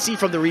as you can see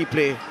from the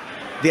replay,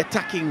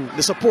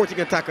 the supporting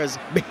attackers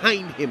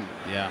behind him.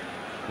 Yeah,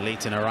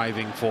 Leighton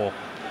arriving for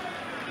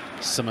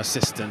some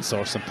assistance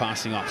or some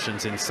passing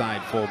options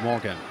inside for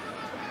Morgan.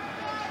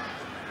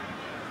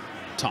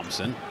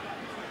 Thompson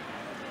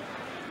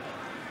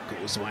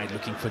goes wide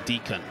looking for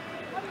Deacon.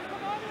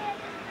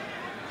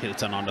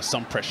 Hilton under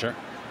some pressure.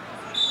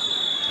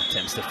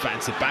 Attempts to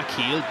fancy back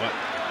heel, but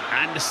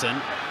Anderson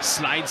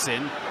slides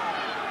in,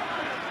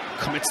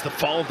 commits the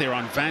foul there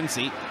on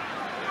Vanzi,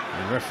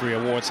 and referee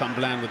awards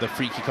Humble Lion with a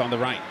free kick on the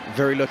right.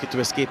 Very lucky to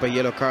escape a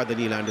yellow card,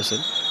 Neil Anderson.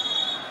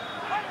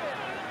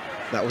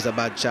 That was a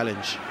bad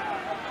challenge.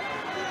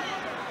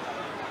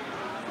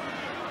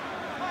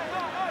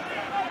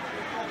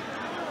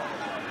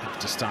 Have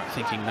to start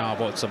thinking now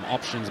about some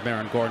options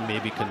Merrin Gordon may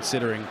be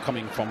considering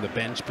coming from the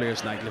bench.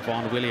 Players like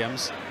Levon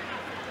Williams,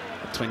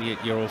 a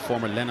 28-year-old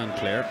former Lennon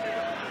player,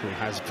 who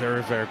has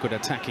very, very good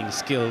attacking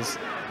skills,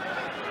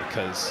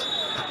 because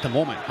at the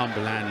moment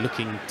Humble Lion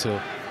looking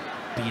to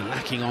be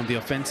lacking on the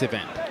offensive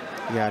end.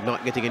 Yeah,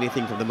 not getting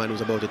anything from the man who's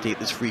about to take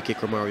this free kick,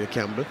 Romario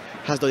Campbell.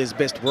 Has done his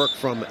best work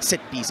from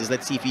set pieces.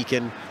 Let's see if he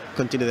can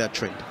continue that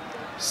trend.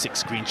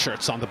 6 green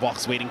shirts on the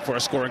box waiting for a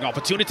scoring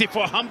opportunity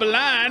for Humble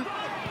Lion.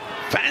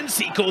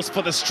 Fancy goes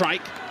for the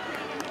strike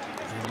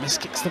and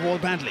miskicks the ball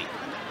badly.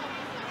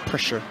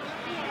 Pressure,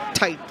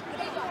 tight,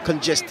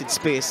 congested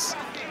space.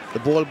 The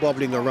ball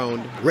bobbling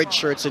around, red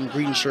shirts and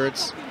green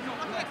shirts.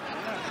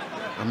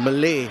 A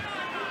melee,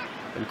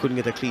 and couldn't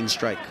get a clean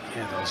strike.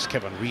 Yeah, that was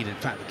Kevin Reed, in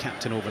fact, the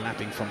captain,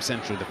 overlapping from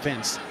central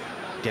defense,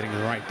 getting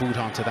the right boot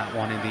onto that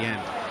one in the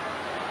end.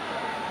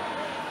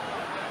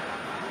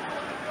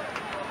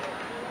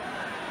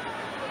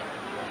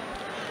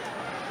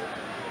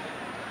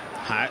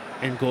 Hat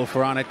in goal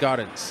for Arnett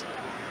Gardens.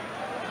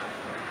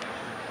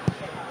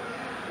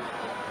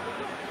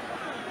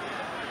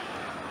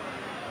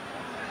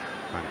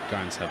 Arnett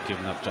Gardens have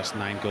given up just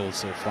 9 goals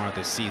so far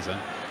this season.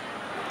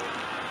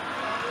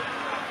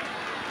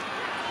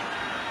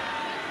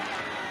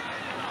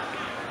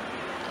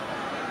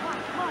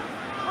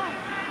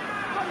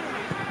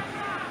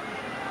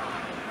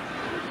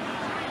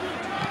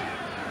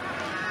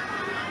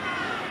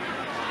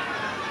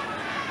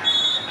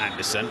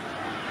 Anderson,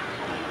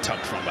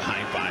 tugged from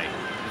behind by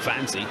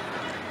Vanzi.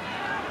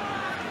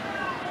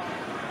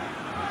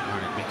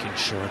 Arnett making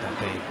sure that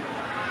they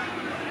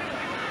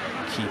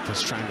keep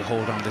us trying to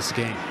hold on this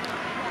game.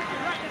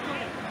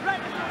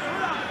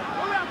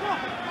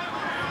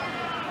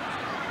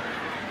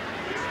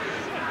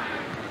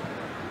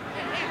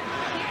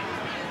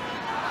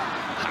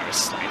 Harris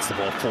slides the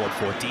ball forward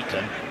for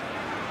Deacon.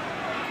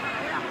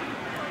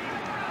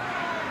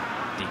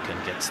 Deacon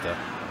gets the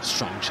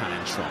strong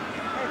challenge from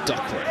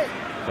Duckworth,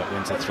 but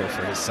wins a throw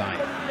for his side.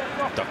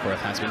 Duckworth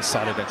has been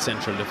solid at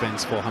central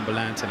defense for Humble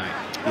Lion tonight.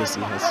 Yes,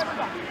 he has.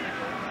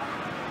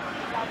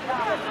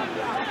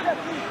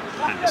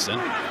 Anderson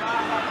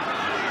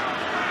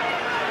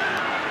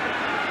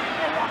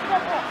Oh,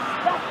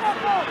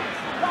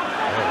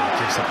 he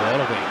gives the ball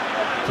away.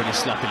 Pretty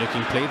sloppy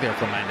looking play there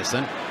from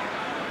Anderson.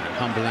 And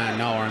Humberland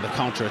now are on the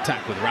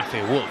counter-attack with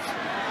Raphael Wolf.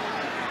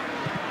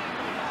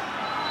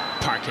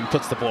 Parkin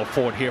puts the ball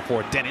forward here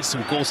for Dennis,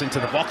 who goes into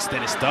the box.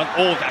 Dennis dug.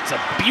 Oh, that's a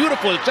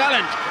beautiful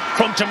challenge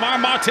from Jamar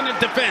Martin in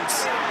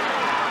defense.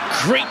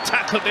 Great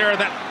tackle there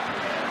that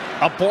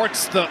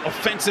aborts the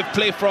offensive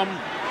play from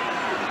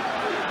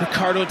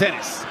Ricardo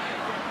Dennis.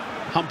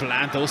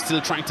 Humberland, though,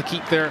 still trying to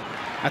keep their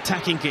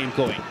attacking game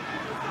going.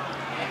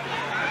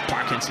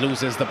 Parkins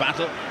loses the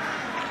battle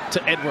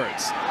to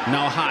Edwards.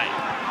 Now high.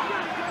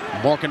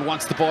 Morgan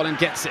wants the ball and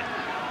gets it.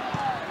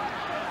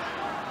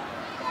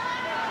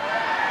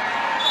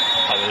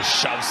 Howell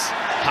shoves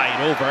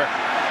Hyde over,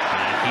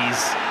 and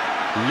he's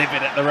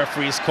livid at the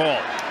referee's call.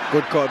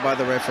 Good call by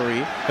the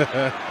referee.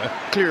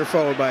 Clear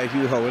foul by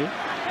Hugh Howell.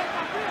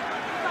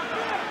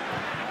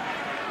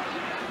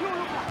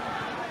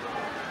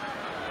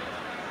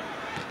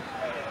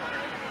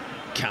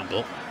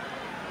 Campbell,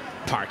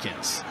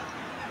 Parkins,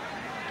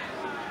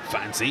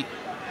 Fancy,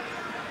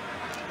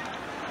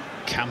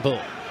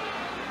 Campbell,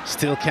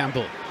 still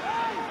Campbell.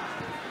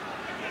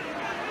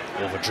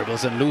 Over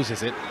dribbles and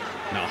loses it.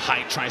 Now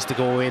Hyde tries to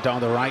go away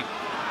down the right.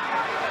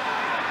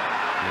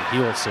 And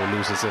he also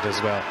loses it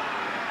as well.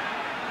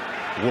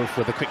 Wolf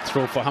with a quick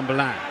throw for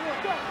Humberland.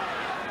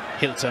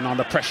 Hilton on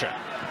the pressure.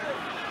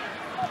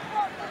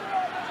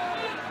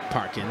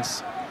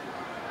 Parkins.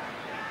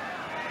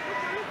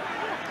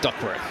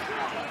 Duckworth.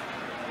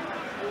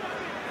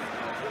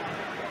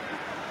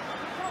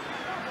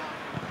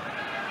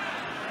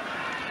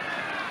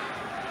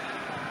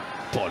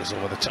 Ball is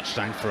over the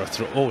touchline for a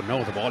throw. Oh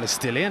no, the ball is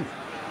still in.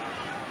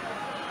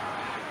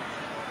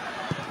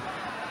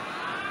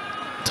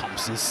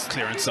 Thompson's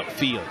clearance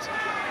upfield.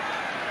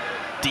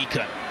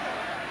 Deacon.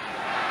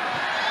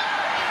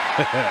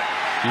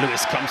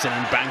 Lewis comes in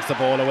and bangs the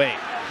ball away.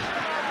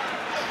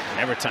 And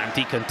every time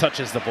Deacon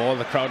touches the ball,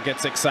 the crowd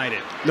gets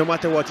excited. No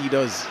matter what he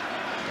does.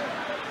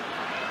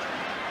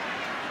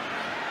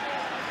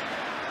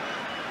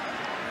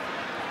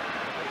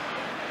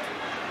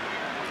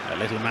 A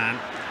little man,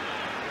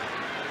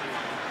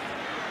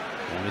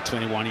 only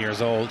 21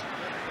 years old,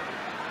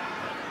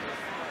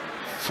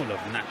 full of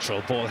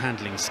natural ball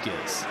handling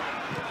skills.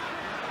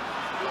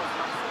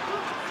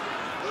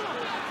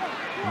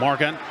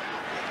 Morgan.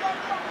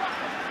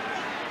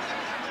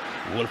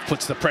 Wolf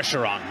puts the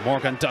pressure on.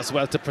 Morgan does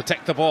well to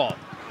protect the ball.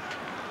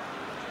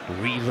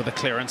 Reed with a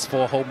clearance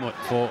for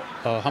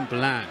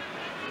Humberland.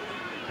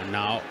 And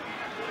now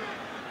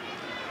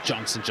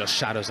Johnson just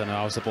shadows and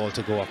allows the ball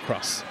to go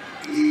across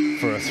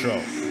for a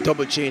throw.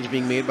 Double change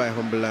being made by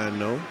Humberland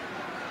now.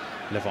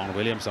 Levon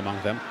Williams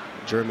among them.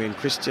 Jermaine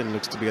Christian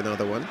looks to be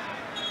another one.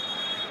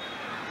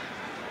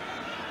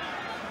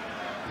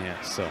 Yeah,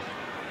 so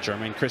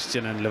Jermaine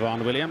Christian and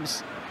Levon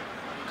Williams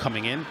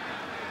coming in.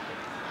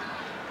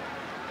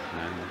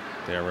 And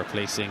they're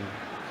replacing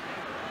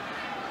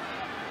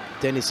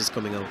Dennis is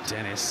coming out.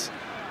 Dennis.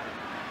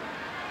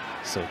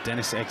 So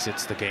Dennis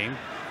exits the game.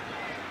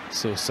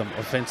 So some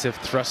offensive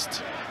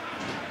thrust.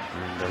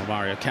 And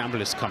Mario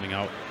Campbell is coming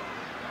out.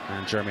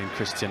 And Jermaine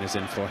Christian is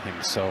in for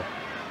him. So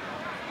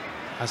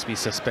as we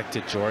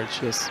suspected,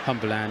 George, yes,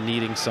 Humberland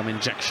needing some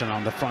injection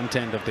on the front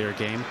end of their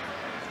game.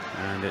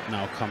 And it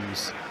now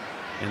comes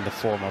in the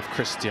form of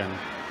Christian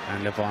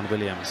and Levon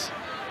Williams.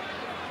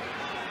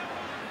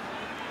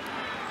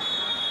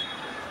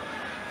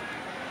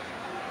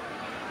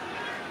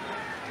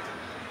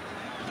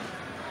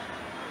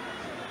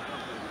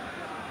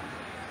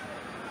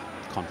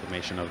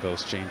 Confirmation of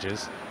those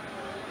changes.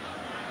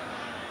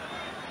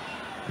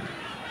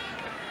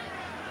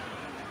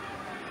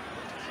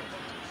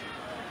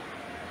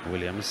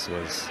 Williams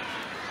was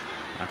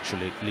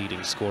actually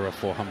leading scorer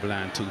for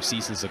Humberland 2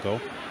 seasons ago.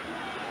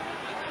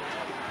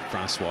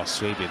 Francois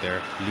Swaby,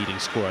 their leading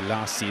scorer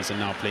last season,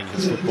 now playing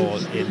his football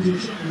in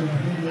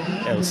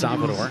El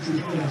Salvador.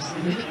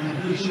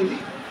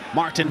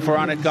 Martin for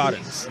Arnett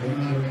Gardens.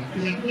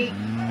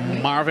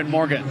 Marvin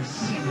Morgan.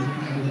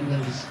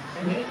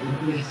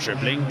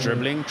 Dribbling,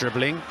 dribbling,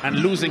 dribbling, and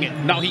losing it.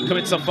 Now he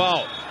commits a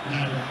foul.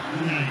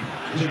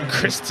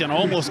 Christian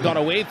almost got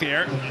away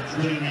there.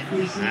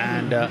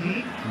 And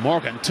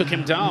Morgan took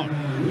him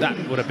down. That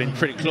would have been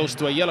pretty close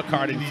to a yellow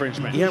card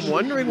infringement. Yeah, I'm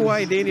wondering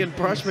why Daniel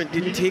Parchment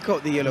didn't take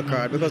out the yellow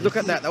card, because look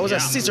at that. That was a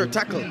scissor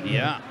tackle.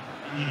 Yeah.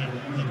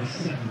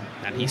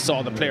 And he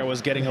saw the player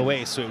was getting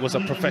away, so it was a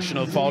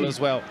professional foul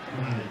as well.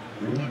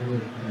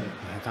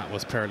 And that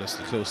was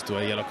perilously close to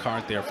a yellow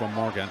card there from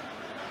Morgan.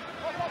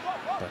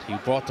 But he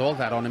brought all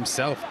that on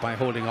himself by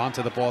holding on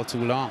to the ball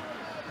too long.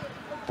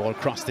 Ball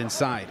crossed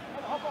inside.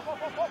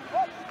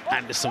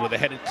 Anderson with a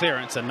headed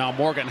clearance, and now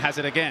Morgan has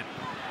it again.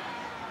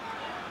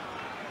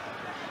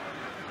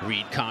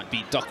 Reed can't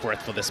beat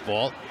Duckworth for this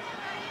ball.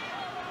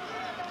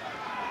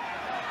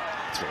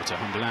 Throw to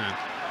Humberland.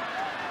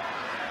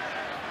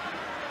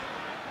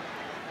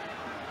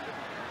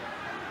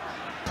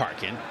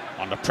 Parkin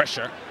under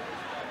pressure.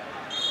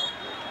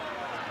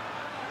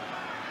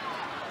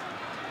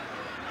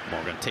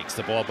 Morgan takes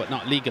the ball, but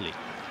not legally.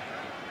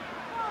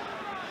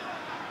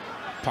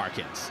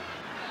 Parkins.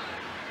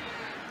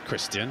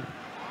 Christian.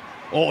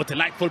 Oh,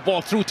 delightful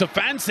ball through to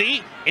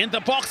Vancy. In the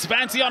box,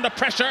 Vancy under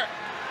pressure.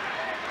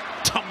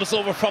 Tumbles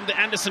over from the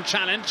Anderson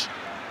challenge.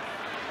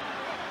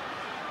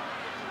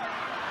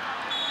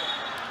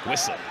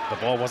 Whistle. The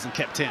ball wasn't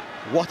kept in.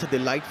 What a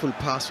delightful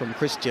pass from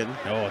Christian.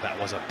 Oh, that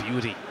was a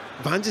beauty.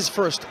 Vance's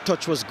first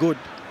touch was good,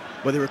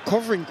 but the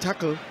recovering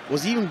tackle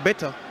was even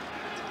better.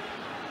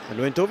 And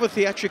went over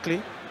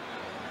theatrically.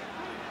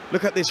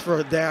 Look at this for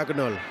a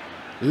diagonal.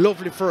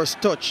 Lovely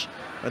first touch.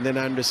 And then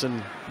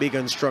Anderson, big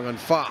and strong and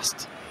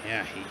fast.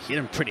 Yeah, he hit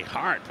him pretty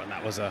hard, but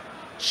that was a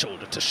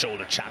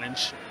shoulder-to-shoulder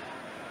challenge.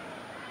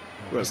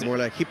 Well, it's more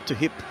like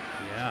hip-to-hip.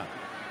 Yeah,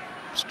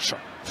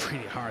 struck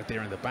pretty hard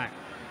there in the back.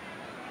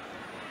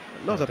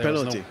 Not a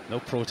penalty. No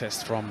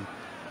protest from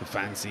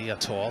Vancy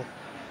at all.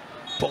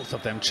 Both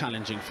of them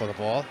challenging for the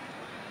ball.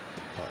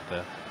 But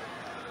the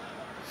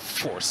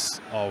force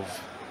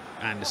of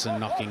Anderson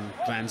knocking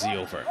Vancy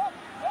over.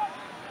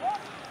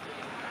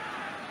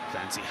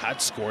 Vancy had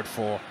scored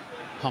for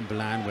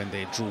Humberland when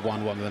they drew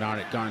 1-1 with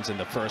Arnett Garns in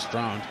the first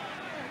round.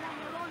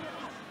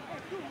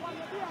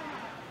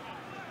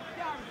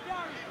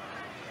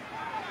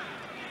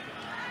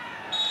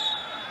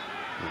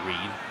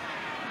 Reed.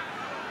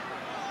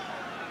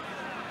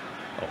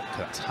 Oh,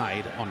 that's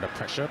Hyde under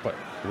pressure, but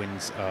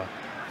wins a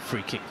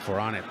free kick for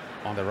Arnett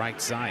on the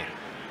right side.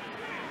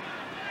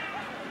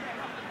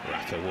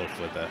 Raphael Wolf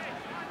with a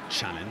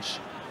challenge,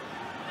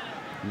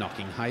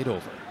 knocking Hyde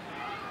over.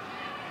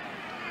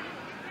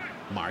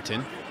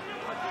 Martin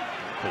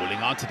holding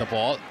on to the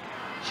ball.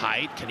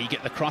 Hyde, can he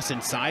get the cross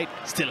inside?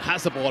 Still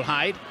has the ball,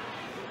 Hyde.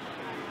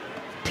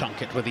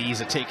 Plunkett with the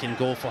easy take-in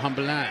goal for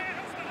Humberland.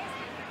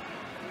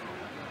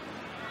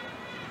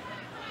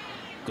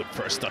 Good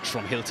first touch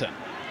from Hilton.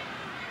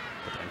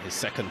 But then his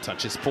second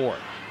touch is poor.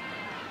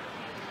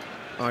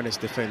 Arnett's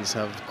defense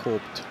have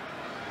coped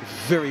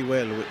very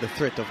well with the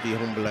threat of the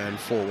Humberland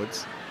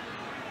forwards.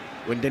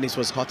 When Dennis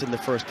was hot in the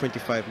first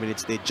 25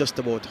 minutes, they just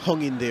about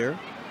hung in there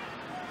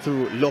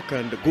through luck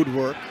and good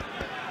work.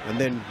 And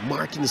then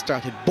Martin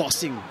started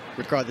bossing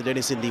Ricardo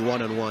Dennis in the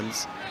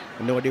one-on-ones.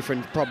 And no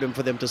different problem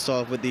for them to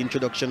solve with the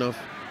introduction of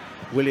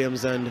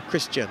Williams and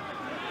Christian.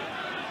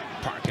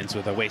 Parkins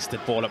with a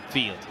wasted ball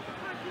upfield.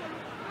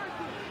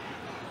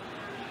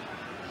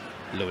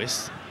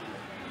 Lewis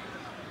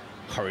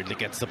hurriedly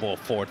gets the ball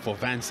forward for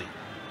Vancy,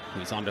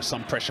 who's under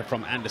some pressure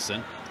from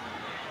Anderson,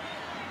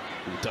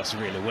 who does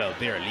really well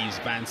there, leaves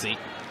Vancy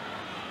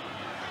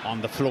on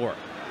the floor.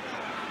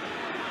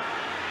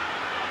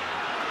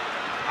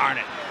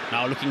 Arnett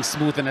now looking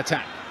smooth in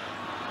attack.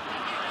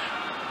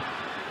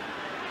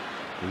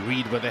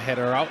 Reed with a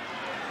header out.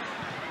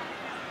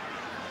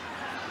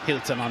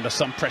 Hilton under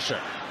some pressure,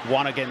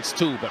 1 against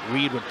 2, but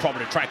Reed would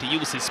probably try to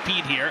use his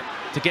speed here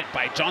to get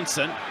by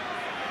Johnson.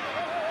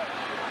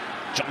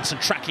 Johnson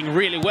tracking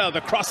really well,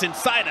 the cross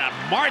inside, and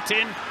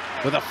Martin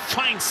with a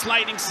fine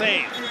sliding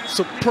save.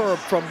 Superb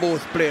from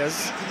both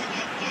players.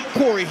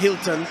 Corey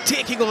Hilton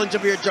taking on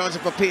Jameer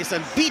Johnson for pace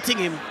and beating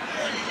him.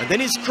 And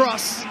then his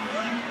cross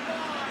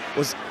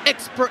was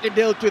expertly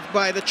dealt with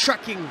by the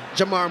tracking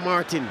Jamar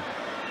Martin.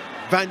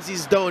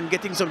 Vanzy's down,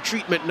 getting some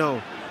treatment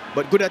now.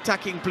 But good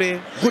attacking play,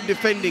 good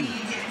defending.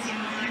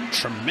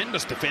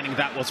 Tremendous defending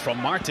that was from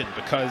Martin,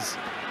 because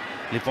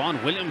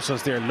Levon Williams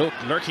was there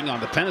lurking on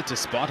the penalty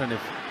spot, and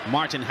if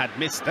Martin had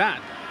missed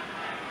that,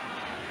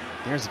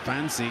 there's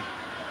Vancy,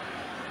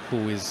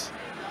 who is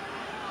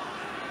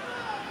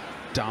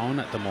down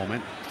at the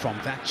moment from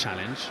that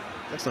challenge.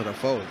 That's not a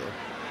foul, though.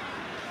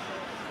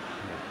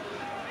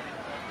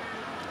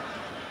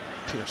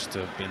 Appears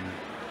to have been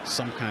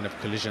some kind of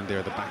collision there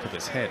at the back of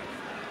his head.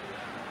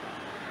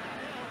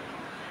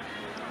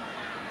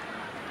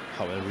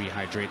 Howell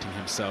rehydrating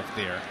himself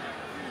there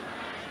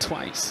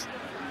twice.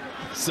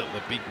 So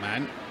the big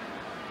man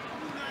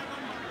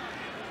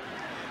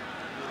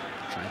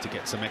trying to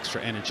get some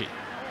extra energy.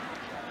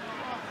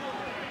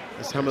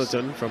 It's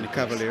Hamilton from the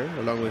Cavalier,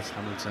 along with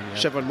Hamilton, yeah.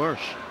 Chevron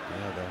Marsh.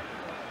 Yeah,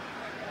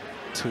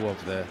 the two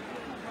of the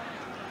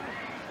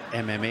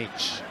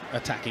MMH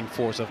attacking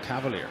force of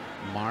Cavalier.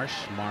 Marsh,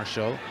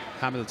 Marshall,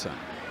 Hamilton.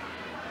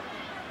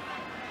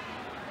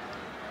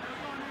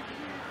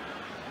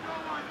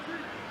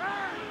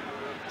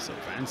 So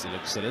Vancy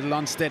looks a little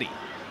unsteady.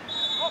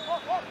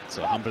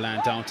 So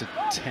Humberland down to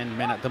 10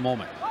 men at the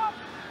moment,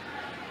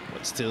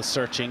 but still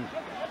searching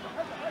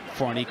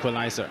for an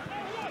equalizer.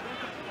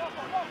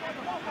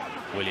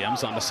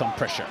 Williams under some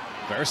pressure.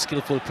 Very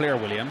skillful player,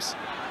 Williams.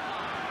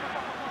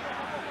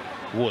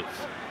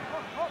 Wolf.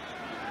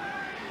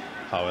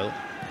 Howell.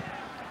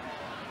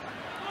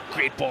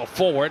 Great ball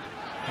forward.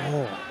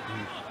 Oh,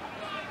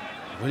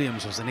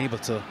 Williams was unable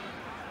to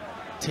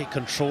take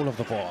control of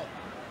the ball.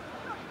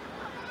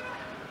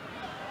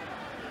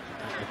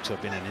 That looked to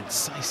have been an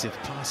incisive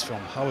pass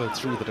from Howell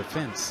through the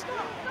defense.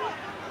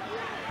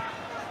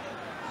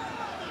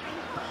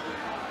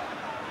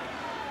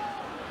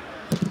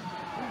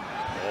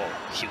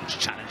 Oh, huge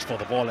challenge for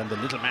the ball, and the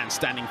little man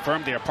standing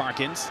firm there,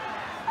 Parkins.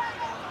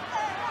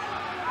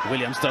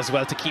 Williams does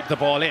well to keep the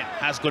ball in.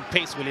 Has good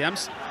pace,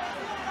 Williams.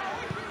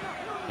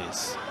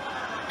 His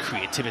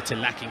creativity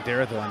lacking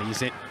there, though, and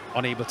he's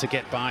unable to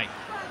get by.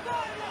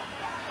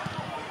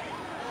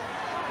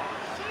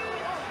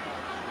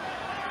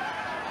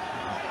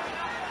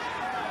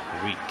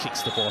 Reed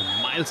kicks the ball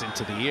miles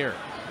into the air.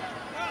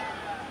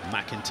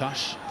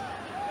 McIntosh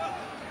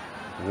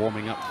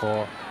warming up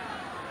for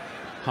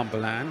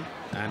Humberland,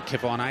 and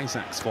Kevon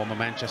Isaacs, former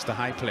Manchester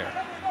High player.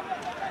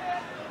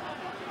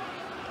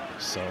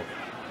 So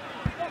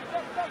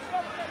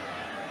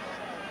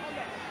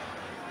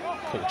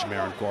Coach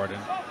Maron Gordon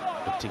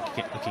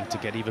looking to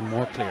get even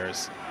more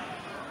players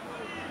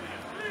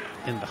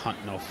in the hunt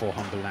now for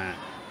Humberland.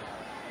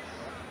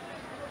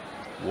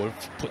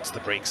 Wolf puts the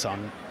brakes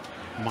on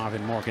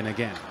Marvin Morgan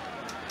again.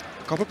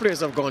 A couple of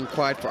players have gone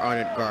quiet for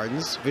Arnett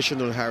Gardens.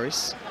 Vishanul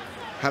Harris,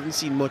 haven't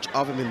seen much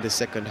of him in the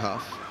second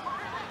half.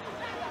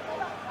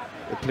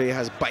 The play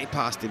has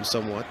bypassed him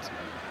somewhat.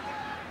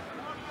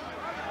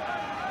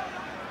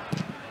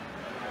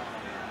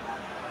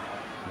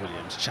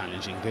 Williams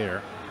challenging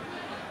there.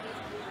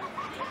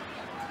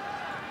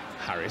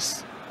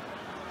 Harris.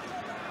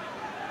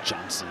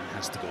 Johnson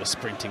has to go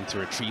sprinting to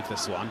retrieve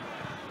this one.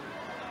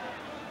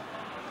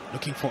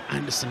 Looking for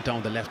Anderson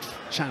down the left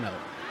channel.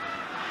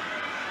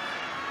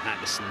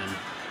 Anderson and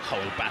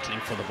Howell battling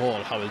for the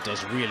ball. Howell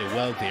does really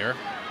well there.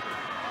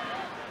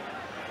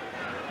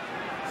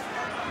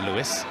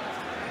 Lewis.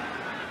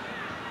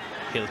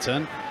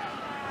 Hilton.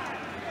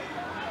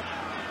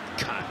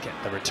 Can't get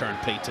the return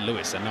play to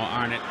Lewis, and now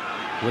Arnett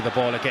with the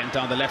ball again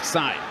down the left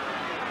side.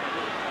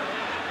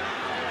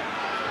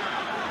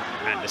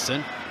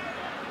 Anderson.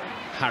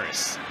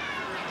 Harris.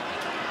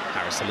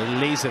 Harris a little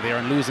lazy there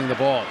and losing the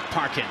ball.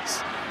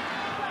 Parkins.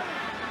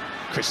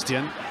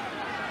 Christian.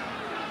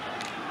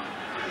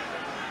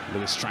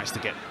 Lewis tries to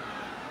get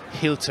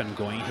Hilton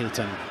going.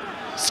 Hilton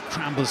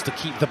scrambles to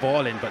keep the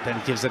ball in, but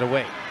then gives it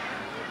away.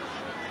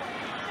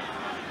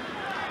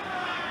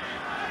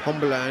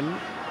 Humberland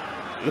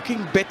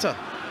looking better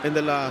in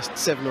the last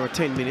 7 or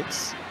 10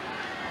 minutes.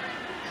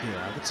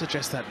 Yeah, I would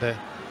suggest that the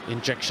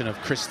injection of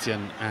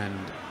Christian and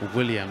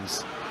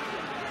Williams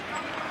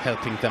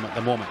helping them at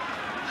the moment.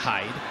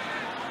 Hyde.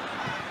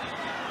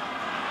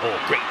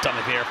 Oh, great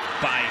dummy there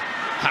by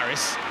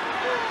Harris.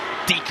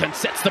 Deacon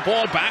sets the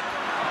ball back.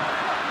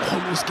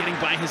 Almost getting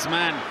by his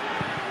man.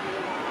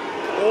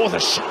 Oh, the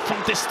shot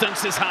from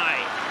distance is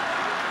high.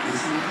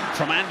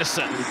 From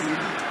Anderson.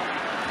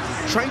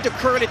 Trying to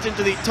curl it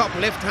into the top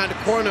left-hand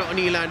corner,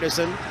 O'Neill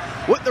Anderson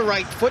with the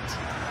right foot.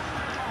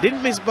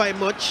 Didn't miss by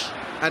much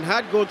and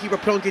had goalkeeper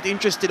Plunkett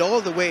interested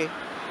all the way.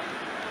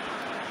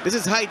 This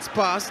is Hyde's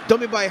pass,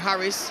 dummy by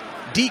Harris.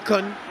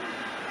 Deacon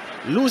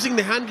losing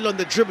the handle on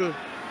the dribble,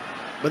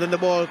 but then the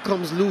ball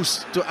comes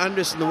loose to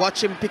Anderson.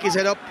 Watch him pick his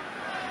head up,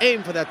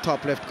 aim for that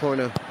top left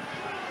corner.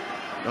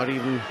 Not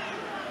even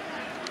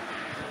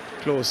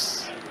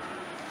close.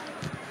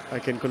 I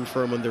can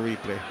confirm on the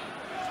replay.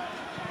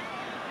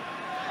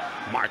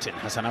 Martin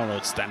has an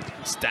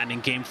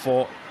outstanding game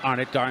for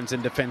Arnett Gardens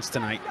in defence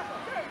tonight.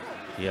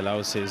 He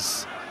allows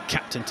his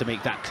captain to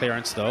make that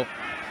clearance, though.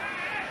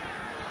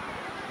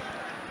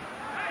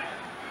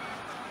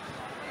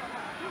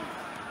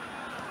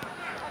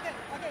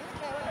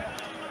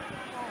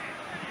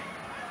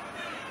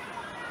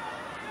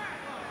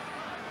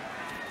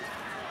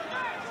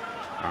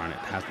 Arnett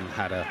hasn't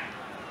had a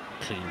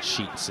clean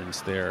sheet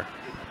since their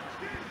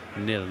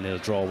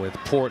 0-0 draw with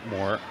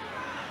Portmore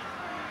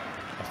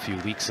a few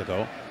weeks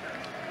ago.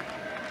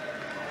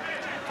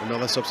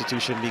 Another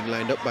substitution being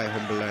lined up by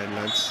Humberland,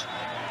 Lance.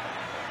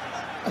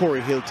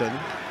 Corey Hilton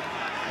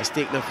has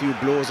taken a few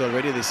blows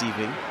already this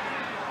evening.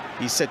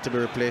 He's set to be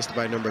replaced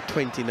by number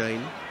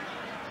 29.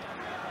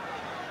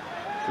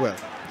 Well,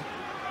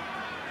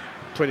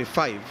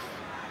 25.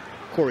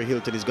 Corey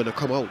Hilton is going to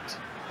come out.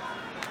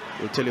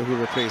 We'll tell you who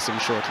will replace him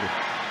shortly.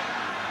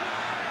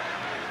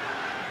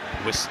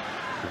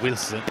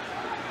 Wilson.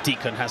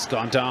 Deacon has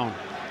gone down.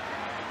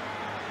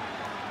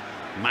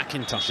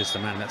 McIntosh is the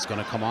man that's going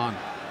to come on.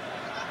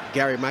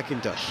 Gary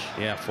McIntosh.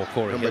 Yeah, for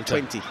Corey number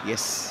Hilton. 20,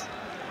 yes.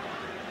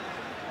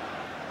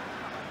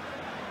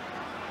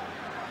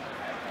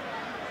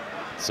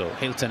 So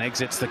Hilton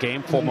exits the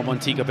game, former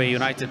Montego Bay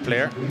United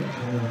player.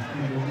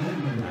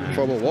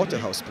 Former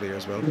Waterhouse player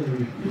as well.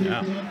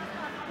 Yeah.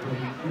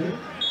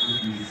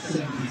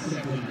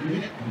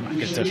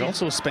 McIntosh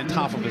also spent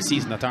half of the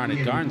season at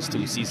Arnett Gardens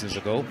 2 seasons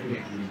ago.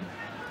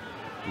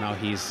 Now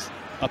he's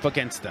up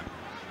against them.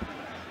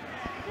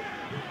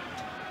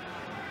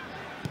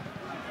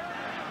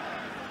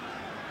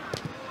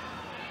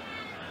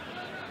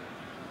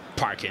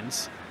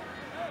 Parkins.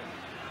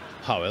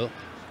 Howell.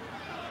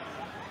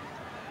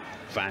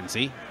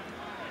 Vanzi.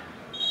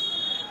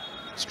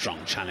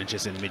 Strong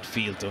challenges in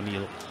midfield.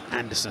 O'Neill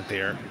Anderson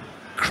there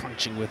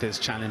crunching with his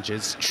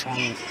challenges.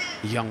 Strong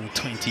young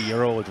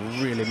 20-year-old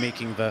really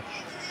making the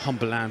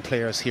Humberland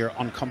players here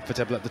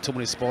uncomfortable at the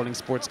Tony Spalding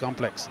Sports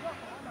Complex.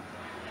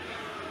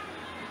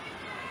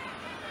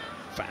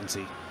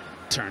 Vanzi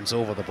turns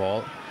over the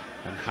ball,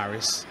 and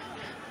Harris,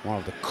 one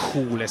of the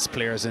coolest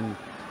players in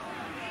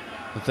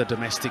the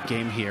domestic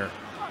game here.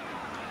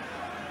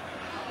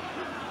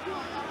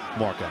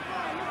 Morgan.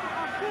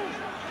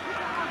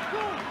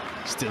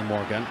 Still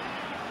Morgan.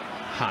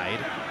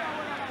 Hyde.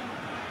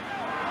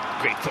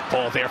 Great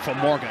football there from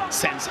Morgan.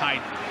 Sends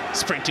Hyde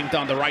sprinting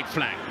down the right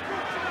flank.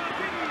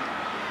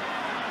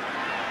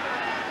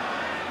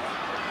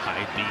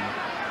 Hyde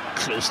being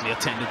closely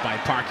attended by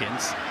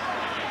Parkins.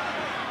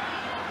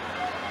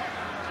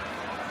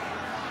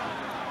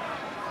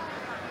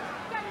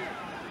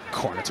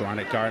 Corner to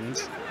Arnett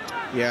Gardens.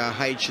 Yeah,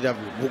 Hyde should have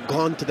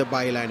gone to the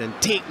byline and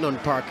taken on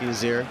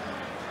Parkins there.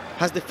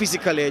 Has the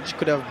physical edge,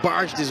 could have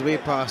barged his way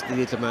past the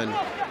little man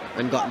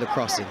and gotten the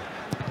crossing.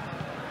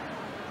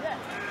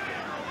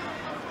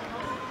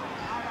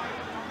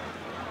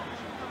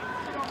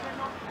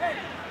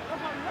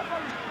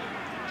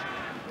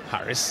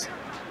 Harris.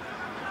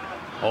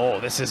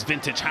 Oh, this is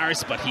vintage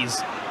Harris, but he's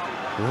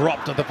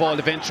robbed of the ball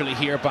eventually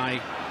here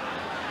by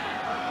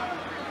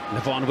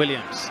Levon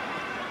Williams.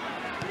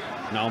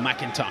 Now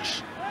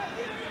McIntosh.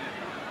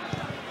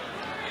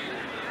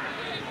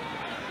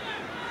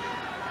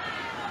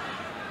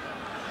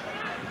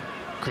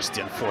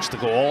 Christian forced to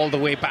go all the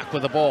way back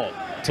with the ball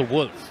to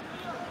Wolf.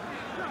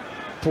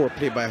 Poor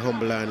play by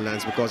Humberland,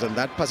 Lance, because on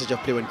that passage of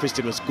play when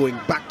Christian was going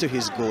back to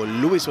his goal,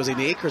 Lewis was in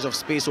acres of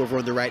space over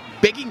on the right,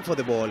 begging for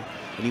the ball,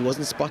 and he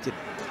wasn't spotted.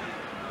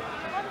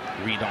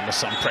 Reed under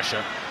some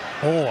pressure.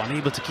 Oh,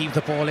 unable to keep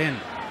the ball in.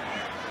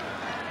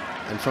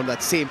 And from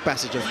that same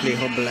passage of play,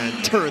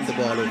 Humberland turned the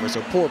ball over.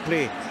 So poor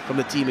play from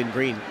the team in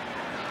green.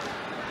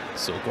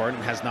 So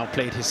Gordon has now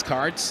played his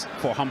cards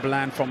for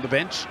Humberland from the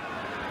bench.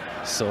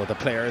 So the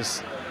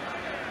players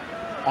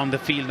on the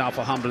field now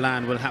for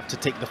Humberland will have to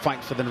take the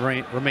fight for the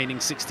remaining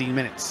 16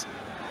 minutes.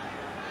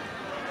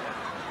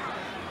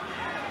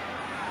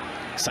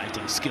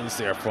 Exciting skills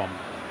there from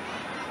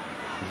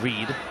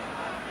Reed.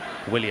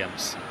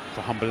 Williams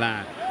for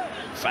Humberland.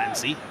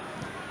 Fancy.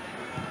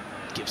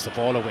 Gives the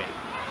ball away.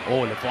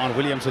 Oh, Levon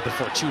Williams with the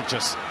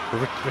fortuitous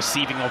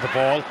receiving of the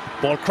ball.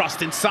 Ball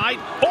crossed inside.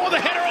 Oh, the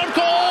header on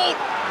goal!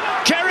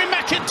 Kerry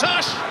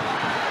McIntosh,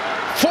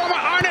 former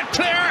Arnett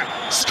player,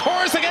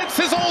 scores against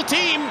his old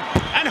team.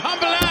 And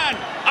Humberland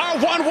are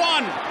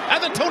 1-1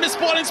 at the Tony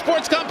Spalding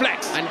Sports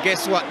Complex. And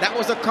guess what? That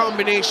was a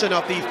combination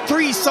of the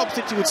three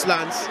substitutes,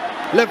 Lance.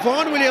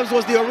 Levon Williams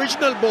was the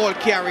original ball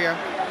carrier.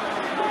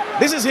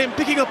 This is him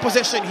picking up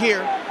possession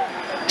here.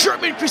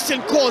 German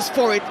Christian calls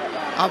for it.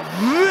 A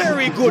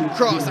very good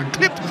cross, a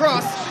clipped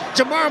cross.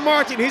 Jamar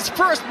Martin, his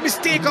first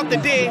mistake of the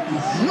day,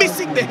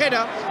 missing the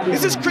header.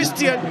 This is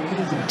Christian,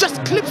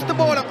 just clips the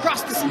ball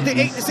across the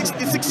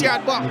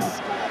 66-yard box.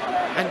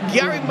 And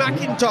Gary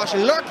McIntosh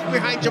lurking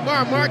behind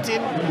Jamar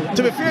Martin.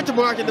 To be fair to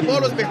Martin, the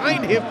ball was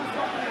behind him.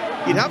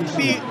 He'd have to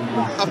be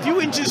a few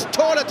inches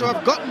taller to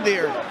have gotten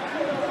there.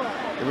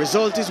 The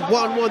result is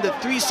 1-1, the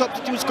three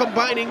substitutes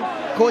combining.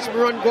 Coach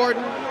Moran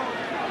Gordon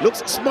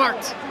looks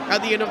smart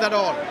at the end of that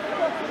all.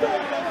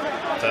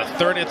 The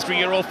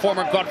 33-year-old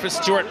former Godfrey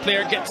Stewart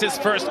player gets his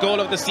first goal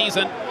of the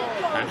season,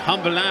 and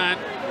Humberland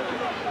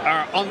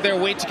are on their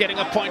way to getting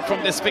a point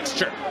from this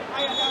fixture.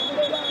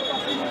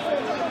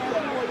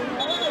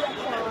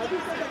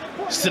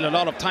 Still a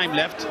lot of time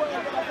left.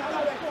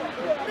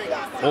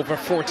 Over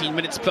 14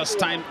 minutes plus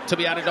time to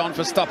be added on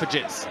for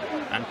stoppages.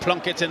 And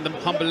Plunkett in the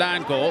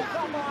Humberland goal.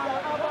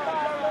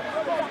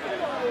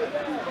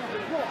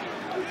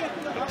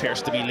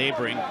 Appears to be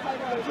labouring.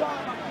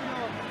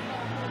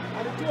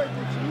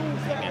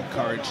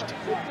 Encouraged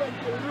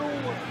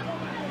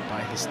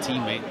by his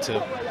teammate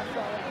to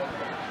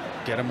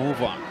get a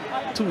move on.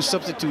 Two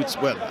substitutes,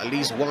 well, at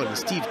least one.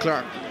 Steve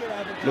Clark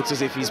looks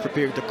as if he's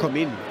prepared to come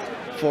in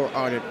for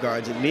Arnett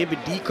Guards, and maybe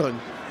Deacon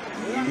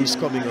who's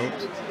coming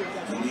out.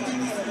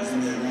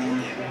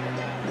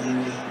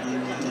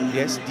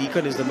 Yes,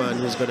 Deacon is the man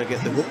who's going to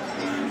get the hook.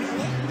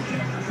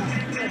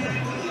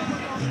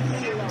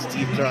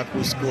 Steve Clark,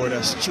 who scored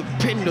a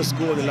stupendous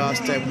goal the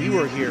last time we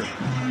were here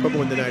for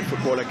Monday Night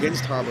Football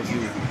against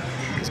Harborview,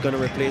 is going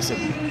to replace him.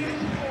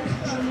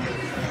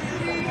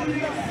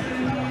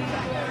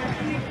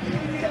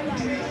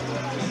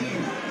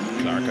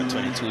 Clark, a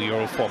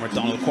 22-year-old former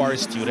Donald Quarry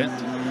student,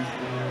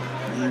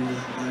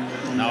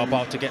 now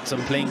about to get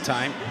some playing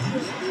time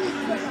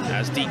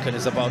as Deacon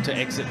is about to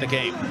exit the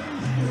game.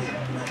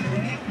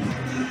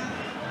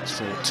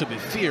 So to be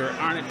fair,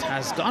 Arnett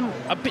has gone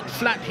a bit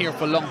flat here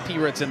for long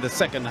periods in the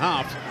second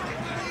half,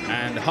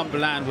 and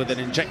Humberland with an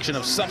injection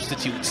of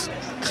substitutes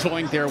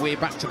clawing their way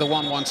back to the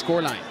 1-1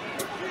 scoreline.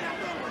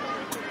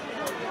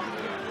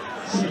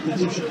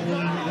 Substitution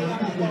number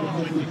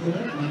 24,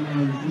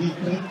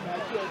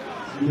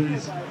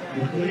 with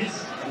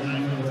replaced by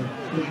number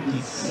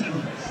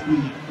 27,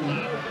 Steve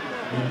Clark,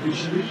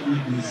 officially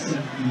in the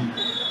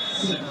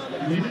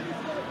 77th minute.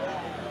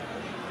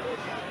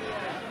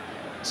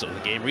 So the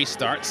game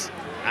restarts,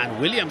 and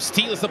Williams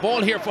steals the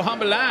ball here for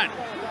Humberland.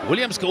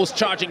 Williams goes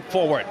charging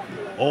forward.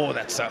 Oh,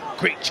 that's a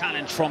great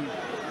challenge from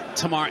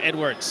Tamar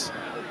Edwards.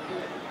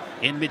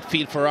 In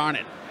midfield for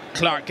Arnett.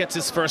 Clark gets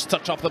his first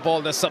touch off the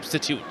ball, the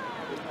substitute.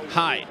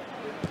 Hyde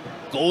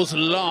goes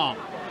long.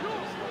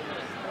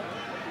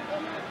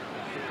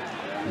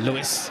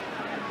 Lewis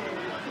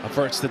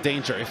averts the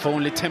danger, if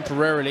only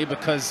temporarily,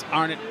 because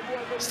Arnett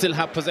still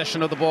have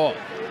possession of the ball.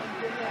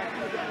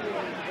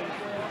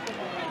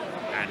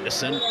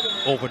 Anderson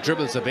over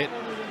dribbles a bit,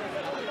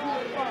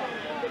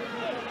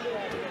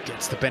 but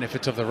gets the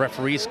benefit of the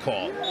referee's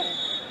call.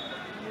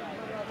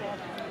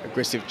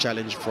 Aggressive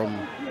challenge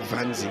from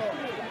Vanzi.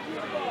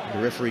 The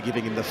referee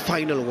giving him the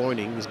final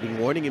warning. He's been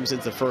warning him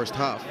since the first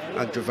half,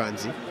 Andrew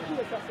Vanzi.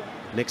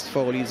 Next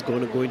foul, he's going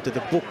to go into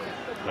the book.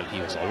 Well,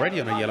 he was already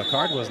on a yellow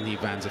card, wasn't he,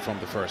 Vanzi, from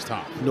the first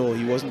half? No,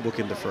 he wasn't booked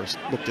in the first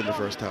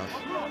half.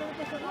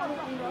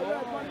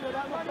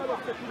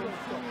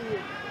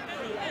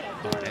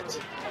 Arnett.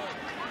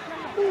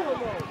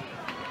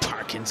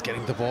 Parkins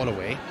getting the ball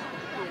away.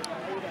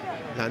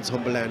 Lance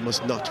Humberland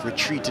must not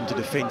retreat into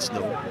defense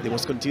now. They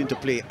must continue to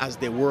play as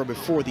they were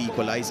before the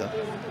equalizer.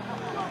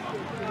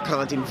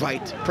 Can't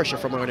invite pressure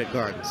from Arnett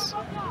Gardens.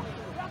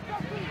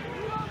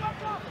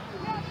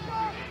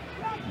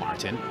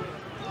 Martin.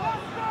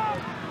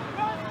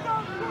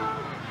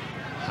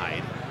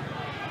 Hyde.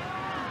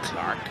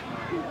 Clark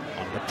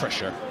under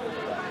pressure.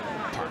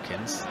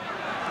 Parkins.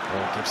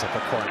 Oh, gives up a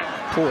corner.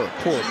 Poor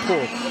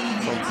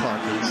from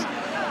Parkins.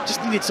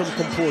 Just needed some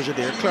composure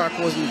there. Clark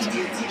wasn't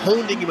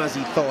hounding him as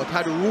he thought.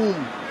 Had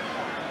room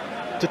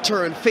to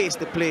turn, face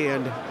the play,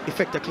 and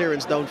effect a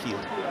clearance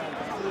downfield.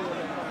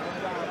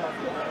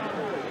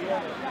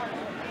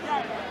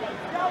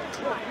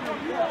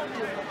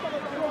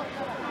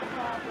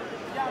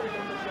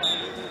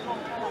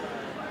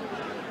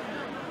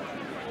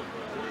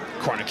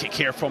 Corner kick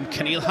here from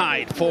Keneal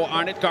Hyde for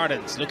Arnett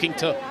Gardens, looking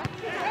to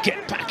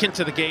get back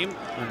into the game,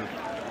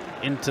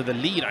 into the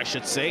lead, I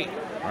should say,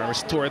 or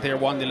restore their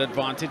 1-0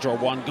 advantage or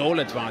 1-goal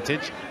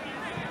advantage.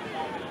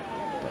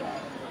 But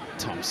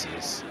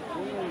Thompson's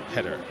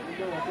header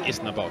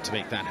isn't about to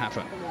make that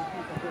happen.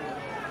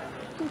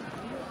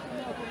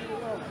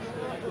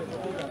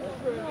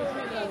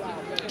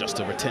 Just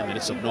over 10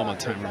 minutes of normal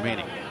time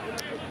remaining.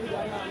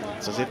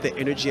 It's as if the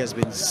energy has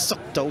been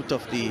sucked out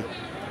of the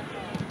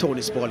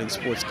Tony Spalding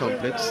Sports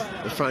Complex.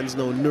 The fans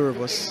now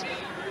nervous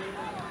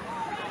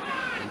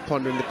and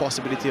pondering the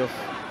possibility of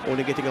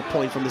only getting a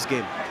point from this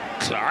game.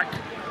 Clark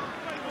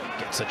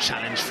gets a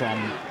challenge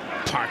from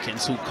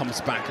Parkins, who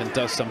comes back and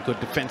does some good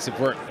defensive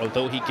work,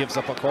 although he gives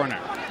up a corner.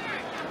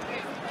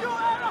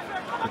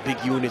 The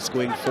big units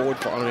going forward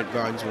for Arnett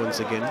Gardens once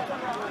again.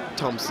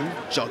 Thompson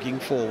jogging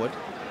forward.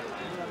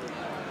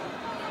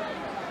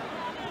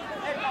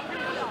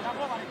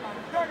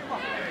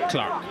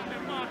 Clark.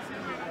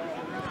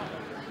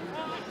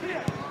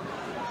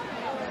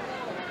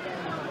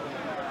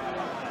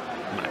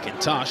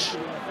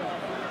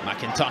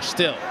 McIntosh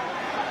still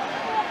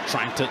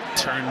trying to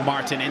turn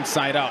Martin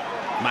inside out.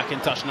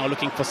 McIntosh now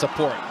looking for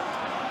support.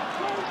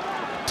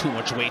 Too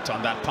much weight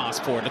on that pass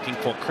forward, looking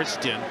for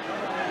Christian.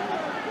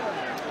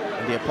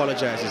 And he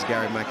apologizes,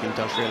 Gary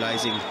McIntosh,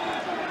 realizing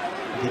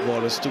the ball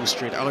was too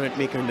straight. Arnett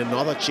making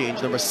another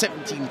change. Number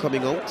 17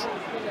 coming out.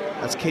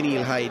 That's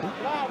Keneal Hyde.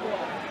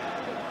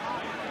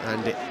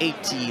 And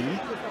 18,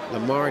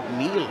 Lamar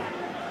Neal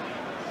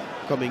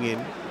coming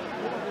in.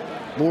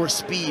 More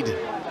speed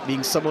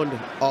being summoned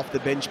off the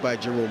bench by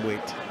Jerome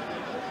Waite.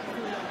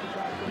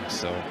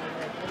 So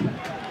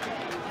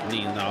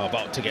Neal now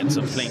about to get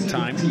some playing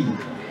time.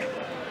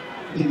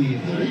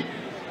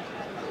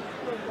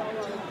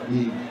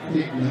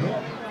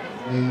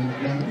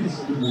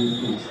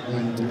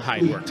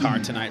 Hyde worked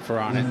hard tonight for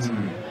Arnett.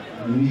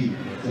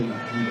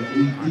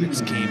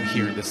 Arnett's game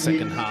here in the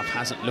second half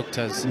hasn't looked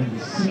as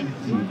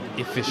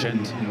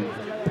efficient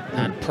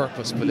and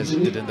purposeful as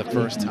it did in the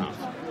first half.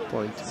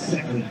 Point.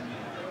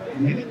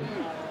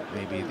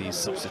 Maybe these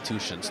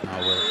substitutions now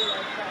will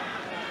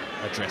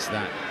address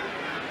that.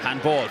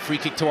 Handball, free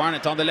kick to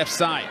Arnett on the left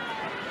side.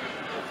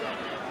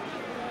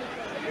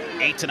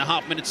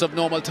 8.5 minutes of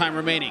normal time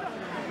remaining.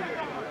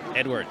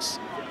 Edwards.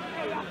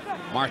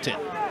 Martin.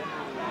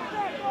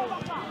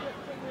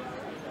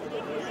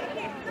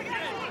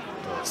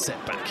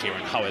 Set back here,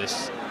 and Howell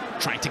is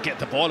trying to get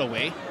the ball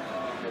away.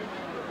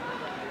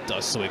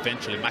 Does so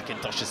eventually.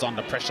 McIntosh is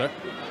under pressure.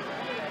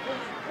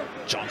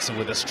 Johnson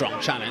with a strong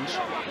challenge.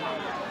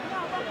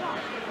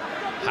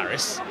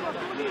 Harris.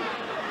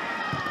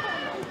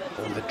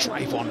 Oh, the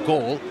drive on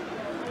goal.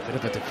 A bit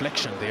of a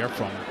deflection there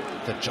from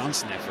the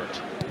Johnson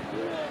effort.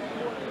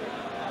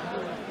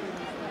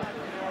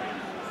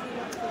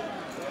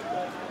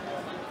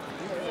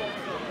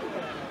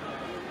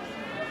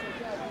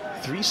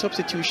 Three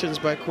substitutions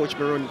by Coach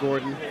Baron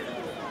Gordon,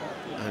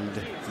 and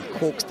he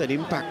coaxed an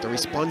impact, a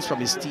response from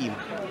his team.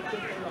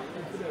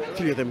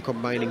 Three of them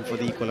combining for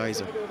the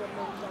equalizer.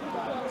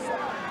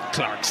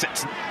 Clark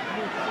sets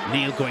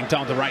Neal going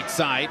down the right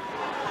side.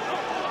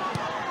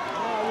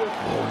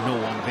 Oh, no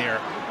one there.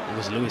 It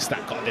was Lewis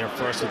that got there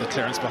first with the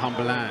clearance for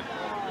Humberland.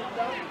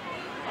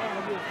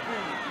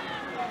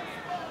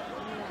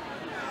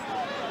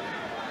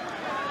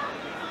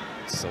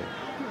 So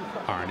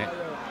Arnett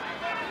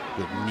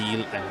with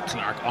Neal and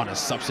Clark on as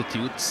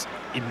substitutes,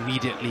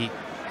 immediately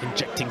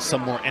injecting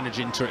some more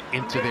energy into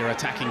their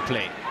attacking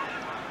play.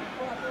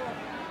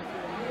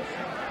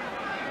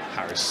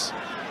 Harris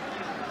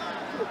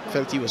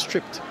Felt he was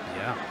tripped.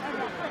 Yeah.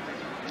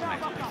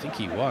 I think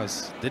he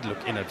was. Did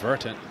look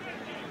inadvertent.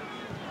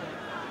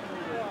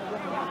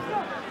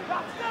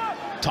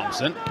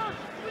 Thompson.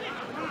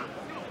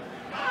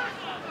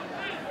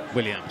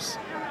 Williams.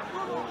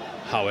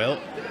 Howell.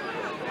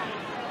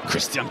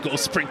 Christian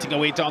goes sprinting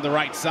away down the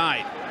right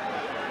side.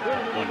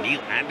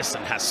 O'Neill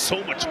Anderson has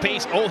so much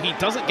pace. Oh, he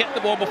doesn't get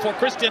the ball before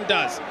Christian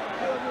does.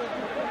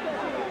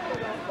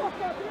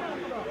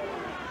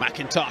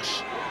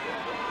 McIntosh.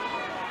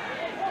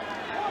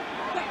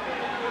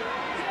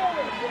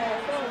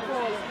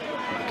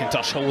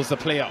 McIntosh holds the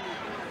play up.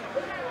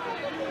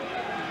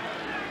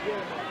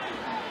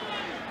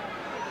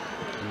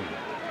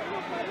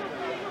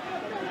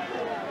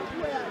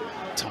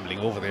 Tumbling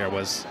over there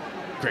was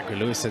Gregory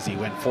Lewis as he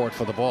went forward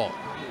for the ball.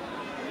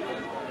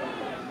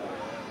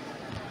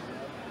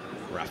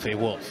 Rafe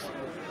Wolf.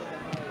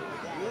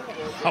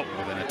 Oh,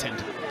 with an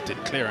attempted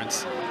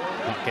clearance.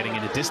 Not getting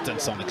any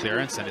distance on the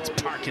clearance, and it's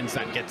Parkins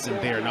that gets in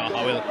there now.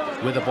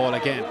 Howell with the ball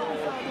again.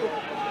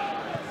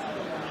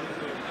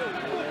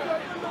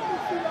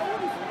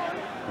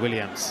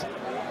 Williams.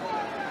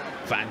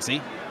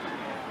 Fancy.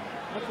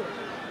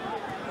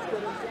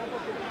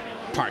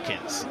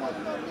 Parkins.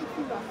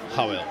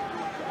 Howell.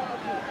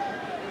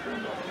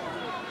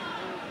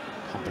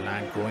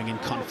 Cumberland growing in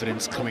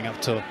confidence coming up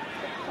to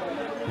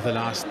the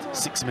last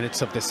 6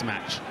 minutes of this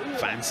match.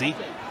 Fancy.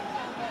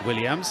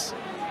 Williams.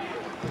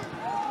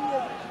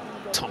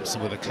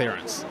 Thompson with a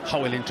clearance.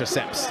 Howell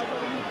intercepts.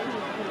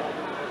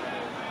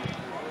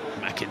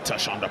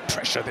 McIntosh under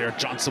pressure there.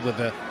 Johnson with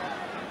a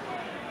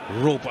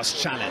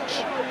robust challenge.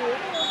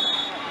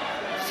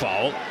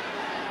 Foul.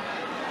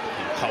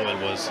 And Howell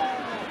was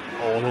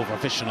all over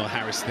Visional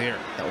Harris there.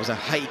 That was a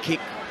high kick.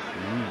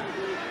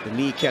 The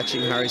knee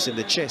catching Harris in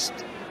the chest.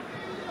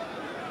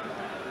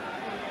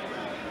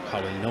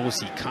 Howell knows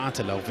he can't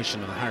allow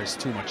Visional Harris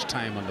too much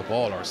time on the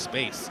ball or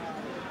space.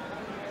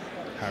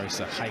 Harris,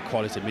 a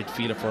high-quality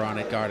midfielder for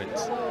Arnett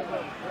Gardens.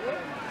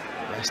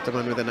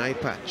 Rastaman with an eye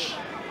patch.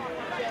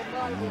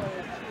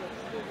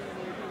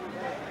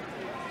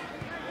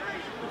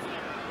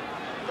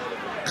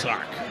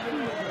 Clark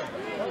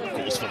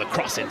goes for the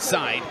cross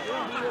inside.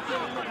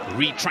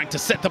 Reed trying to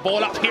set the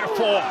ball up here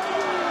for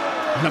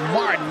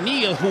Lamar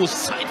Neal, whose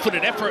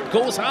side-footed effort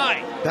goes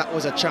high. That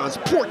was a chance.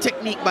 Poor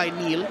technique by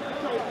Neal.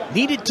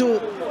 Needed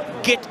to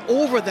get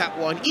over that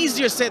one.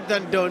 Easier said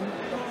than done.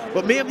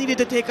 But may have needed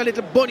to take a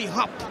little bunny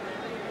hop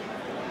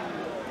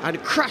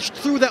and crashed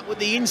through that with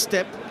the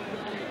instep.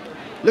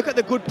 Look at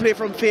the good play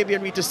from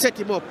Fabian Reed to set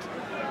him up.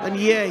 And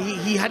yeah,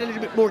 he had a little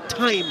bit more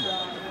time.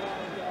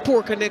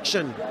 Poor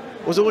connection.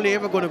 Was only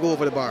ever going to go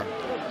over the bar.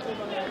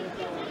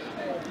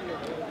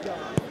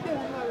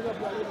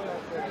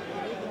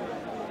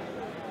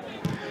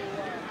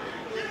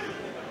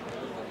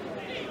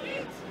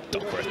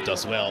 Duckworth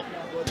does well.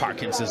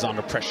 Parkins is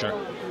under pressure.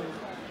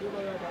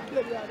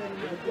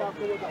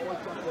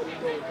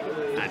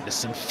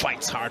 Anderson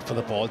fights hard for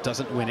the ball,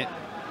 doesn't win it.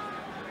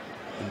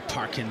 And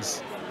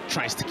Parkins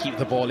tries to keep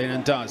the ball in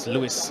and does.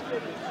 Lewis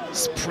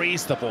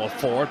sprays the ball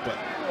forward, but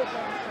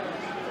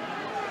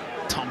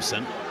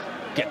Thompson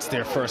gets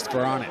there first for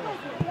Arnett.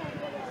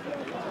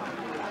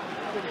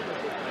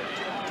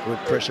 Good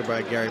pressure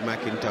by Gary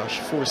McIntosh,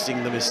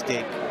 forcing the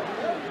mistake.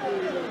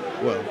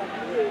 Well,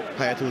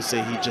 Hyatt will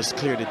say he just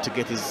cleared it to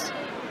get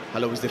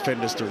allow his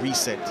defenders to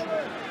reset.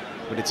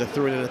 But it's a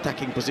throw in an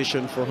attacking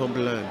position for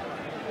Humberland.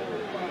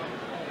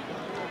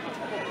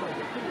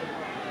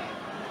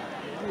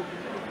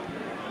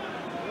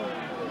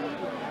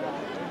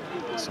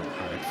 So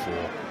Arnett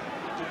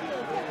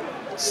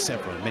for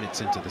several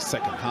minutes into the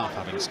second half,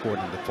 having scored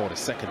in the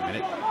 42nd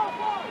minute,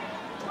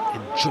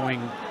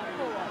 enjoying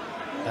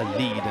a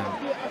lead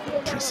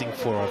and pressing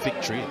for a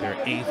victory. They're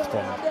 8th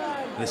from,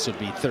 this would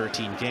be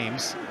 13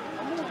 games.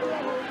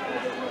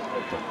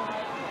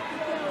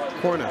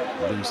 Corner.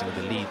 Losing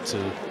the lead to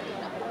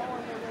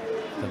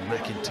the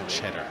McIntosh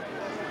header.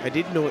 I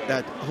did note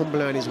that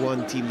Humberland is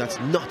one team that's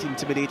not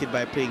intimidated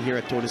by playing here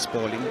at Tony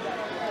Spalding,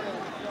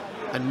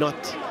 and not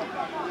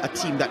a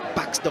team that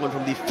backs down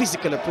from the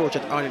physical approach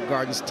that Arnett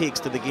Gardens takes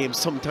to the game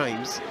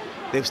sometimes.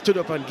 They've stood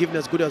up and given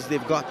as good as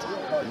they've got,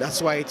 and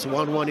that's why it's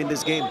 1-1 in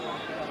this game.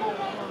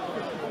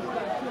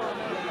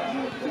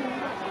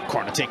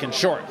 Corner taken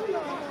short.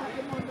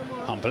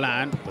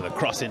 Humberland with a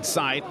cross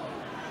inside.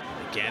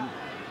 Again,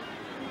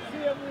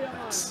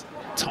 it's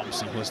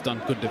Thompson, who has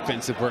done good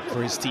defensive work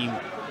for his team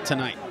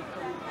tonight.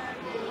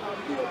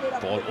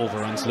 Ball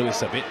overruns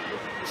Lewis a bit.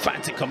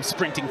 Fancy comes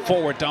sprinting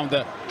forward down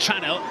the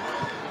channel.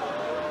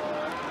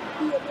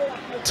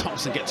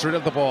 Thompson gets rid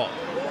of the ball.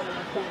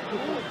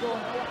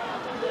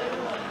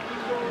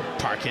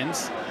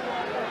 Parkins.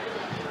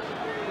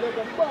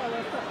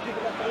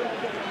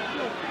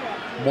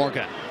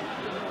 Morgan.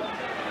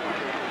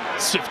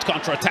 Swift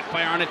counter-attack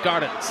by Arnett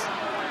Gardens.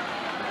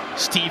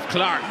 Steve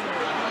Clark.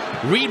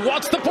 Reed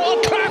wants the ball.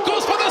 Clark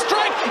goes for the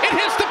strike. It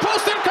hits the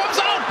post and comes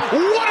out.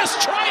 What a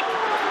strike!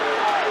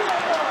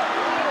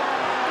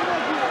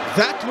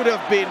 That would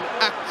have been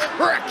a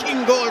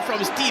cracking goal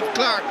from Steve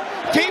Clark.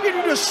 Fabian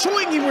Reed was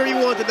showing him where he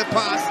wanted the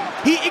pass.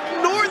 He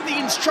ignored the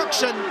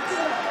instruction.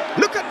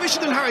 Look at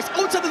Vishal Harris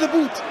outside of the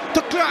boot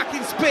to Clark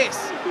in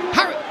space.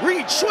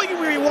 Reed showing him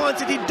where he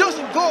wants it. He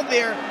doesn't go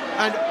there.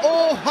 And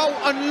oh, how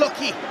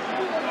unlucky.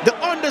 The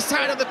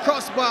underside of the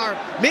crossbar,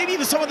 maybe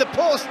even some of the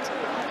post.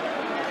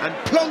 And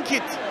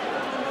Plunkett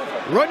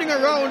running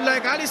around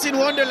like Alice in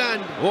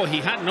Wonderland. Oh, he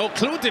had no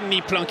clue, didn't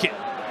he, Plunkett?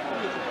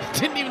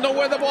 Didn't even know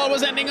where the ball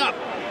was ending up.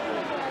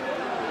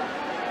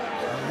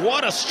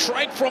 What a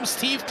strike from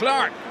Steve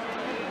Clark.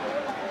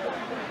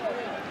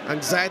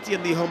 Anxiety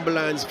on the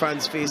Humberlands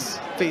fans'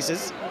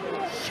 faces.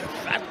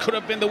 That could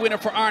have been the winner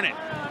for Arnett.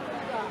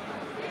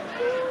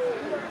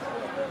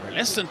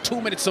 Less than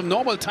 2 minutes of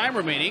normal time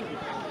remaining.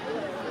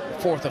 The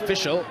fourth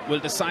official will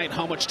decide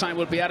how much time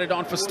will be added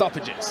on for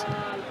stoppages.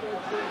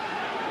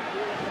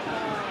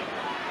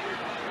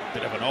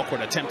 Bit of an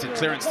awkward attempted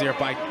clearance there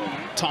by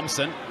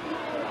Thompson.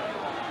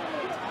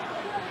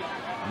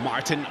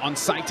 Martin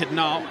unsighted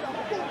now,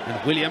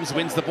 and Williams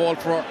wins the ball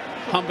for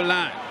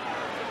Humberland.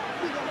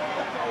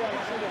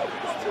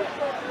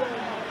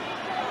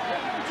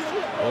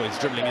 Oh, he's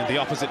dribbling in the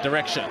opposite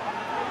direction.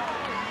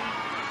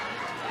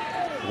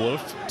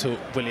 Wolf to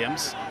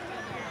Williams.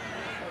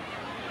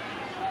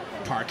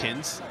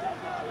 Parkins.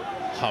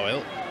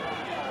 Howell.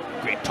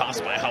 Great pass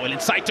by Howell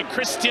inside to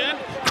Christian.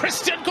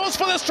 Christian goes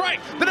for the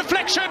strike. The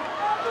deflection.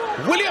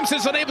 Williams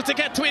is unable to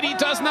get to it. He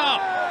does now.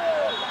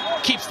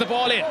 Keeps the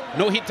ball in.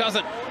 No, he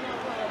doesn't.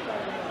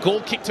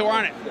 Goal kick to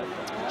Arnett.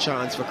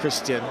 Chance for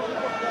Christian.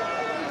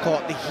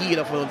 Caught the heel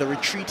of one of the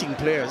retreating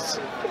players.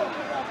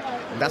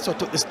 And that's what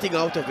took the sting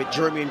out of it,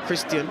 Jeremy and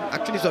Christian.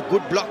 Actually, it's a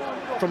good block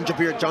from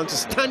Jabir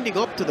Johnson, standing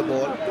up to the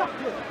ball.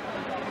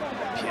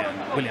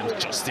 Yeah, Williams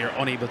just there,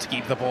 unable to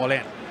keep the ball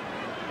in.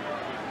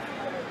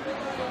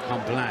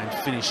 Humberland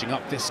finishing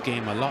up this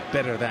game a lot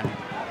better than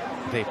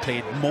they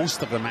played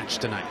most of the match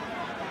tonight.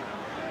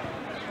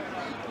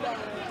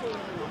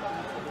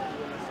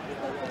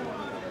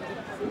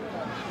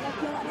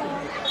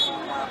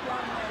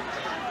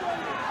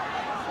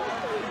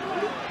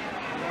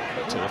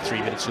 So 3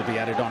 minutes will be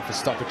added on for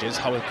stoppages.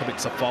 Howell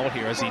commits a foul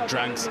here as he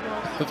drags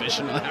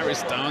Vishal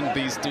Harris down.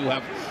 These two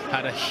have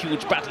had a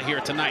huge battle here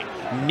tonight.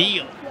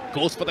 Neal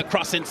goes for the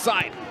cross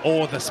inside.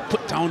 Oh, this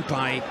put down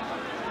by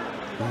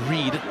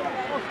Reed.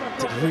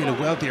 Did really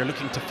well there,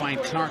 looking to find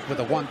Clark with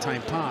a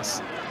one-time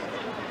pass.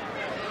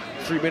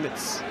 3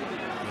 minutes.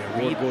 Yeah,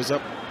 Reed goes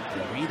up.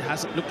 Reed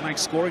hasn't looked like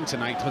scoring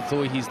tonight,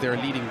 although he's their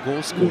leading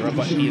goal scorer,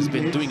 but he has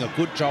been doing a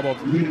good job of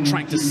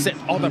trying to set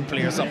other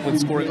players up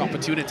with scoring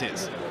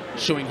opportunities,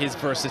 showing his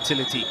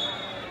versatility.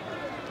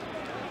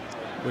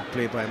 Good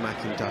play by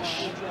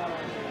McIntosh.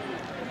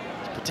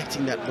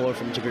 Protecting that ball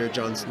from Jabir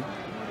Johnson.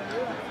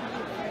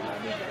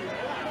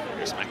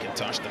 Here's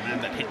McIntosh, the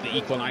man that hit the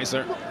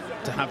equalizer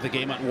to have the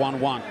game at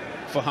 1-1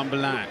 for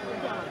Humberland.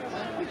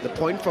 The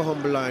point for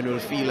Humberland will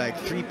feel like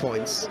 3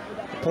 points.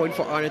 The point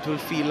for Arnett will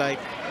feel like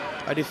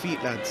a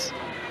defeat, lads.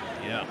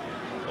 Yeah,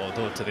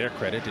 although to their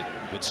credit, it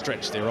would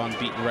stretch their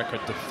unbeaten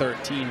record to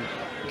 13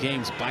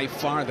 games, by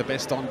far the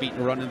best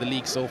unbeaten run in the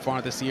league so far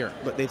this year.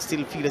 But they'd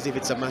still feel as if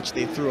it's a match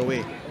they threw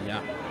away.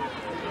 Yeah.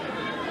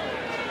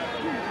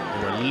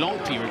 There were long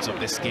periods of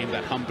this game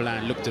that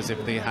Humberland looked as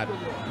if they had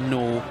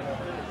no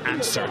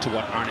answer to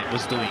what Arnett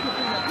was doing.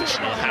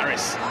 Vishal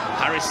Harris.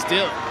 Harris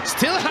still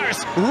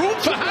Harris. Room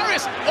for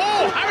Harris.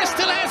 Oh, Harris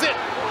still has it.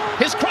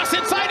 His cross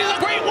inside is a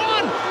great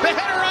one. The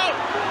header out.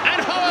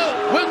 And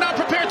Howell will now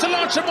prepare to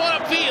launch the ball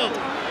upfield.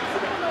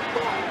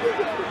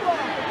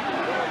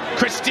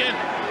 Christian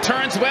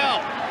turns well.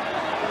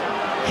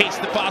 Hates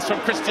the pass from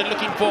Christian,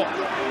 looking for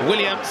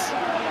Williams.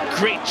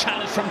 Great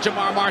challenge from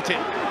Jamar Martin.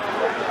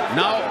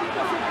 Now,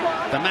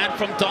 the man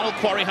from Donald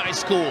Quarry High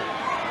School.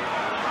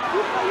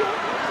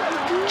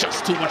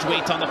 Just too much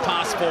weight on the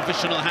pass for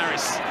Vishal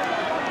Harris.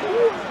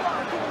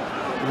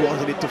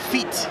 Wanted it to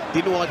feet,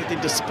 didn't want it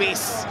into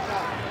space.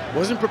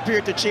 Wasn't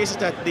prepared to chase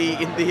it at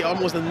the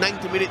almost the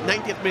 90th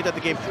minute of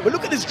the game. But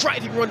look at this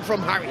driving run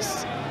from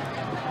Harris.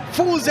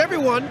 Fools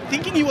everyone,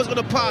 thinking he was going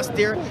to pass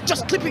there,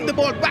 just clipping the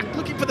ball back,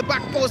 looking for the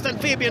back post and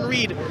Fabian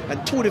Reed.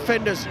 And two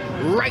defenders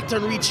right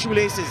on Reed's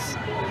shoelaces.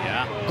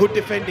 Yeah. Good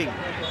defending.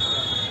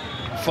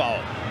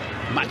 Foul.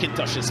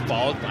 McIntosh is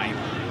fouled by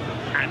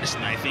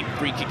Anderson, I think.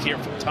 Free kick here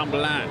from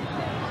Humberland.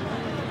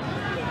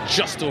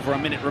 Just over a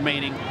minute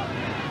remaining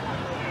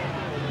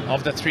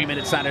of the 3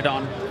 minutes added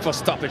on for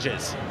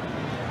stoppages.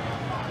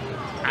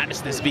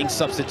 Anderson is being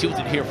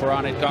substituted here for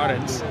Arnett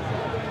Gardens.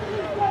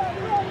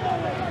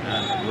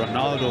 And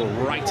Ronaldo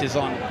Wright is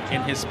on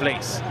in his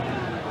place.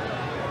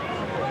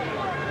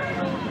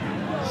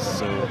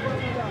 So,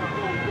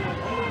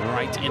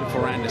 Wright in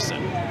for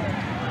Anderson.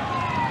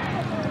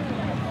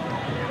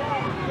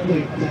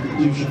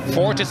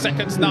 40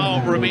 seconds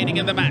now remaining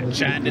in the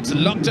match, and it's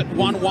locked at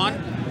 1-1.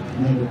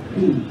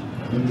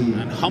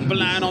 And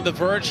Humberland on the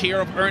verge here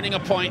of earning a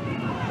point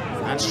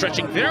and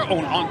stretching their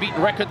own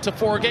unbeaten record to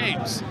 4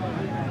 games,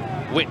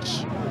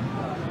 which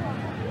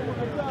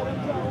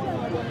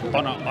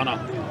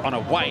on a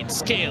wide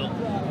scale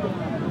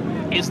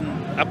isn't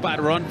a bad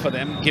run for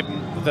them, given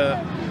the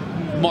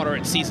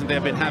moderate season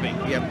they've been having.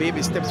 Yeah,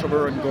 baby steps from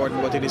Aaron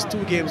Gordon, but in his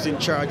 2 games in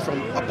charge,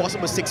 from a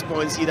possible 6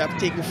 points, he'd have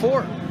taken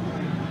 4.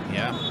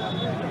 Yeah.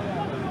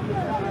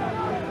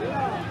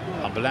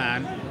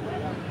 Humberland,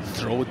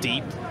 throw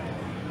deep.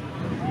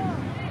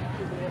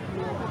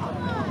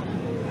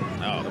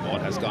 Oh, the ball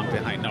has gone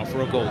behind now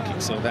for a goal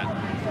kick, so that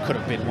could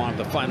have been one of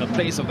the final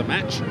plays of the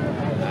match.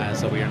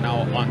 So we are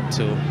now on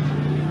to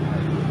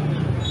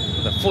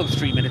the full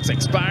 3 minutes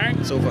expiring.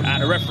 It's over.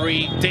 And a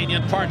referee,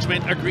 Daniel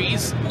Parchment,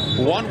 agrees.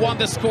 1-1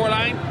 the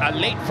scoreline. A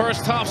late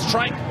first half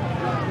strike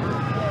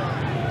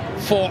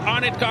for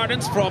Arnett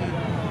Gardens from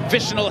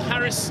Vishnal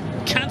Harris,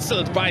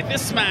 cancelled by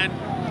this man,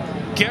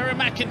 Gary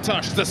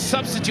McIntosh, the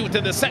substitute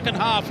in the second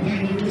half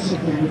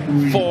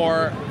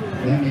for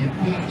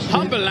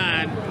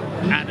Humberland.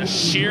 And a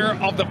share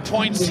of the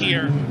points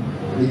here.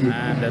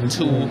 And the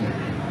 2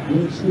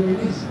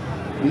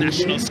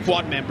 national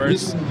squad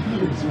members,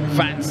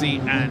 Fancy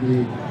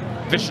and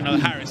Vishnal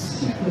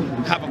Harris,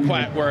 have a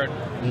quiet word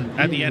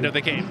at the end of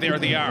the game. There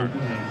they are.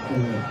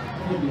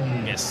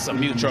 Yes, some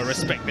mutual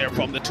respect there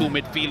from the 2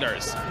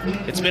 midfielders.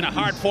 It's been a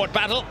hard-fought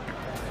battle.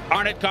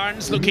 Arnett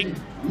Gardens looking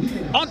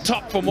on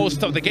top for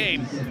most of the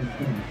game,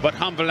 but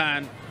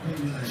Humberland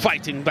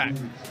fighting back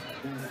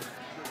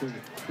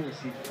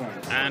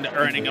and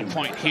earning a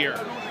point here.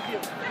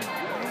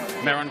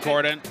 Aaron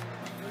Gordon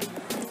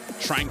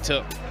trying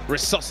to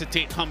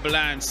resuscitate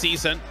Humberland's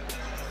season.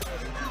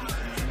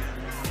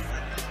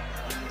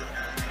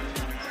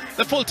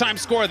 The full-time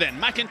score then,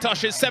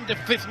 McIntosh's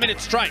 75th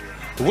minute strike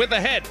with the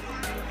head,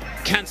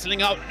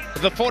 cancelling out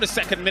the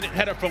 42nd minute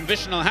header from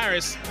Vishnal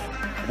Harris.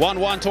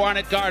 1-1 to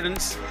Arnett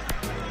Gardens,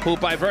 who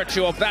by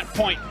virtue of that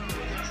point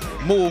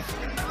move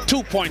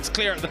 2 points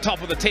clear at the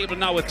top of the table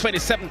now with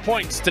 27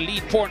 points to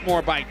lead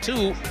Portmore by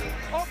 2.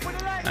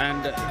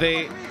 And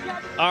they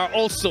are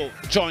also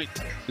joint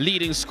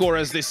leading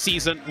scorers this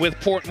season with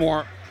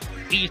Portmore,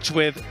 each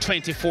with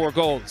 24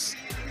 goals.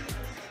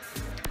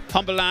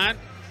 Humberland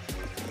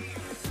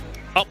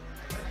up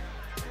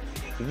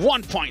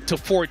 1 point to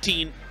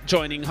 14,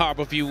 joining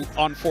Harbourview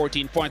on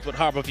 14 points, with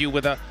Harbourview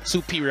with a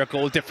superior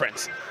goal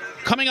difference.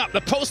 Coming up,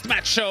 the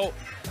post-match show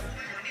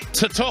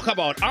to talk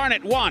about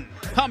Arnett 1,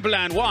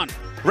 Humberland 1,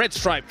 Red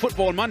Stripe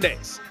Football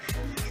Mondays.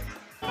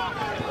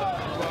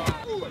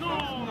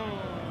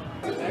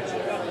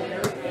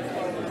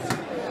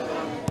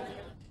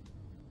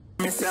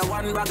 Mr.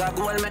 One bag of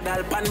gold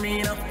medal pan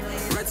me now.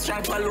 Red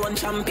Stripe alone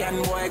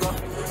champion boy go.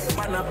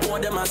 Pan a pour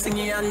them a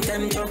singing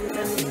anthem to.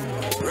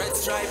 Red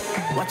Stripe,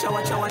 watch out,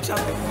 watch out, watch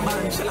out.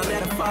 Man, shall I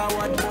make a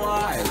forward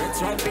boy. Red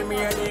Stripe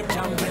Premier League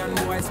champion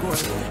boy score.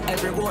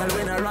 Every goal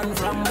winner run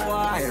from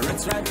boy. Red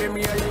Stripe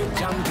Premier League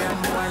champion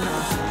boy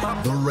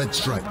now. The Red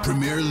Stripe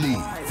Premier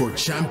League for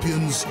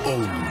champions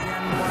only.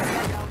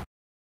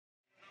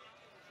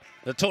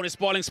 The Tony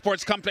Spalding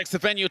Sports Complex, the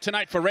venue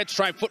tonight for Red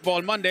Stripe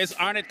Football Mondays.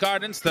 Arnett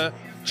Gardens, the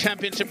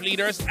championship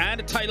leaders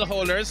and title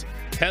holders,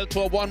 held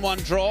to a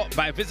 1-1 draw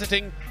by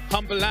visiting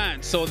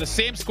Humberland. So the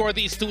same score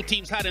these 2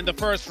 teams had in the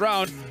first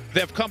round,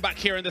 they've come back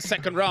here in the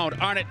second round.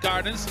 Arnett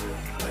Gardens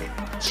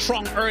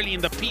strong early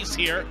in the piece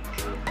here,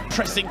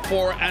 pressing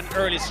for an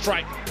early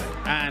strike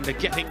and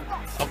getting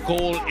a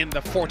goal in the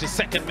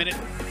 42nd minute.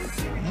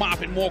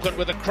 Marvin Morgan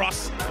with a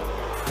cross.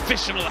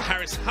 Vishnal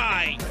Harris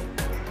high,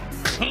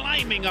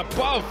 climbing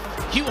above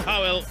Hugh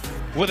Howell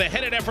with a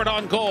headed effort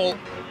on goal.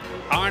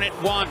 Arnett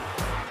 1,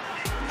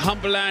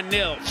 Humberland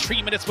 0,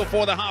 3 minutes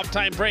before the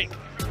halftime break.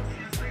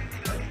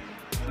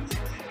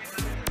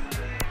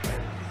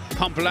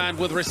 Humberland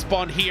will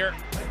respond here.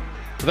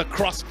 The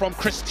cross from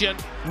Christian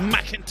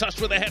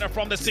McIntosh with a header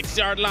from the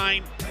 6-yard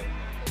line.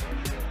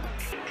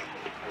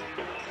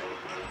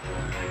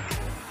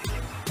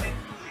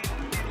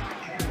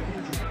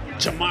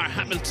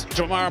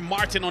 Jamar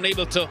Martin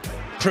unable to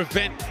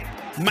prevent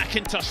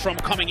McIntosh from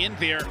coming in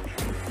there,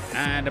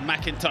 and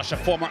McIntosh, a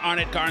former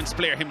Arnett Gardens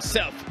player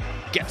himself,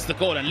 gets the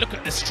goal. And look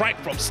at the strike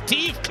from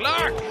Steve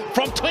Clark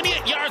from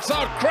 28 yards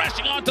out,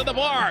 crashing onto the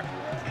bar.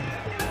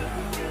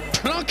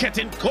 Plunkett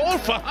in goal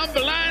for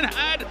Humberland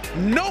had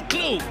no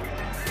clue,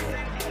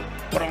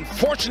 but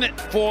unfortunate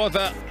for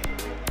the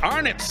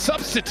Arnett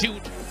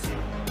substitute,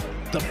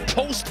 the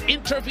post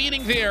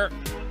intervening there,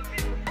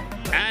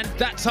 and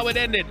that's how it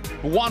ended.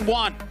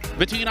 1-1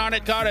 between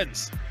Arnett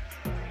Gardens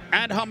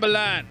and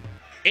Humberland.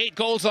 8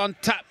 goals on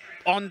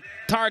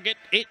target,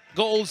 8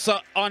 goals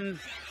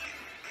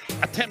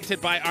attempted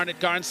by Arnett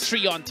Gardens,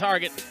 3 on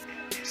target.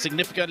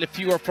 Significantly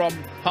fewer from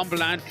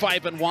Humberland,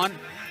 5 and 1.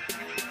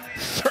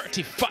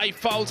 35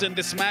 fouls in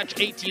this match,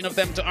 18 of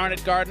them to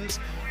Arnett Gardens.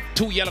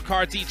 2 yellow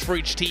cards each for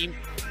each team.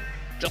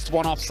 Just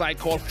 1 offside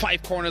call,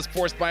 5 corners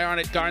forced by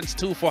Arnett Gardens,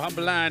 2 for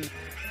Humberland.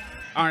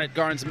 Arnett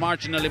Gardens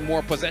marginally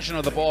more possession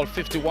of the ball,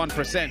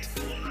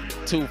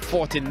 51% to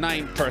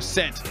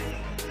 49%.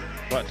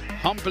 But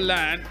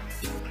Humberland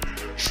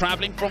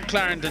traveling from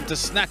Clarendon to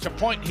snatch a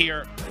point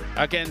here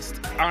against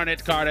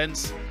Arnett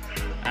Gardens,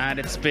 and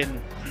it's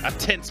been a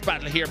tense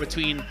battle here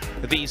between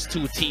these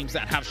two teams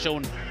that have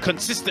shown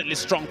consistently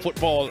strong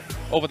football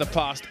over the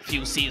past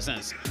few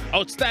seasons.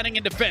 Outstanding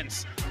in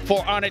defense for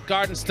Arnett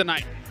Gardens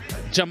tonight,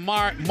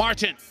 Jamar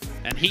Martin,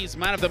 and he's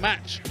man of the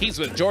match. He's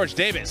with George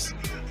Davis.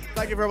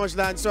 Thank you very much,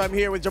 Lance. So I'm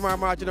here with Jamar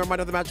Martin, our man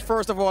of the match.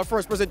 First of all,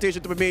 first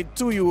presentation to be made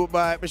to you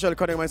by Michelle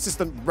Cunningham,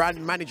 assistant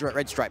brand manager at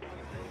Red Stripe.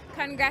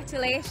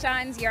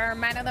 Congratulations, you're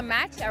man of the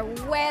match. A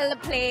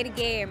well-played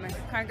game.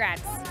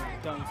 Congrats.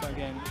 Thanks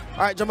again.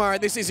 All right, Jamar,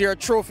 this is your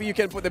trophy. You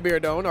can put the beer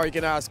down, or you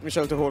can ask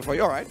Michelle to hold for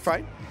you. All right,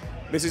 fine.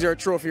 This is your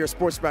trophy, your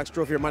sports match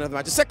trophy, your man of the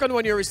match. The second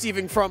one you're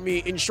receiving from me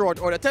in short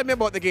order. Tell me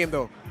about the game,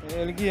 though.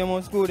 Yeah, the game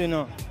was good, you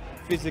know.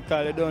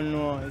 Physical, you don't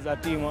know. It's a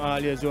team who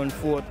always run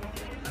forth,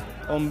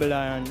 humble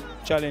and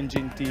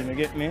challenging team, you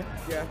get me?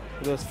 Yeah.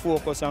 Just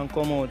focus and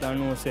come out and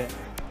know, say,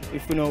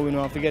 if we know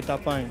have to get a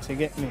point, you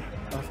get me?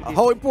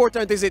 How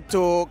important is it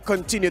to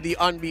continue the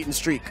unbeaten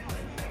streak?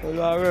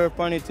 Well, we work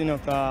on it, you know,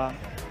 because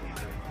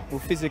we're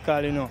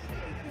physical, you know.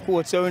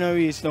 Coach, we don't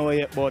reach nowhere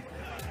yet, but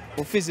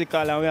we're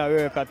physical and we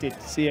work at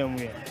it same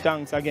way.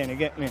 Thanks again, you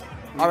get me?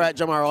 All right,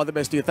 Jamar, all the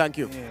best to you. Thank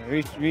you.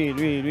 Yeah,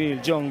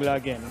 real jungle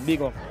again.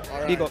 Big up.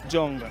 Right. Big up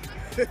jungle.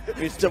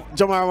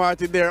 Jamar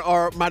Martin there,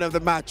 our man of the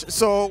match.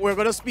 So we're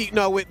going to speak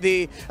now with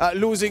the not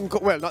losing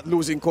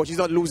coach. He's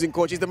not losing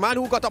coach. He's the man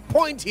who got a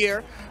point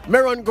here,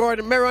 Meron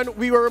Gordon. Meron,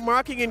 we were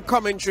remarking in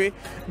commentary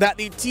that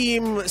the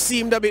team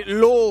seemed a bit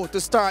low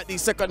to start the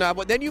second half,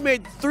 but then you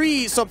made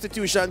 3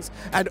 substitutions,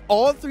 and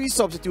all 3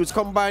 substitutes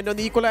combined on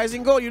the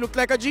equalizing goal. You look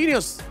like a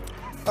genius.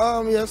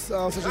 Yes,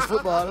 such as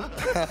football.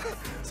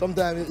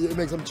 Sometimes you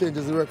make some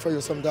changes, it work for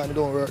you, sometimes it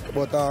don't work.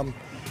 But you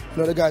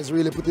know, the guys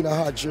really put in a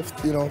hard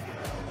shift, you know.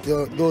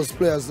 Those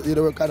players,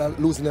 they were kind of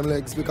losing them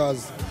legs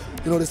because,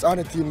 you know, this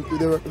Arnett team,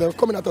 they were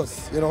coming at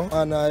us, you know,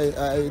 and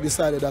I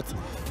decided that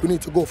we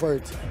need to go for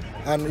it.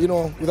 And, you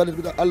know, with a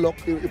little bit of luck,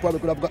 you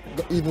probably could have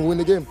even win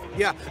the game.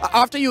 Yeah.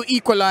 After you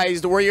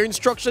equalized, were your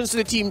instructions to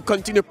the team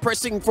continue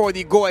pressing for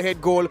the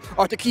go-ahead goal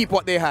or to keep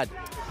what they had?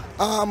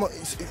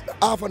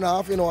 Half and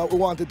half, you know, we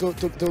wanted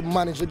to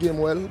manage the game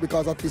well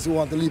because at least we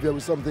want to leave here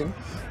with something.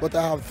 But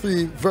I have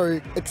 3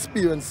 very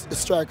experienced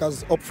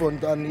strikers up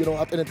front, and, you know,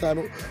 at any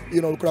time,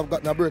 you know, we could have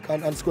gotten a break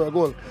and score a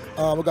goal.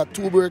 We got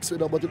 2 breaks, you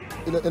know, but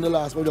in the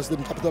last, we just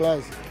didn't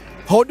capitalize.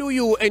 How do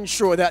you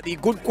ensure that the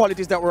good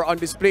qualities that were on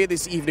display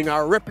this evening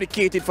are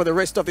replicated for the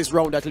rest of this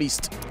round at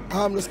least?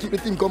 Just keep the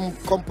team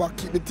compact,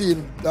 keep the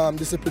team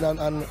disciplined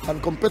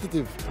and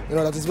competitive. You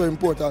know, that is very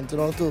important, you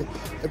know,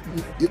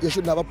 you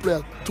shouldn't have a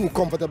player too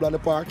comfortable on the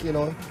park, you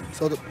know,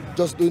 so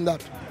just doing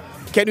that.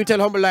 Can you tell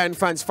Humble Lion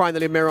fans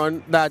finally,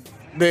 Meron, that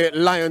the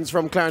Lions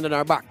from Clarendon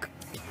are back?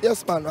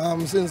 Yes,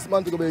 man. Since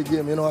Montego Bay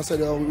game, you know, I said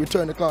we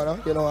turn the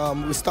corner, you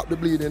know, we stop the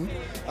bleeding,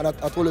 and I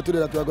told you today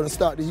that we are going to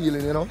start the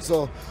healing, you know.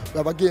 So we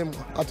have a game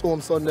at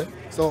home Sunday,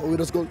 so we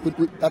just go.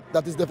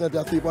 That is definitely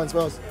a 3 points for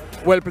us.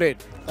 Well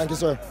played. Thank you,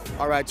 sir.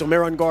 All right, so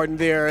Meron Gordon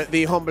there,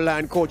 the Humble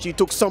Lion coach, he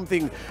took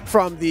something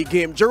from the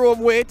game. Jerome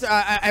Waite,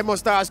 I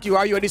must ask you,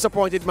 are you a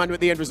disappointed man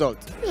with the end result?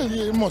 Yeah,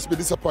 you must be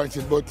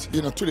disappointed, but,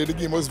 you know, today the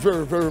game was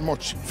very, very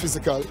much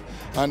physical,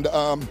 and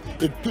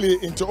it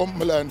played into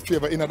Humble Lion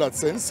favour in that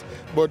sense.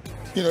 But,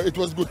 you know, it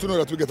was good to know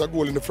that we get a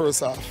goal in the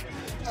first half,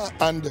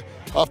 and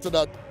after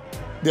that,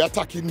 the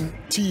attacking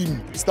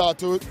team start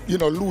to, you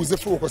know, lose the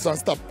focus and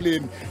stop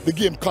playing the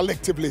game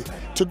collectively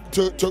to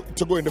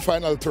go in the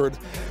final third.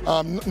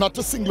 Not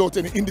to single out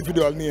any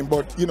individual name,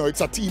 but, you know,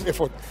 it's a team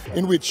effort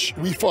in which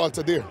we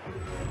falter there.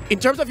 In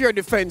terms of your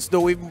defense,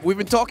 though, we've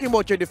been talking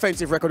about your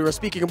defensive record. We were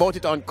speaking about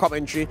it on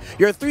commentary.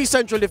 Your 3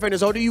 central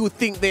defenders, how do you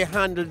think they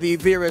handled the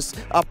various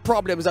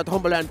problems that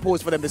Humble Lion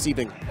posed for them this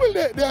evening? Well,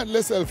 they handled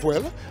themselves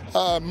well.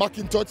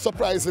 McIntosh,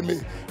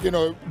 surprisingly, you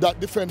know, that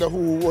defender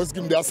who was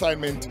given the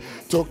assignment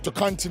to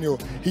continue,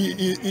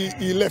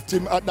 he left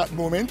him at that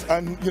moment,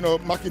 and, you know,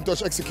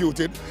 McIntosh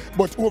executed.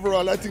 But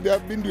overall, I think they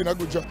have been doing a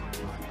good job.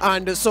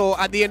 And so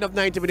at the end of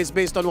 90 minutes,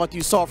 based on what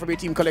you saw from your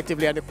team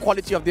collectively and the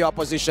quality of the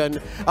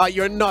opposition,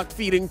 you're not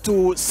feeling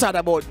too sad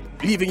about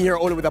leaving here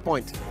only with a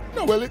point?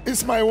 No, well,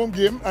 it's my home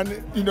game,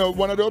 and, you know,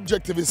 one of the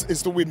objectives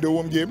is to win the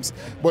home games.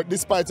 But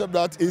despite of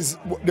that,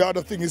 the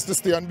other thing is to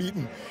stay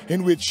unbeaten,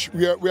 in which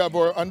we have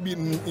our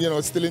unbeaten, you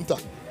know, still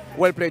intact.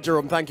 Well played,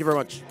 Jerome. Thank you very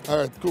much. All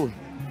right, cool.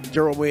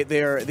 Jerome Waite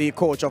there, the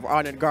coach of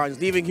Arnett Gardens,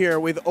 leaving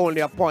here with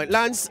only a point.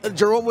 Lance,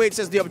 Jerome Waite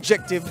says the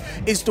objective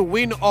is to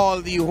win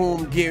all the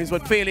home games,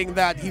 but failing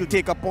that, he'll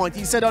take a point.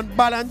 He said on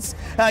balance,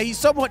 he's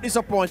somewhat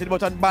disappointed,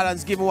 but on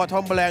balance, given what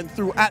Humble Lion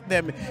threw at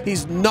them,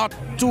 he's not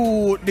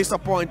too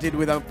disappointed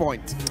with a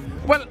point.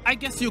 Well, I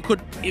guess you could,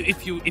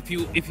 if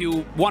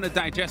you want to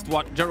digest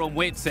what Jerome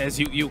Waite says,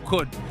 you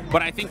could.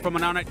 But I think from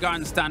an Arnett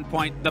Gardens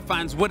standpoint, the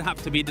fans would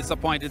have to be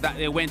disappointed that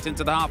they went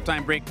into the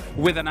halftime break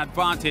with an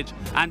advantage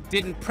and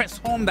didn't press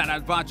home that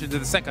advantage in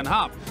the second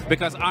half,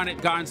 because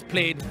Arnett Gardens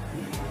played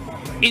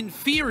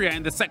inferior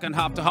in the second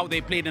half to how they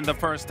played in the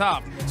first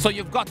half. So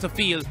you've got to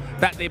feel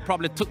that they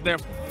probably took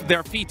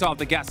their feet off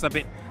the gas a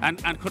bit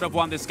and could have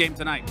won this game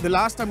tonight. The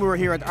last time we were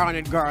here at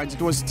Arnett Gardens,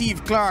 it was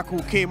Steve Clark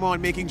who came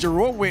on making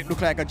Jerome Waite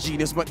look like a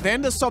genius, but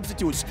then the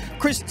substitutes,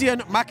 Christian,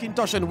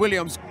 McIntosh and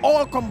Williams,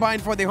 all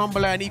combined for the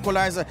Humberland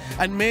equalizer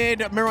and made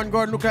Meron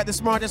Gordon look like the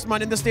smartest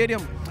man in the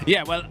stadium.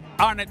 Yeah, well,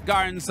 Arnett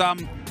Gardens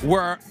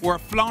were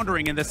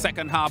floundering in the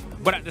second half,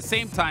 but at the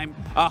same time,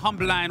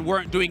 Humberland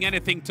weren't doing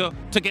anything to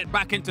get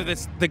back into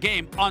the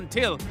game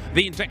until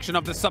the injection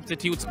of the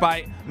substitutes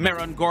by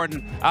Meron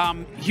Gordon.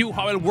 Hugh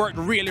Howell worked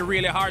really,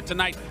 really hard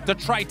tonight to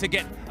try to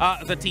get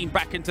the team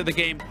back into the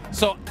game.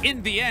 So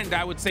in the end,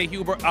 I would say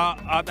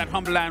that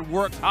Humberland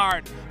worked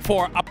hard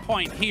for a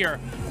point here,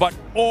 but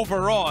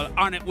overall,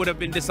 Arnett would have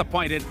been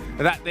disappointed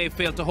that they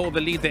failed to hold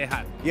the lead they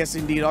had. Yes,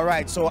 indeed. All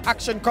right, so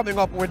action coming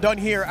up. We're done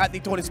here at the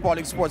Tony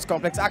Spalding Sports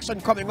Complex. Action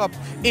coming up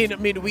in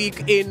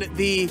midweek in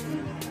the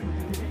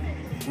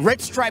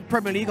Red Stripe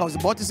Premier League. I was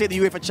about to say the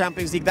UEFA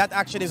Champions League. That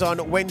action is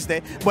on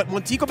Wednesday. But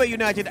Montego Bay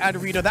United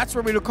and Reno, that's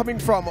where we're coming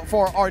from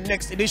for our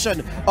next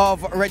edition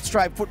of Red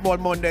Stripe Football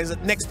Mondays.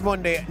 Next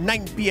Monday,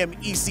 9 p.m.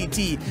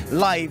 ECT,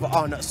 live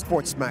on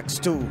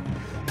Sportsmax 2.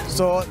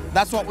 So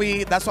that's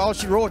all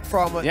she wrote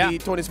from the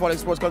Tony Spalding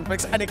Sports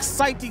Complex. An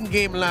exciting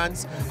game,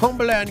 Lance.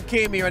 Humberland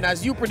came here, and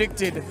as you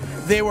predicted,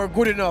 they were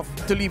good enough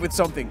to leave with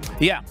something.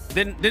 Yeah,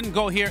 didn't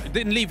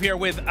leave here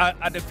with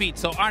a defeat.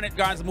 So Arnett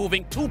Gardens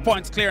moving 2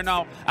 points clear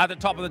now at the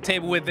top of the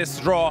table with this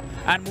draw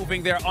and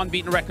moving their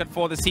unbeaten record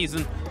for the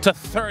season to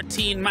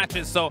 13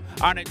 matches. So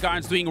Arnett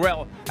Gardens doing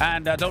well.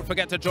 And don't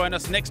forget to join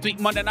us next week,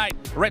 Monday night.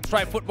 Red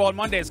Stripe Football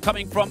Mondays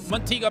coming from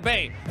Montego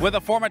Bay with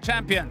the former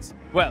champions.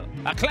 Well,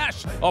 a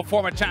clash of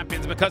former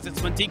champions because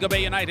it's Montego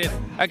Bay United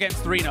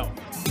against Reno.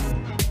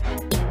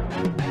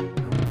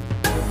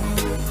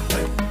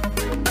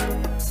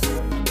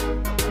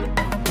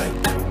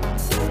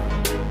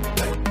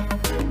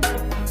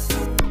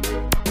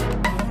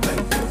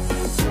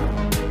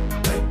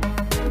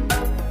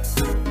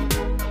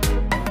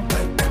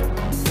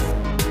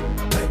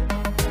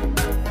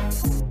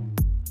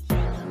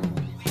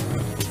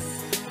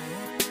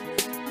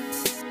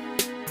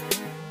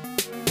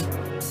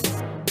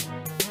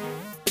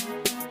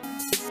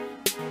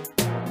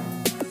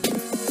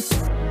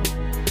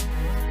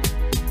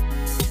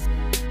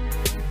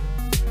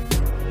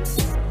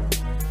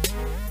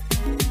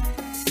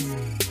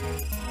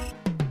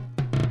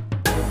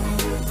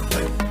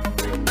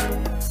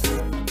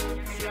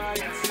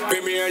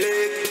 Premier League.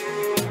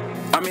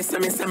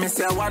 Me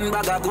say one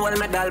bag of gold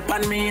medal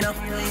pan me now.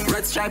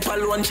 Red Stripe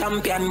alone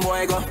champion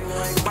boy go.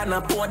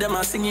 Banner pour them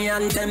a singing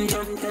anthem.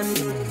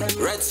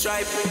 Red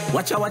Stripe,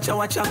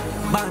 watcha.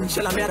 Band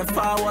shall me the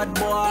forward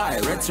boy.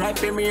 Red Stripe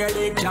Premier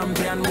League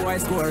champion boy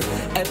score.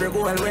 Every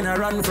goal winner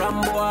run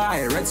from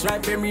boy. Red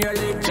Stripe Premier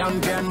League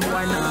champion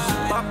boy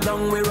now. Pop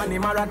down we run the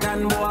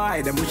marathon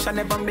boy. The bush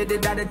never be the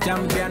daddy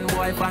champion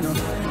boy fan.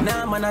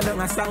 Nah man I don't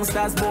a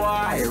songsters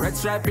boy. Red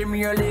Stripe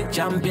Premier League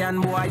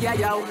champion boy. Yeah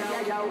yo.